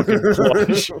to fucking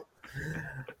flush.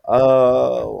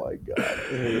 Oh my god. I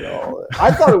hate all that.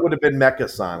 I thought it would have been Mecha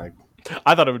Sonic.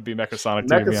 I thought it would be Mecha Sonic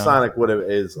too, to be Mecha honest. Sonic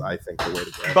is, I think, the way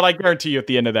to go. But I guarantee you at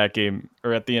the end of that game,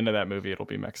 or at the end of that movie, it'll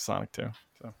be Mecha Sonic too.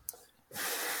 So.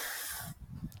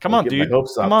 Come on, Don't get dude. my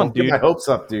hopes up. Come on, Don't get dude. my hopes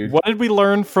up, dude. What did we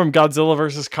learn from Godzilla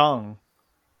versus Kong?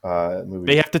 Movie.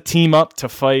 They have to team up to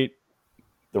fight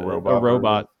the robot. a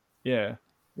robot. Yeah.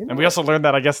 You know And we also learned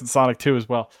that, I guess, in Sonic 2 as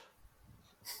well.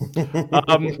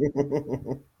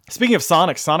 Speaking of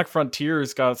Sonic, Sonic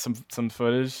Frontiers got some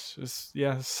footage.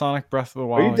 Yeah, Sonic Breath of the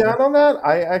Wild. Are you down on that?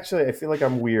 I feel like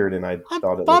I'm weird, and I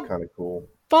thought it looked kind of cool.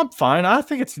 I'm fine. I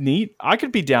think it's neat. I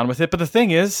could be down with it. But the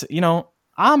thing is,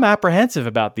 I'm apprehensive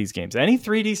about these games. Any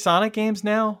 3D Sonic games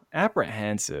now,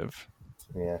 apprehensive.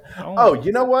 Yeah. Oh,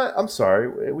 you know what? I'm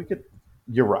sorry. We could.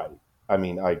 You're right. I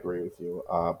mean, I agree with you.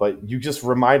 But you just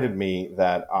reminded me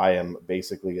that I am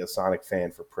basically a Sonic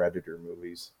fan for Predator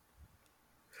movies.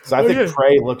 So I think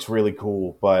Prey looks really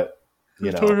cool, but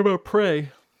talking about Prey.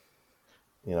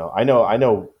 I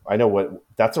know what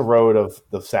that's a road of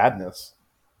the sadness.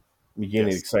 You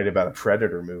getting excited about a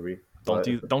Predator movie.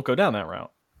 Don't go down that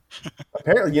route.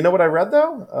 Apparently, you know what I read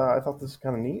though? I thought this was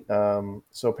kind of neat.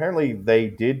 So apparently, they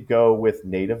did go with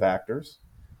native actors,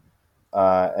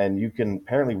 and you can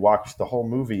apparently watch the whole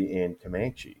movie in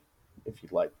Comanche if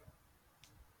you'd like,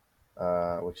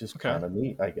 which is kind of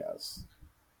neat, I guess.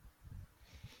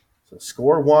 So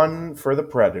score 1 for the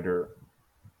Predator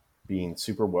being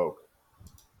super woke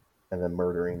and then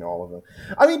murdering all of them.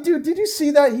 I mean, dude, did you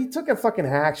see that? He took a fucking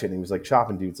hatchet and he was like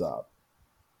chopping dudes up.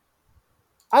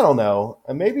 I don't know.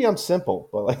 And maybe I'm simple,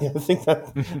 but like I think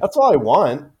that's all I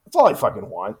want. That's all I fucking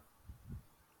want.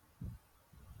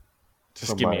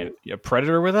 Just give me a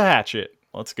Predator with a hatchet.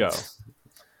 Let's go.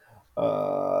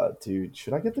 Dude,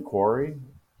 should I get the Quarry?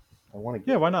 I want to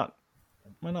get Yeah, why not?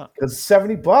 Why not? Because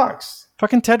 $70.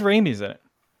 Fucking Ted Raimi's in it.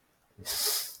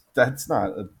 That's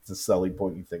not the selling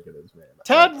point you think it is, man.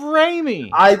 Ted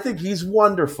Raimi. I think he's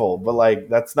wonderful, but like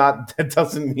that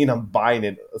doesn't mean I'm buying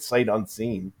it sight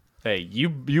unseen. Hey,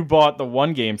 you bought the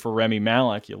one game for Remy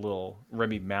Malek, you little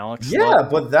Remy Malek slut. Yeah,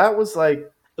 but that was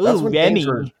like Ooh, Remy.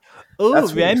 Remy.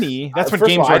 That's when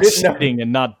games were sitting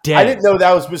and not dead. I didn't know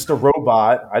that was Mr.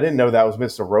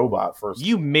 Robot first.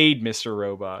 You made Mr.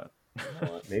 Robot.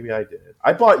 Maybe I did.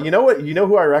 I bought. You know what? You know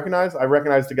who I recognized? I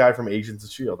recognized the guy from Agents of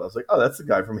S.H.I.E.L.D. I was like, oh, that's the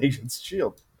guy from Agents of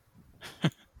S.H.I.E.L.D.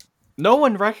 No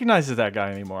one recognizes that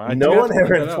guy anymore.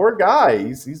 Poor guy.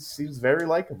 He's very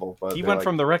likable. But he went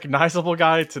from the recognizable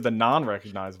guy to the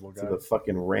non-recognizable guy. To the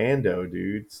fucking rando,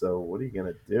 dude. So what are you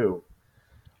gonna do?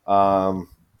 Yeah.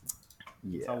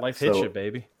 That's how life hits you,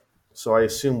 baby. So I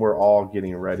assume we're all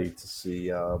getting ready to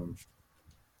see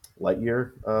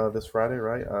Lightyear this Friday,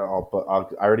 right? I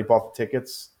already bought the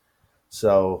tickets.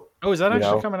 So is that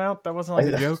actually coming out? That wasn't like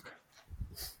a joke.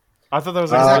 I thought that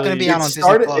was. Is that going to be out on Disney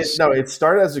Plus? It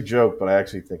started as a joke, but I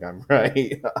actually think I'm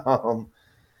right.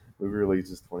 We released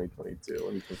 2022.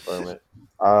 Let me confirm it.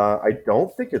 I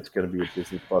don't think it's going to be a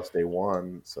Disney Plus day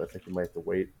one, so I think you might have to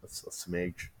wait a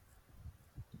smidge.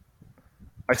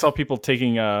 I saw people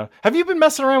taking. Have you been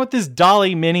messing around with this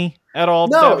Dolly Mini at all?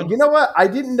 No, Devin? you know what? I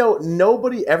didn't know.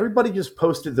 Everybody just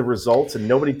posted the results, and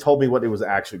nobody told me what it was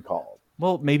actually called.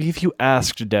 Well, maybe if you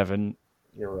asked Devin.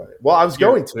 You're right. Well, I was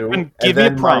going to. Give me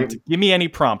a prompt. Give me any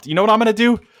prompt. You know what I'm going to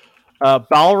do?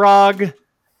 Balrog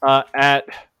at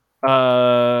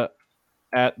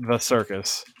the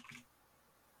circus.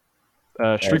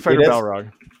 Street Fighter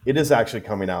Balrog. It is actually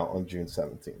coming out on June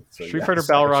 17th. So Street Fighter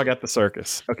Balrog at the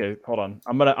circus. Okay, hold on.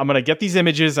 I'm gonna get these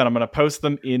images and I'm gonna post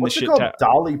them in What's the it shit called? tab.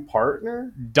 Dolly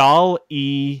Partner?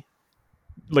 Doll-E,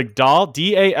 like doll,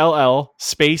 DALL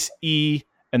space E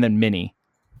and then mini.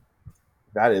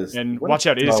 That is, and watch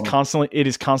out! It is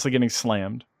constantly getting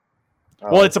slammed.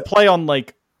 Oh, well, it's a play on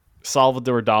like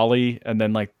Salvador Dali and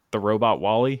then like the robot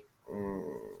Wally.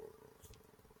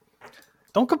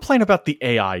 Don't complain about the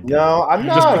AI. Dude. No, I'm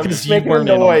not. I'm just making a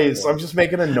noise. I'm just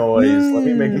making a noise. Let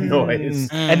me make a noise.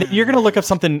 And then you're gonna look up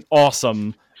something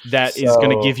awesome that is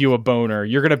gonna give you a boner.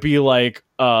 You're gonna be like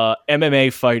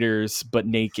MMA fighters but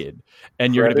naked,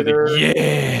 and you're gonna be like,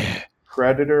 yeah.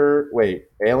 Predator. Wait,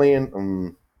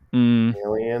 Alien.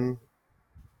 Alien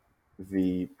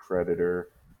v Predator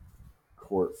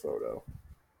court photo.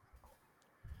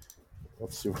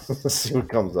 Let's see what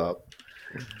comes up.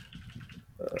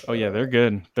 Oh yeah, they're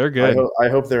good. They're good. I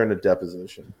hope they're in a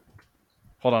deposition.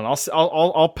 Hold on,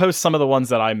 I'll post some of the ones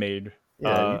that I made.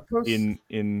 Yeah,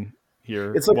 in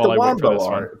here. It's like while the I wait for Wombo this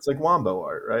art. one. It's like Wombo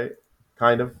art, right?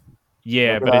 Kind of.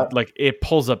 Yeah, Remember but it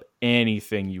pulls up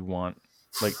anything you want,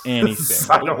 like anything,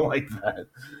 I don't like that.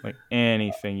 like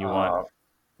anything you want.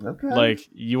 Okay. Like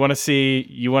you want to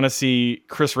see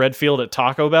Chris Redfield at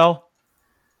Taco Bell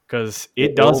because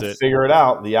it does it. Figure it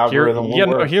out. The algorithm will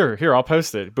work. Here, I'll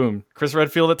post it. Boom, Chris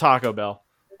Redfield at Taco Bell.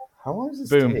 How long does this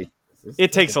Boom. take?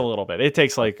 It takes a little bit. It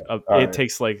takes like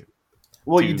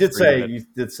Well, 2-3 you did say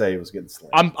minutes. it was getting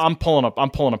slammed. I'm pulling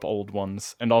up old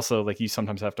ones, and also like you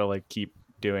sometimes have to like keep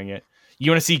doing it.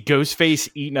 You want to see Ghostface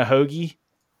eating a hoagie?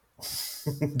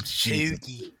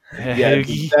 Hoagie. Yeah,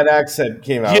 Hoagie. that accent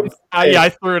came out. I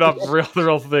threw it up the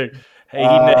real thing. Eating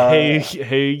a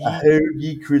hoagie.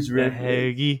 Hoagie, Chris A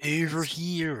Redfield. hoagie. Over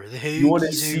here. The You want to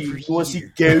hoagie's see? over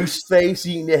Ghostface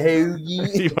eating a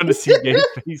hoagie? You want to see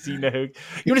Ghostface eating a hoagie?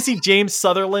 You want to see James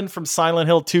Sutherland from Silent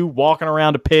Hill 2 walking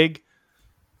around a pig?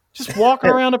 Just walking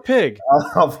around a pig.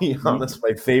 I'll be honest.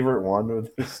 My favorite one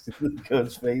with this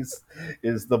Ghostface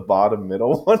is the bottom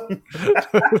middle one.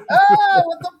 What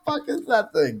the fuck is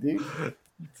that thing, dude?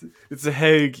 It's a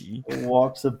hoagie. It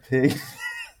walks a pig.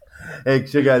 Hey,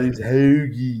 check out this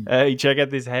hoagie. Hey, check out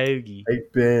this hoagie. Hey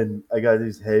Ben, I got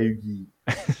this hoagie.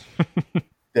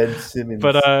 Ben Simmons.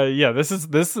 But yeah, this has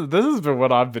been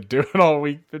what I've been doing all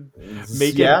week. Been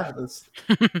making yeah.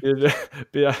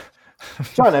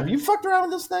 John, have you fucked around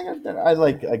with this thing? I've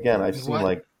seen What?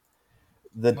 like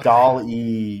the What?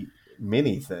 Doll-E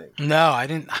mini thing. No, I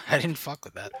didn't fuck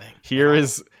with that thing.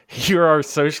 Here are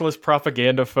socialist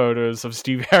propaganda photos of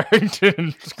Steve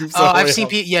Harrington. Oh, I've seen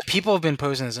people have been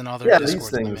posting this in other these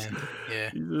Discords. I'm things. in. Yeah.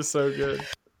 These are so good.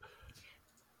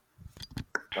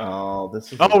 Oh,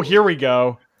 this is. Oh, here we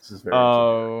go. This is very.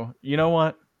 Oh, you know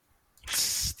what?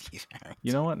 Steve Harrington.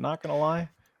 You know what? Not gonna lie.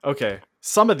 Okay,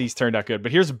 some of these turned out good,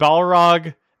 but here's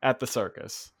Balrog at the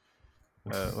circus.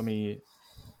 Let me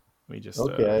just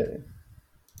Okay.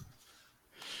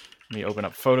 let me open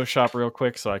up Photoshop real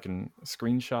quick so I can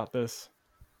screenshot this.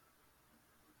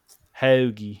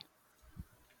 Hoagie.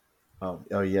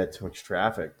 Oh yeah, too much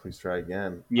traffic. Please try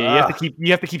again. Yeah,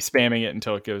 you have to keep spamming it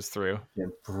until it goes through.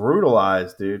 Getting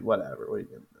brutalized, dude. Whatever. What are you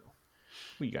gonna do?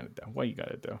 What you gotta do? What you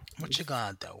gonna do? What you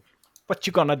gonna do? What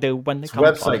you gonna do when they This come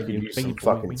website for can you, use some baby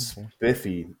fucking boy?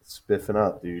 spiffing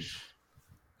up, dude.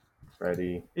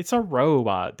 Ready? It's a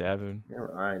robot, Devin. Yeah,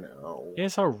 I know.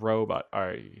 It's a robot. All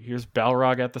right, here's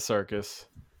Balrog at the circus.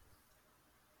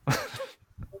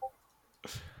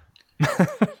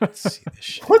 Let's see this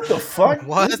shit. What the fuck?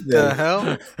 What is the this?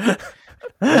 hell?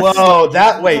 Whoa,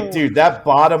 that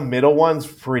bottom middle one's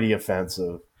pretty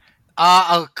offensive.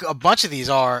 A bunch of these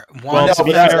are Well, one. to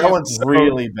be that fair, one's so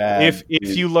really bad. If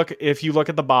dude. you look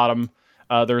at the bottom,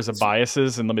 there's a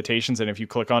biases and limitations, and if you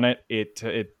click on it,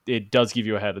 it does give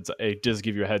you a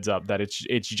heads up that it's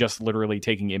just literally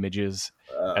taking images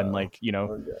and like Okay.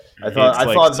 I it's thought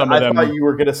like some of them- thought you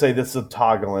were gonna say this is a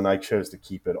toggle, and I chose to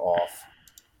keep it off.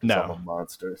 'Cause I'm no. a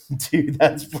monster, dude.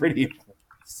 That's pretty.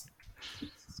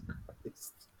 Jesus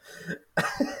Christ.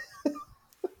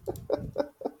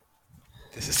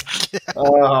 This is.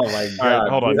 Oh my god! All right,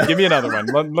 hold on. dude. Give me another one.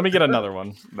 Let me get another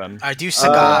one then. I do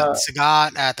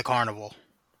Sagat at the carnival.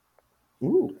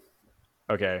 Ooh.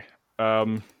 Okay.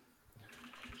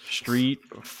 Street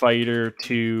Fighter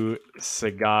 2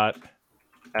 Sagat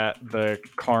at the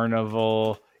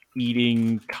carnival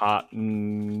eating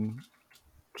cotton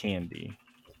candy.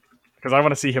 Because I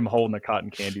want to see him holding a cotton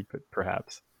candy,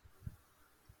 perhaps.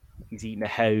 He's eating a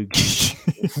hoagie.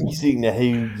 He's eating a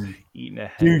hoagie. Eating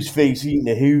a hoagie. Gooseface eating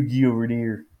a hoagie over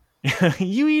there.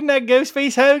 You eating that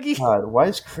Ghostface hoagie? God, why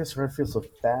is Chris Redfield so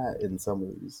fat in some of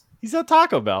these? He's at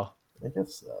Taco Bell. I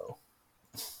guess so.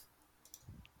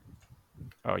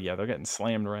 Oh, yeah, they're getting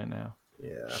slammed right now.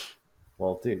 Yeah.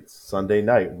 Well, dude, it's Sunday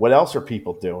night. What else are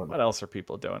people doing? What else are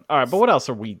people doing? All right, but what else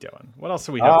are we doing? What else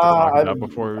do we have to talk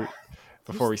about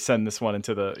before we send this one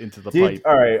into the pipe?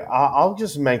 All right, I'll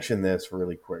just mention this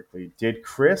really quickly. Did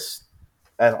Chris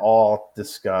at all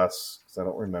discuss, because I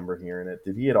don't remember hearing it,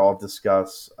 did he at all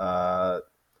discuss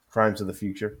Crimes of the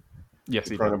Future? Yes,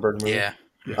 The he did. Cronenberg movie? Yeah.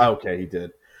 Okay, he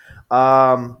did.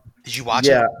 Did you watch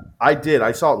Yeah, it? I did.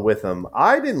 I saw it with him.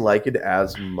 I didn't like it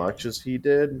as much as he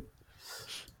did.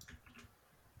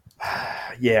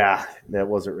 Yeah, that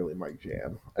wasn't really my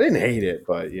jam. I didn't hate it,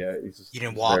 but yeah. It's just You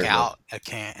didn't walk very out.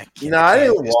 No, I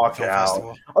didn't walk Film out.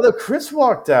 Festival? Although Chris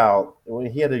walked out when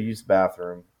he had to use the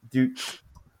bathroom. dude,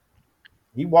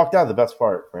 he walked out the best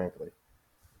part, frankly.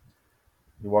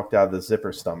 He walked out of the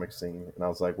zipper stomach scene, and I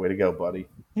was like, way to go, buddy.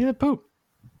 Yeah, poop.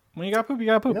 When you got poop, you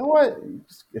got poop. You know what?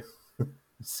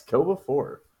 Just go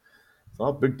before. It's not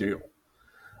a big deal.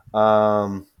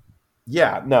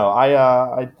 Yeah, no,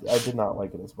 I did not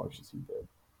like it as much as you did,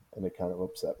 and it kind of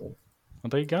upset me. Well,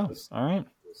 there you go. All right.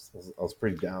 I was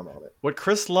pretty down on it. What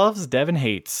Chris loves, Devin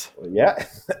hates. Yeah,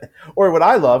 or what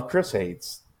I love, Chris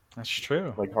hates. That's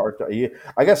true. Like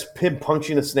I guess him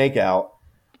punching a snake out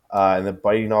and then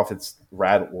biting off its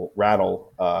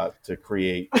rattle to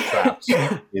create traps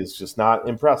is just not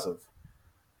impressive.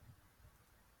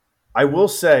 I will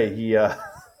say he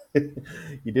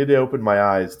he did open my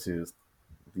eyes to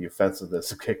the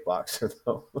offensiveness of kickboxer,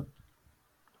 though.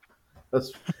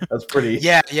 That's pretty.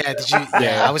 Yeah. Did you?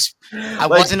 Yeah, I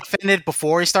wasn't offended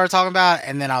before he started talking about it,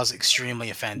 and then I was extremely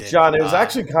offended. John, it was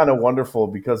actually kind of wonderful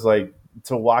because, like,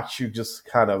 to watch you just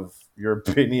kind of your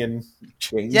opinion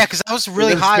change. Yeah, because I was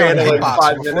really high on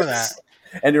kickboxer before that,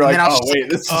 and you're like, oh wait,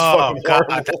 this is fucking God,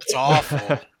 horrible. that's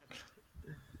awful.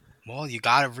 Well, you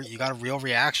got a real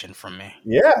reaction from me.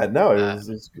 Yeah, no, it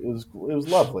was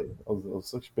lovely. I was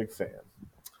such a big fan.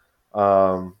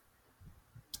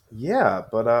 Yeah,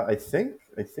 but I think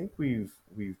we've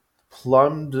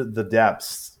plumbed the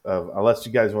depths of, unless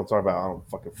you guys want to talk about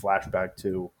fucking Flashback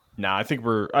 2. No, I think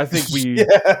we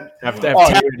Yeah. have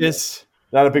tapped this.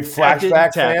 Not a big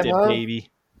Flashback fan, tapped it, huh? baby.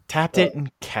 Tapped it and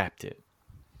capped it.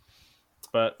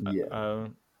 But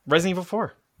Resident Evil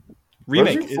 4 remake.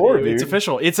 Resident Evil 4, it's dude.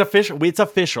 official. It's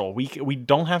official. We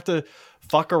don't have to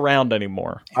fuck around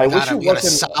anymore. I wish it we got a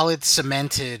wasn't solid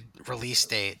cemented release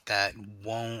date that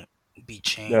won't be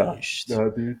changed. Yeah,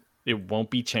 dude. It won't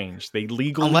be changed. They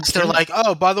legally Unless they're changed. like,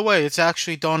 oh, by the way, it's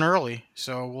actually done early,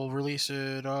 so we'll release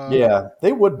it. Yeah,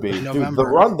 they would be. Dude, the November.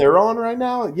 run they're on right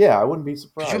now, yeah, I wouldn't be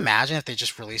surprised. Could you imagine if they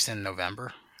just released it in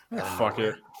November? Fuck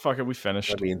it. We finished.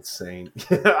 That'd be insane.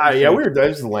 Yeah, we were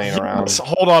just laying around. So,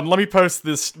 hold on, let me post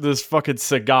this fucking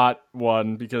Sagat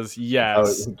one because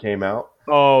yes. Oh, it came out.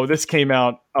 Oh, this came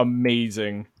out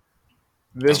amazing.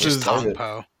 This is Tom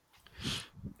Poe.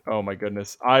 oh my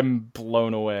goodness. I'm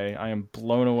blown away. I am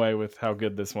blown away with how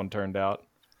good this one turned out.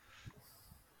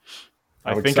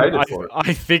 I'm excited for it.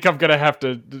 I think I'm gonna have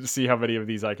to see how many of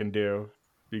these I can do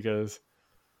because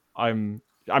I'm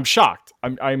shocked.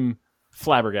 I'm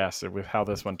flabbergasted with how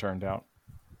this one turned out.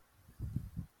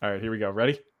 All right, here we go.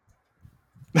 Ready?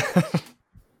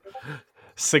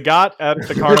 Sagat at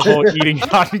the carnival eating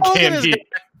cotton candy.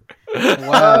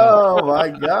 Wow. Oh my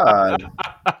god!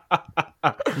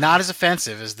 Not as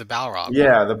offensive as the Balrog.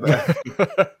 Yeah,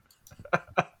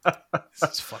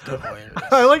 This is fucking hilarious.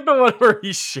 I like the one where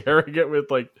he's sharing it with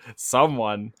like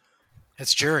someone.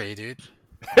 It's Jury, dude.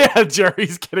 Yeah,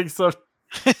 Jerry's getting some.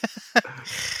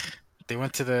 They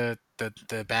went to the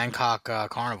Bangkok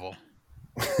carnival.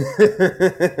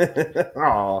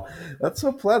 Oh, that's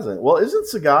so pleasant. Well, isn't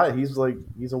Sagat?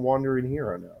 He's a wandering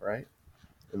hero now, right?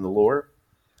 In the lore,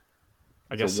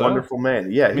 I he's guess a so. wonderful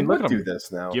man. Yeah, I mean, he look would at do him.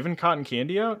 this now. Giving cotton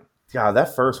candy out. God,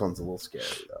 that first one's a little scary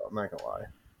though. I'm not gonna lie.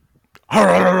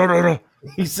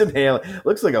 He's inhaling.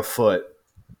 Looks like a foot.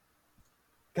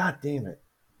 God damn it.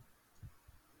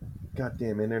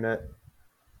 Goddamn internet.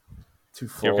 Too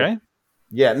full. You okay?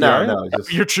 Yeah, no, You all right?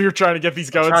 Just You're trying to get these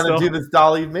going trying still? to do this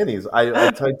Dolly Minis.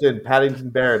 I typed in Paddington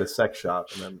Bear at a sex shop,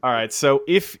 and then All right, so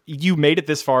if you made it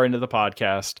this far into the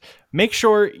podcast, make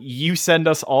sure you send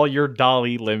us all your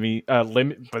Dolly minis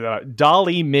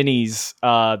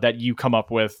that you come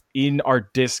up with in our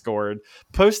Discord.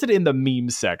 Post it in the meme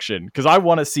section because I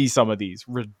want to see some of these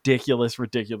ridiculous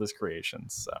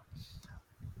creations. So,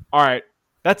 all right,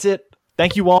 that's it.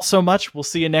 Thank you all so much. We'll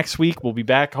see you next week. We'll be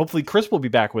back. Hopefully, Chris will be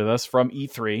back with us from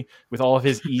E3 with all of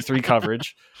his E3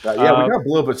 coverage. we got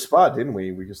blew up a spot, didn't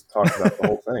we? We just talked about the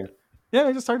whole thing. Yeah,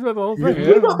 we just talked about the whole thing.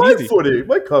 What about my Easy. footage,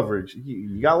 my coverage?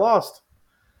 You got lost.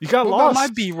 You got What lost. about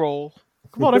my B-roll?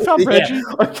 Come on, I found Reggie.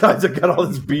 Oh, guys, I got all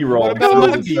this B-roll. What about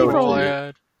my B-roll?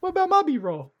 What about my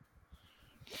B-roll?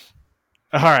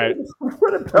 All right.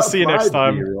 What about We'll see you my next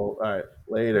time. B-roll? All right,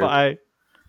 later. Bye.